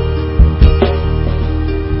prayer,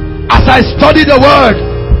 as I study the word,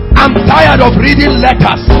 I'm tired of reading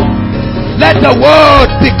letters. Let the word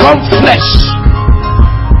become flesh.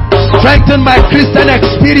 Strengthen my Christian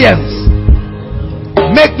experience.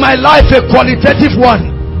 Make my life a qualitative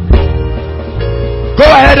one. Go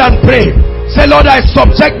ahead and pray. Say, Lord, I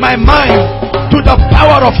subject my mind to the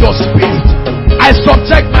power of your Spirit. I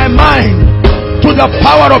subject my mind to the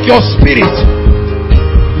power of your Spirit.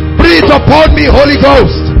 Breathe upon me, Holy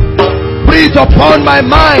Ghost. Breathe upon my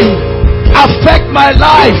mind. Affect my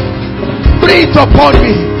life. Breathe upon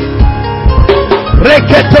me.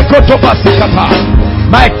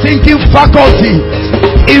 My thinking faculty,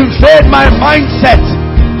 invade my mindset.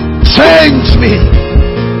 Change me.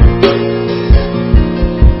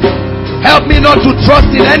 Help me not to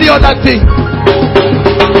trust in any other thing.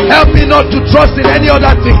 Help me not to trust in any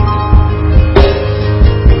other thing.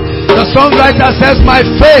 The songwriter says, my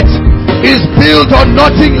faith is built on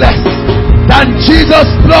nothing less than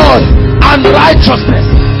Jesus' blood and righteousness.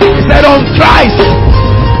 He said, on Christ,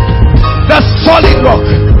 the solid rock.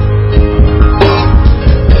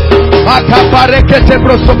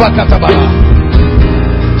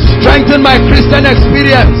 Strengthen my Christian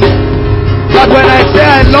experience, that when I say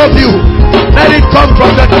I love you, let it come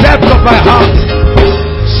from the depth of my heart.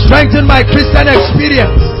 Strengthen my Christian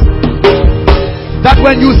experience, that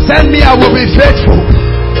when you send me, I will be faithful.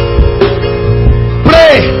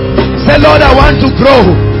 Pray. Say, Lord, I want to grow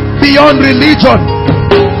beyond religion.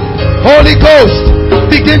 Holy Ghost,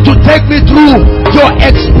 begin to take me through your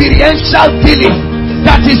experiential dealing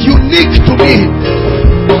that is unique to me.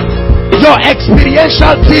 Your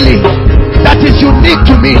experiential dealing that is unique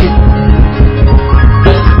to me.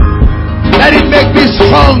 Let it make me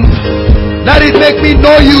strong. Let it make me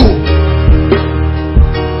know you.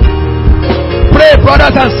 Pray,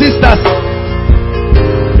 brothers and sisters.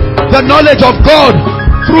 The knowledge of God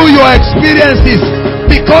through your experiences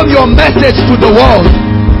become your message to the world.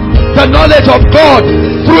 The knowledge of God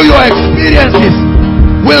through your experiences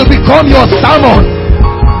will become your sermon.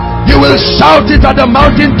 You will shout it at the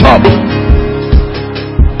mountaintop.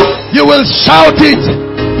 You will shout it.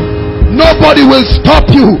 Nobody will stop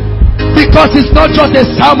you, because it's not just a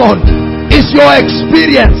sermon. It's your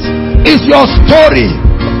experience. It's your story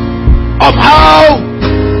of how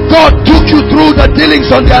God took you through the dealings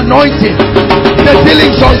on the anointing, the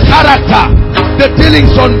dealings on character, the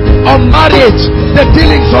dealings on marriage, the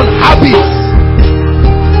dealings on habits.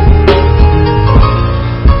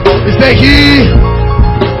 He said, he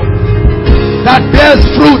that bears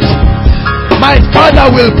fruit, my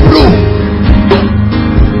Father will prove.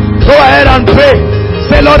 Go ahead and pray.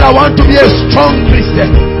 Say, Lord, I want to be a strong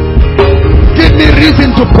Christian. Give me reason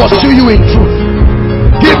to pursue you in truth.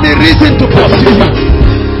 Give me reason to pursue you.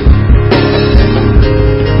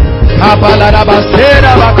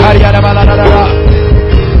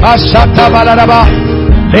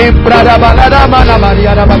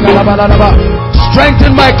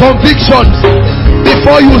 Strengthen my convictions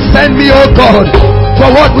before you send me, oh God. For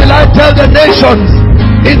what will I tell the nations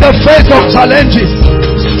in the face of challenges?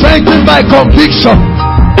 Strengthen my conviction.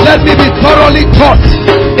 Let me be thoroughly taught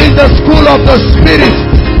in the school of the Spirit.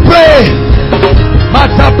 Pray.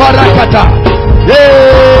 Mata parakata.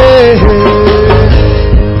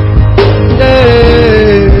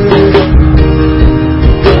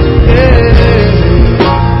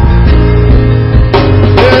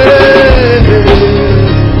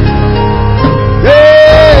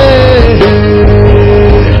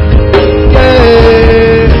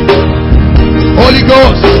 Holy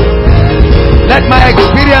Ghost, let my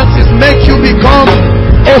experiences make you become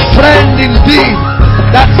a friend indeed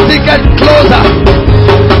that sticketh closer.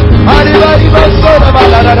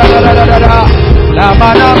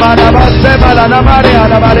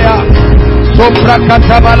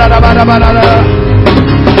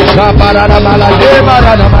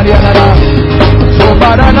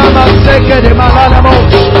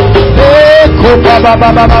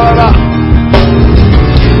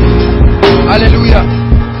 Hallelujah.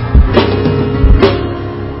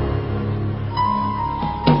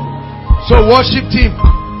 So worship team,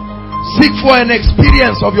 seek for an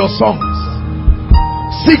experience of your songs.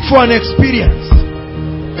 Seek for an experience.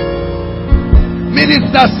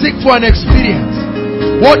 Minister, seek for an experience.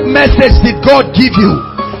 What message did God give you?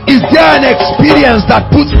 Is there an experience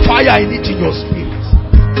that puts fire in it in your spirit?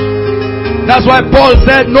 That's why Paul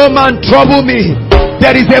said, no man trouble me.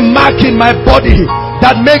 There is a mark in my body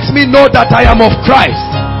that makes me know that I am of Christ.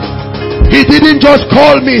 He didn't just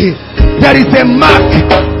call me. There is a mark.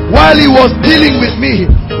 While he was dealing with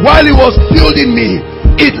me, while he was building me,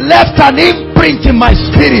 it left an imprint in my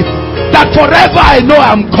spirit that forever I know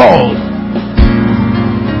I'm called.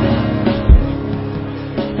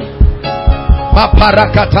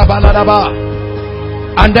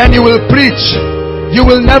 And then you will preach. You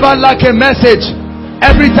will never lack a message.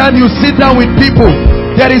 Every time you sit down with people,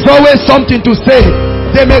 there is always something to say.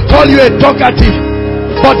 They may call you a talkative,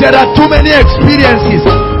 but there are too many experiences.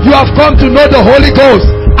 You have come to know the Holy Ghost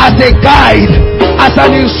as a guide, as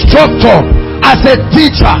an instructor, as a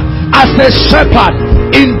teacher, as a shepherd.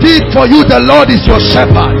 Indeed, for you the Lord is your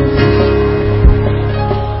shepherd.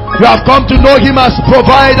 You have come to know him as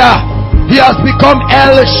provider. He has become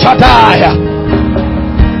El Shaddai.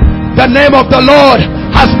 The name of the Lord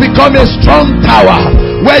has become a strong tower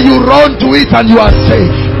where you run to it and you are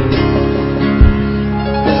safe.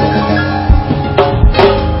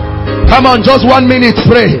 Come on, just 1 minute,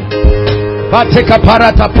 pray.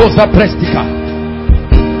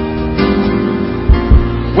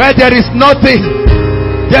 Where there is nothing,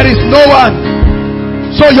 there is no one.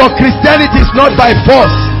 So your Christianity is not by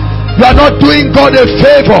force. You are not doing God a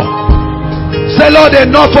favor. Say, Lord,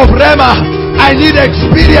 enough of Rema. I need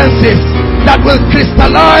experiences that will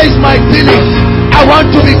crystallize my feelings. I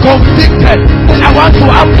want to be convicted. I want to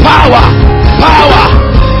have power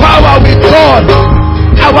with God.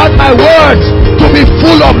 I want my words to be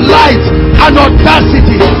full of light and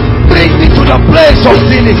audacity. Bring me to the place of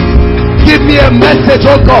healing. Give me a message,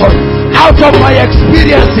 oh God, out of my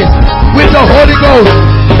experiences with the Holy Ghost.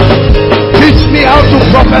 Teach me how to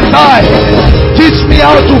prophesy. Teach me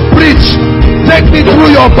how to preach. Take me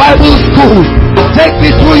through your Bible school. Take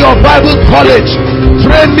me through your Bible college.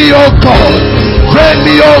 Train me, oh God. Train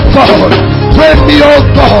me, oh God. Train me, oh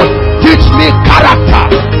God. Teach me character.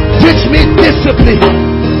 Teach me discipline.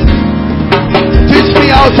 Teach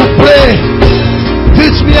me how to pray.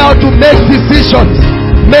 Teach me how to make decisions.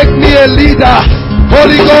 Make me a leader.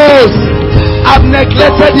 Holy Ghost, I've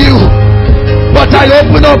neglected you, but I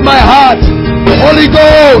open up my heart. Holy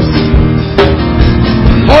Ghost,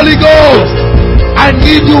 Holy Ghost, I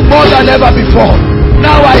need you more than ever before.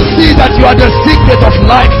 Now I see that you are the secret of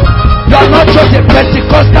life. You are not just a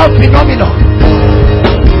Pentecostal phenomenon.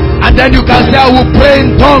 And then you can say, I will pray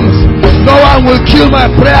in tongues. No one will kill my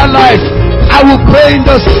prayer life. I will pray in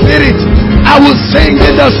the Spirit. I will sing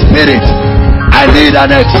in the Spirit. I need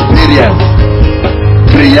an experience.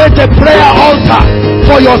 Create a prayer altar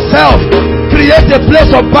for yourself. Create a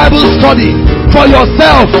place of Bible study for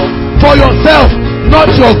yourself. For yourself.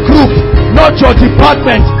 Not your group. Not your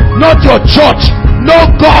department. Not your church. Know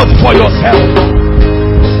God for yourself.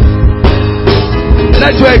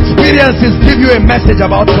 Let your experiences give you a message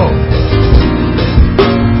about God.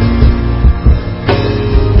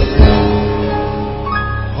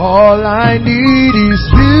 All All I need is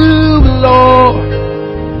you, Lord.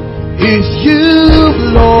 Is you,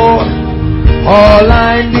 Lord. All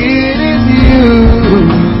I need is you.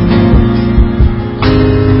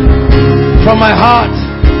 From my heart,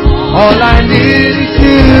 all I need is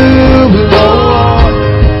you, Lord.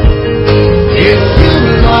 Is you,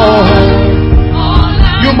 Lord.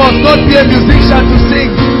 You must not be a musician to sing.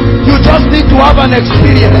 You just need to have an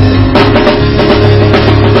experience.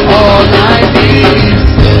 All I need is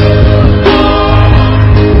you.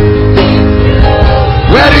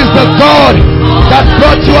 Where is the God that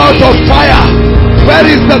brought you out of fire? Where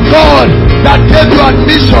is the God that gave you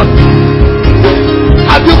admission?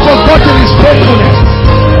 Have you forgotten his faithfulness?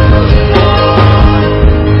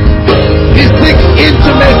 He seeks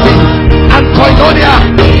intimacy, and Koinonia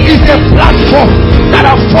is a platform that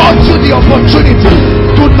affords you the opportunity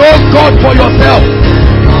to know God for yourself.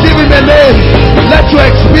 Give him a name. Let your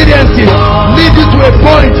experiences lead you to a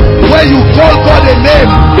point where you call God a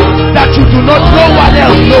name that you do not know one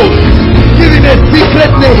else knows. Give him a secret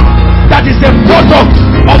name that is a product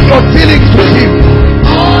of your dealings with him.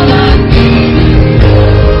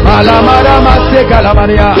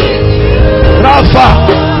 Rapha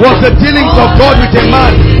was the dealings of God with a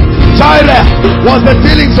man. Jireh was the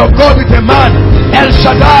dealings of God with a man. El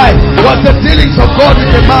Shaddai was the dealings of God with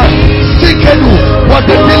a man. Sikenu was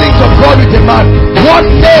the dealings of God with a man. What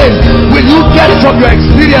name will you get from your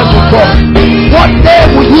experience with God? What name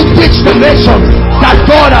will you teach the nations that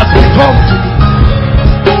God has become to you?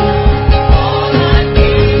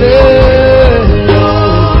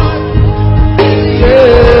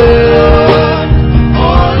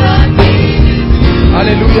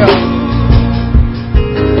 Hallelujah.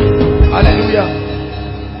 Hallelujah.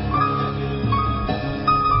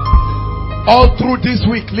 All through this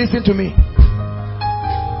week, listen to me.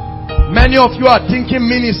 Many of you are thinking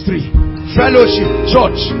ministry, fellowship,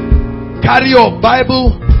 church. Carry your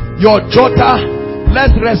Bible, your jotter.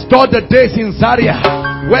 Let's restore the days in Zaria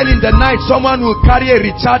when in the night someone will carry a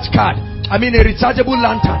recharge card, a rechargeable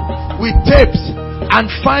lantern with tapes,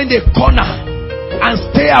 and find a corner and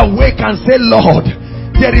stay awake and say, Lord,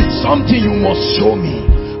 there is something you must show me.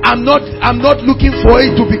 I'm not looking for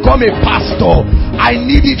it to become a pastor. I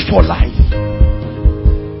need it for life.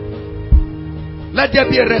 Let there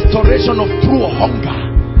be a restoration of true hunger.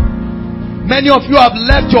 Many of you have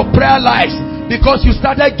left your prayer lives because you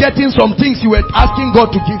started getting some things you were asking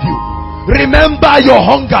God to give you. Remember your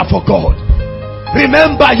hunger for God.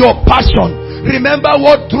 Remember your passion. Remember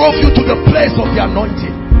what drove you to the place of the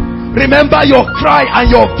anointing. Remember your cry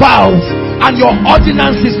and your vows and your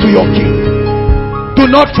ordinances to your king.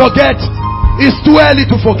 Do not forget. It's too early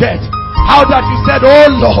to forget how that you said, oh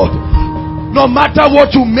Lord, no matter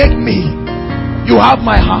what you make me, you have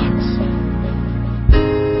my heart.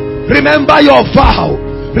 Remember your vow.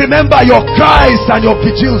 Remember your cries and your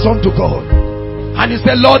vigils unto God. And you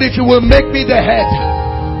say, Lord, if you will make me the head,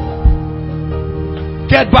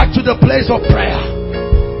 get back to the place of prayer.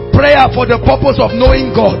 Prayer for the purpose of knowing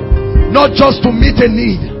God, not just to meet a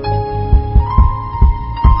need.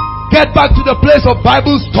 Get back to the place of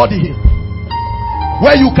Bible study,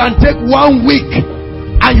 where you can take 1 week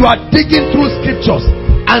and you are digging through scriptures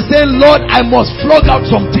and saying, Lord, I must flog out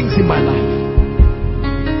some things in my life.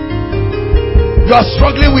 You are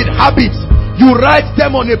struggling with habits. You write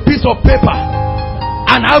them on a piece of paper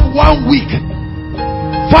and have 1 week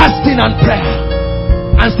fasting and prayer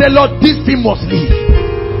and say, Lord, this thing must leave.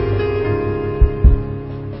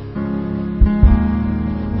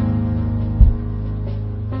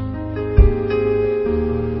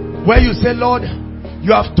 Where you say, Lord,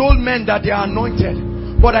 you have told men that they are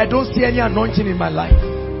anointed, but I don't see any anointing in my life.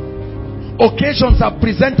 Occasions have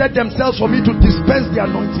presented themselves for me to dispense the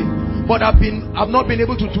anointing, but I've not been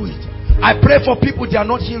able to do it. I pray for people, they are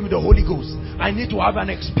not filled with the Holy Ghost. I need to have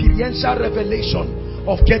an experiential revelation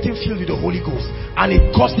of getting filled with the Holy Ghost, and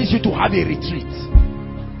it causes you to have a retreat.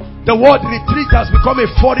 The word retreat has become a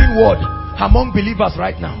foreign word among believers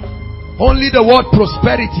right now. Only the word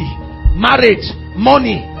prosperity, marriage,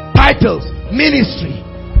 money, titles, ministry.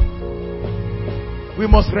 We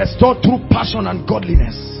must restore true passion and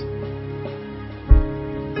godliness.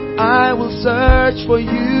 I will search for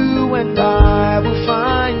you and I will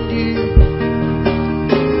find you.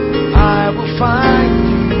 I will find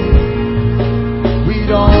you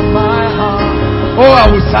with all my heart. Oh, I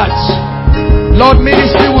will search. Lord,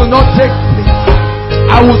 ministry will not take place.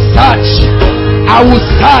 I will search. I will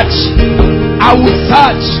search. I will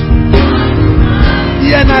search.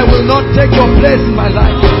 And I will not take your place in my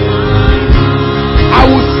life. I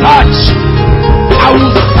will search. I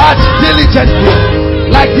will search diligently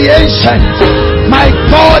like the ancient. My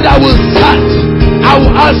God, I will search. I I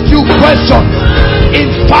will ask you questions in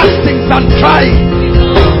fastings and crying.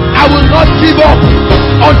 I will not give up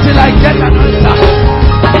until I get an answer.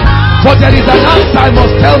 For there is an answer I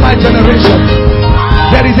must tell my generation.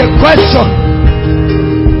 There is a question.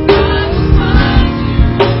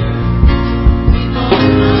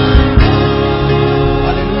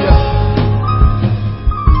 Hallelujah.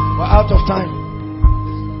 We're out of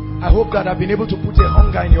time. I hope that I've been able to put a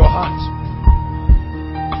hunger in your heart.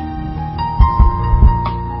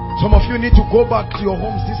 Some of you need to go back to your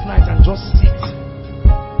homes this night and just sit.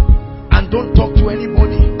 And don't talk to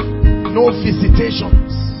anybody. No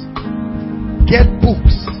visitations. Get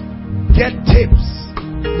books. Get tapes.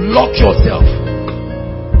 Lock yourself.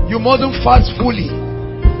 You mustn't fast fully.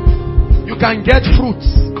 You can get fruits.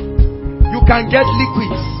 You can get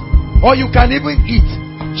liquids. Or you can even eat.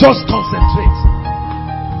 Just concentrate.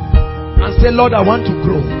 And say, Lord, I want to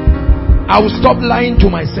grow. I will stop lying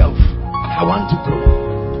to myself. I want to grow.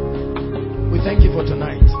 We thank you for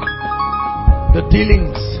tonight. The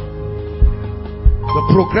dealings, the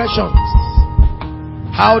progressions,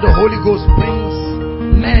 how the Holy Ghost brings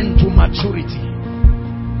men to maturity.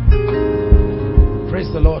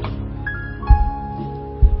 Praise the Lord.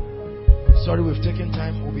 Sorry we've taken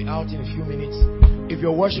time. We'll be out in a few minutes. If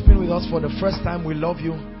you're worshiping with us for the first time, we love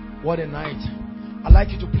you. What a night. I'd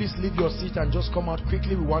like you to please leave your seat and just come out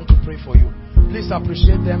quickly. We want to pray for you. Please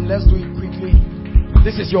appreciate them. Let's do it quickly.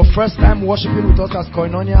 This is your first time worshiping with us as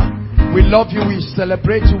Koinonia. We love you. We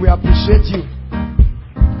celebrate you. We appreciate you.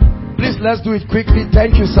 Please, let's do it quickly.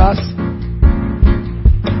 Thank you, sirs.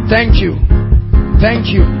 Thank you. Thank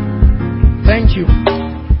you. Thank you.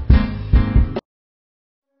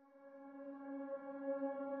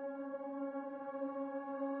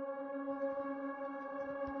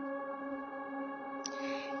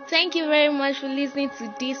 Thank you very much for listening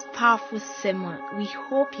to this powerful sermon. We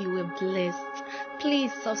hope you were blessed.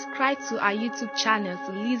 Please subscribe to our YouTube channel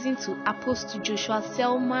to listen to Apostle Joshua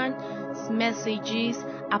Selman's messages,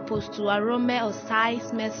 Apostle Arome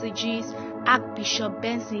Osai's messages, Archbishop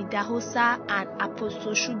Benson Dahosa, and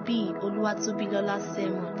Apostle Shubi Oluwatobidola's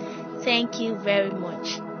sermon. Thank you very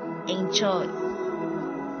much. Enjoy.